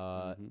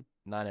 9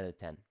 out of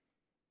 10.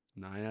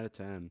 9 out of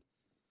 10.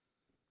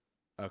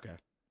 Okay.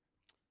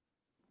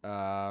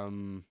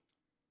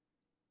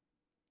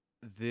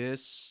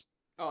 This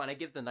Oh, and I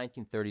give the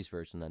 1930s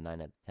version a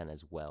 9 out of 10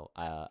 as well.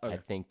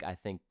 Okay. I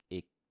think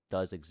it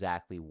does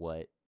exactly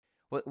what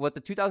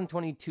the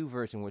 2022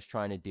 version was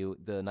trying to do.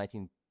 The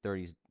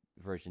 1930s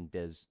version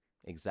does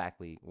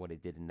exactly what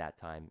it did in that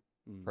time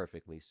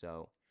perfectly.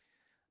 So,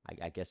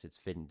 I guess it's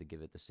fitting to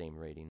give it the same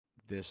rating.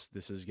 this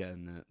is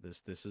getting it.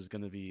 This is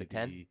gonna be The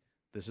 10?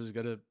 This is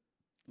gonna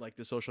like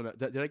the social.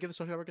 Did I give the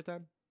Social Network a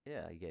 10?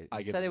 Yeah, you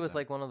I give said it it a was 10.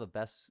 like one of the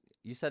best.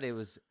 You said it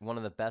was one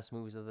of the best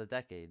movies of the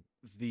decade.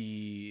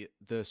 The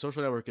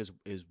Social Network is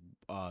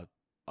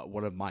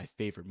one of my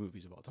favorite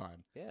movies of all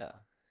time. Yeah.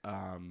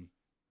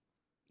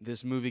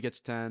 This movie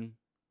gets 10.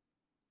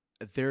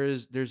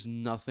 There's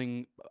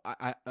nothing.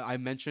 I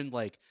mentioned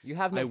like You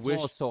have no I wish-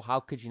 flaws, so how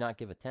could you not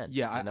give a 10?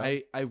 yeah, you know?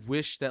 I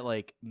wish that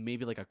like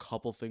maybe like a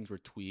couple things were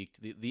tweaked.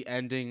 The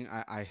ending,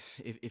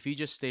 if he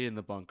just stayed in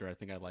the bunker, I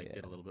think I liked it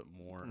Yeah. a little bit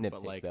more. Nitpick,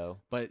 but like, though.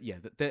 but yeah,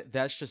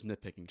 that's just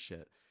nitpicking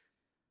shit.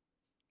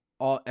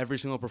 Every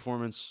single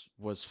performance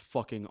was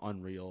fucking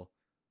unreal.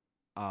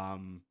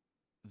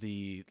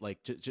 The like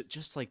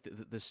just like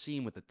the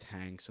scene with the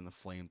tanks and the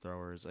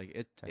flamethrowers,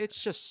 like it's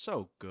just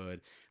so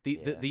good. The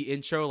Yeah. the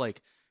intro,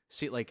 like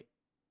see like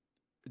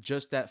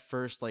just that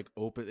first like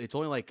open. It's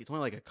only like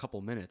a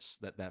couple minutes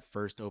that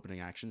first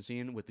opening action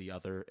scene with the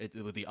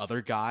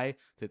other guy,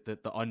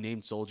 the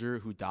unnamed soldier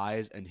who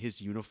dies and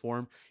his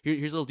uniform.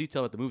 Here's a little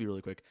detail about the movie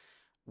really quick.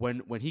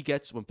 When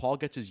Paul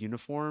gets his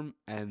uniform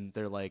and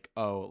they're like,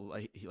 oh,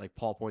 like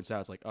Paul points out,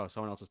 it's like, oh,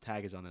 someone else's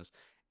tag is on this,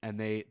 and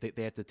they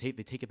have to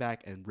take it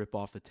back and rip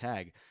off the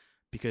tag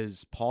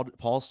because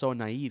Paul's so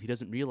naive, he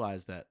doesn't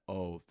realize that,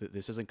 oh,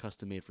 this isn't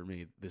custom made for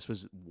me. This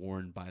was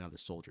worn by another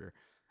soldier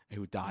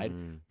who died.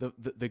 In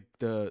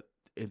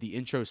the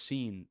intro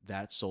scene,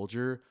 that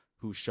soldier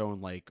who's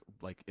shown like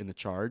in the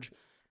charge,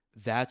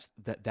 that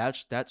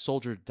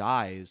soldier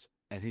dies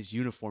and his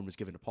uniform is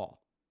given to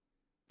Paul.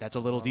 That's a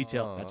little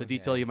detail. That's a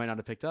detail you might not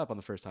have picked up on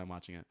the first time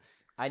watching it.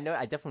 I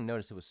definitely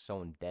noticed it was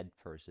sewn dead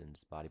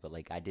person's body, but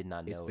like I did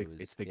not know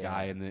It's the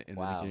guy in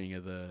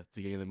the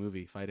beginning of the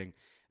movie fighting.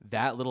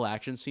 That little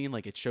action scene,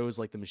 like it shows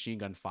like the machine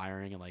gun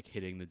firing and like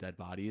hitting the dead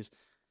bodies.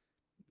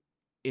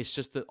 It's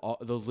just the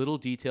little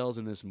details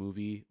in this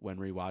movie when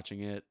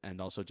rewatching it and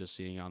also just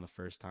seeing it on the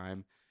first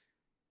time,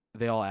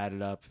 they all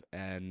added up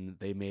and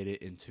they made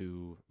it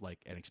into like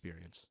an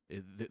experience.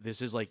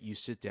 This is like you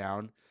sit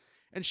down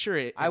and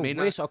sure,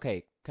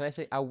 okay, can I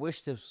say I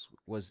wish this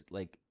was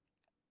like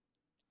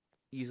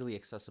easily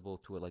accessible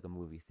to like a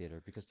movie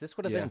theater because this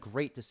would have been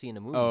great to see in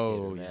a movie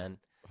theater, man.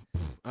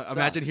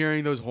 Imagine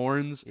hearing those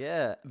horns.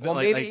 Yeah. Well,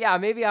 maybe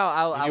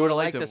I would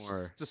like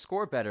to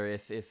score better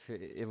if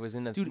it was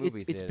in a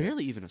movie theater. It's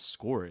barely even a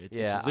score. It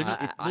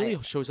literally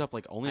shows up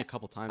like only a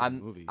couple times in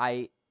the movie.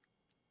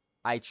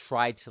 I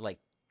tried to like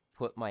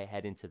put my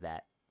head into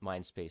that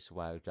mind space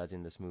while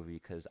judging this movie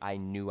because I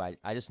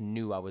just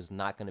knew I was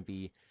not going to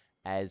be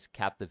as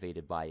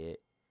captivated by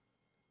it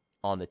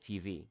on the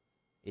TV.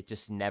 It's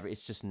just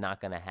not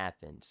going to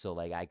happen. So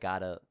like I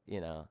gotta,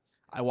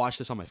 I watched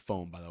this on my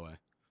phone, by the way.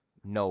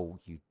 No,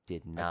 you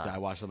did not. I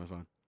watched it on my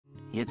phone.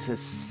 It's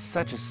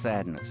such a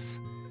sadness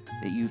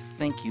that you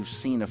think you've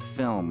seen a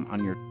film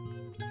on your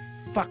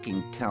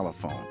fucking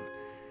telephone.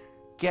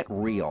 Get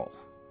real.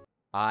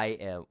 I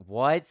am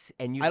what?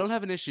 And you? I don't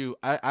have an issue.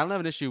 I don't have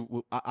an issue.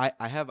 I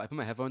put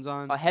my headphones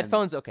on.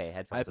 Headphones, okay.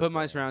 Headphones. I put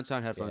my surround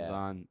sound headphones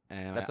on,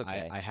 and that's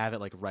okay. I have it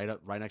like right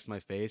next to my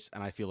face,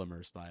 and I feel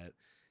immersed by it.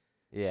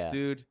 Yeah,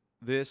 dude.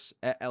 This,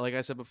 like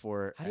I said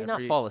before, how do you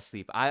not fall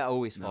asleep? I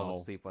always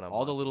fall asleep when I'm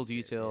all the little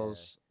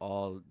details,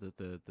 all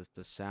the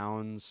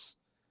sounds,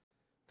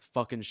 the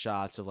fucking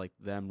shots of like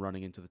them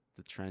running into the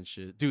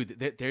trenches, dude.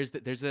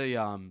 There's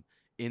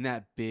in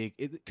that big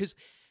because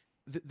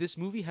this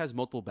movie has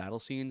multiple battle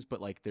scenes, but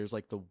like there's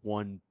like the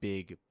one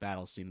big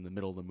battle scene in the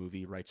middle of the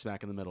movie, right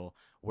smack in the middle,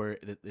 where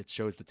it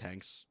shows the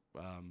tanks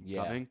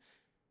coming.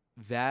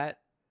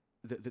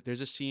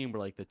 There's a scene where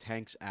like the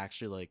tanks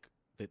actually like.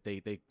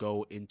 They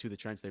go into the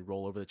trench, they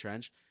roll over the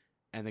trench,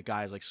 and the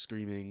guy's like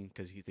screaming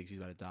because he thinks he's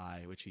about to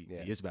die, which he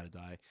is about to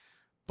die.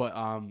 But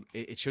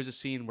it shows a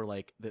scene where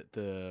like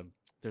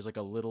there's like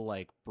a little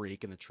like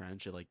break in the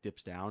trench, it like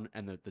dips down,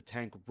 and the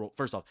tank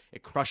first off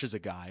it crushes a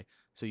guy,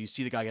 so you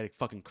see the guy getting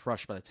fucking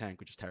crushed by the tank,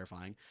 which is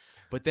terrifying.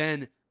 But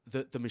then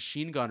the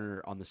machine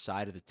gunner on the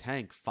side of the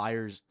tank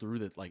fires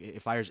through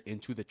it fires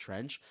into the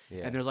trench,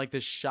 and there's like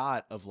this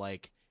shot of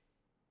like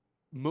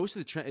most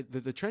of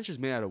the trench is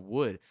made out of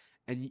wood.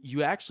 And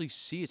you actually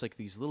see it's like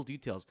these little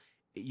details.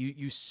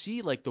 You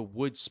see like the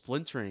wood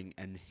splintering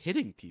and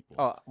hitting people.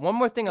 Oh, one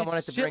more thing I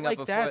wanted to bring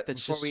up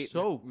before we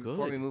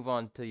move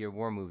on to your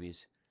war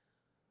movies.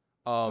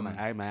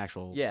 My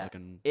actual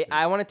fucking.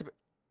 I wanted to.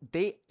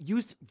 They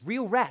used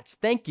real rats.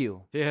 Thank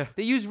you. Yeah.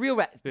 They used real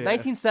rats. Yeah.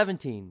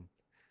 1917.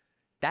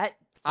 I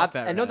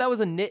know that was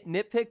a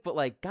nitpick, but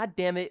like, god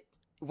damn it.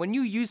 When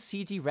you use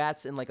CG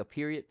rats in like a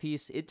period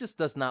piece, it just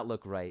does not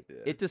look right. Yeah.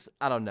 It just,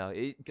 I don't know.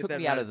 It took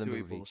me out of the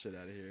movie. Bullshit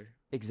out of here.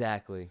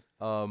 Exactly.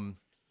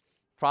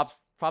 Props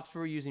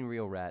for using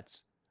real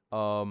rats.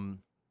 Shout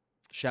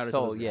out to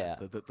those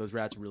rats. Those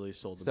rats really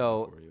sold the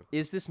movie for you.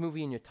 Is this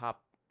movie in your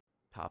top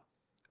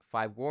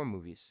 5 war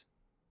movies?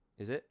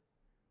 Is it?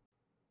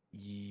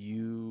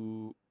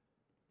 You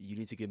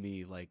need to give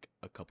me like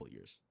a couple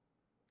years.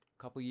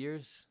 Couple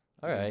years?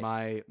 All because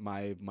right.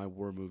 My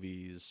war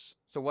movies.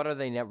 So what are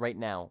they right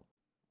now?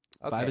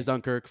 Okay. 5 is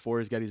Dunkirk.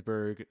 4 is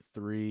Gettysburg.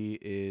 3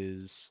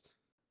 is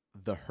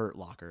The Hurt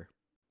Locker.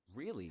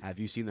 Really? Have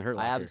you seen The Hurt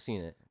Locker? I haven't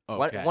seen it.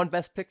 Okay. One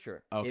Best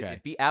Picture. Okay.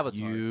 It'd be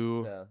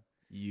Avatar.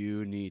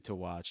 You need to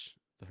watch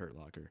The Hurt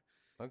Locker.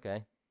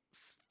 Okay.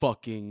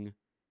 Fucking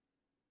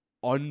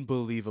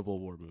unbelievable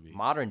war movie.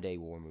 Modern day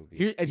war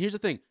movie. Here's the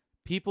thing.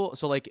 People,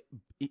 so like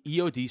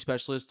EOD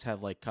specialists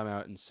have like come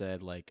out and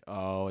said like,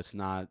 oh, it's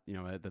not,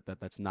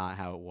 that's not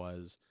how it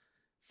was.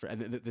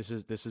 And this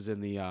is in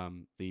the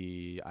Iraq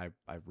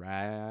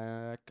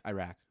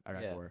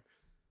war,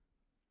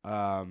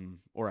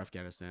 or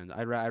Afghanistan,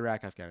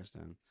 Iraq,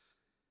 Afghanistan.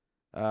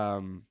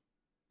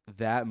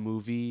 That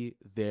movie,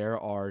 there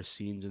are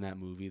scenes in that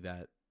movie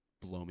that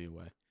blow me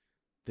away.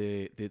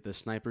 The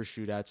sniper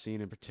shootout scene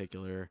in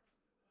particular,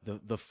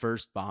 the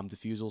first bomb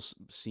defusal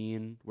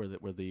scene where the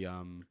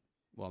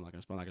well, I'm not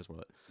gonna spoil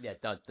it. Yeah,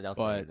 don't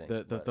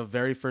but the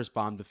very first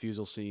bomb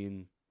defusal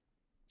scene,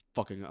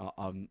 fucking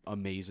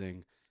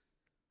amazing.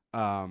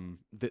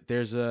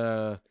 There's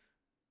a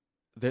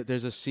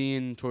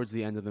scene towards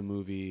the end of the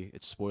movie.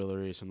 It's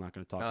spoilery, so I'm not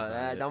going to talk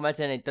about it. Don't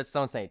mention it. Just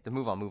don't say it.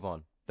 Move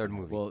on. Third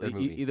movie. Well, Third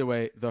movie. either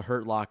way, the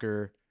Hurt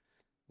Locker.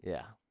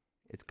 Yeah,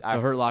 it's The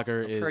Hurt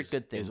Locker I've heard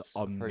good things. is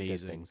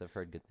amazing. I've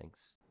heard good things.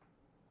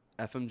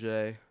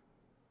 FMJ.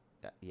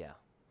 Yeah,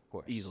 of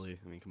course. Easily.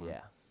 I mean, come on.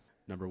 Yeah.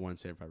 Number 1,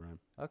 Saving Private Ryan.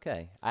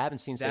 Okay, I haven't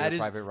seen That Saving is-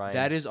 Private Ryan.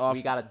 that is off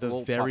We gotta the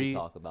we'll very- probably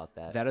talk about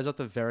that. That is at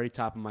the very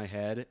top of my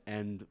head,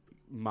 and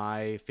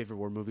my favorite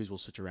war movies will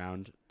switch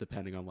around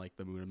depending on like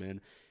the mood I'm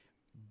in.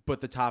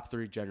 But the top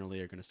 3 generally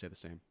are going to stay the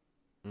same.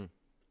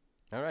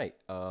 All right,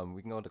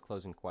 we can go into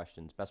closing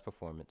questions. Best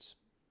performance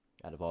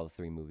out of all the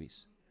 3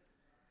 movies.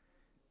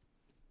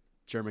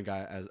 German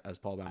guy as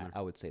Paul Baumler.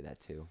 I would say that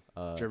too.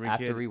 German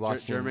after kid,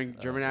 rewatching,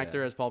 German actor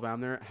yeah. as Paul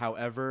Baumler.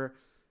 However,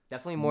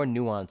 Definitely more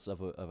nuance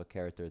of a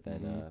character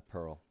than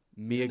Pearl.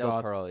 Mia Even though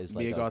Goth, Pearl is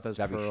like Mia a Goth as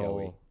very Pearl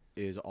showy.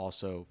 is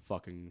also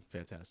fucking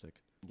fantastic.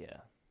 Yeah.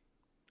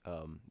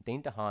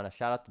 Dane DeHaan. A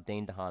shout out to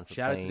Dane DeHaan for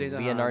Shout out to playing Dane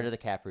DeHaan. Leonardo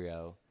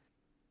DiCaprio.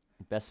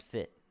 Best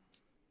fit.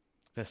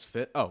 Best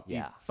fit. Oh,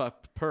 Yeah.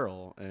 Fuck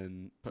Pearl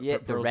and Yeah,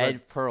 the Pearl's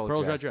red Pearl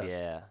Pearl's dress. red dress.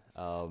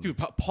 Yeah. Dude,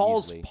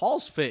 easily.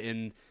 Paul's fit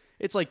in.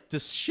 It's like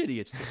this shitty.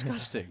 It's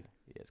disgusting.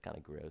 Yeah, it's kind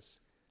of gross.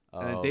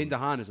 And then Dane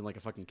DeHaan is in like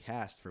a fucking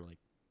cast for like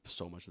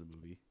so much of the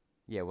movie.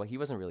 Yeah, well, he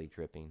wasn't really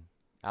dripping.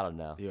 I don't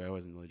know. Yeah, I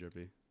wasn't really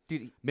drippy.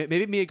 Dude,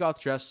 Maybe Mia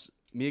Goth's dress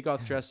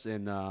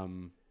in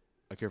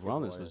A Cure for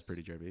Wellness was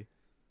pretty drippy.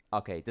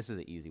 okay, this is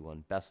an easy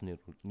one. Best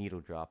needle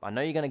drop. I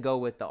know you're going to go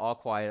with the All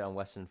Quiet on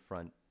Western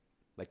Front,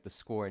 like the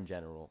score in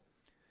general.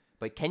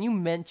 But can you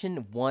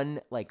mention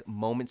one like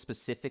moment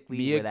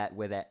specifically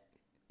where that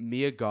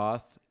Mia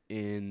Goth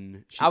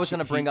in I was going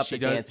to bring up the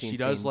dancing she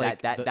scene. does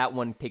like that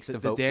one takes the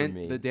vote for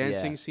me. The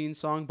dancing Yeah. scene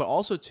song, but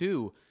also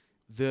too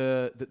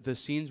the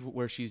scenes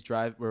where he's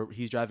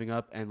driving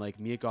up and like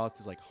Mia Goth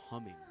is like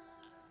humming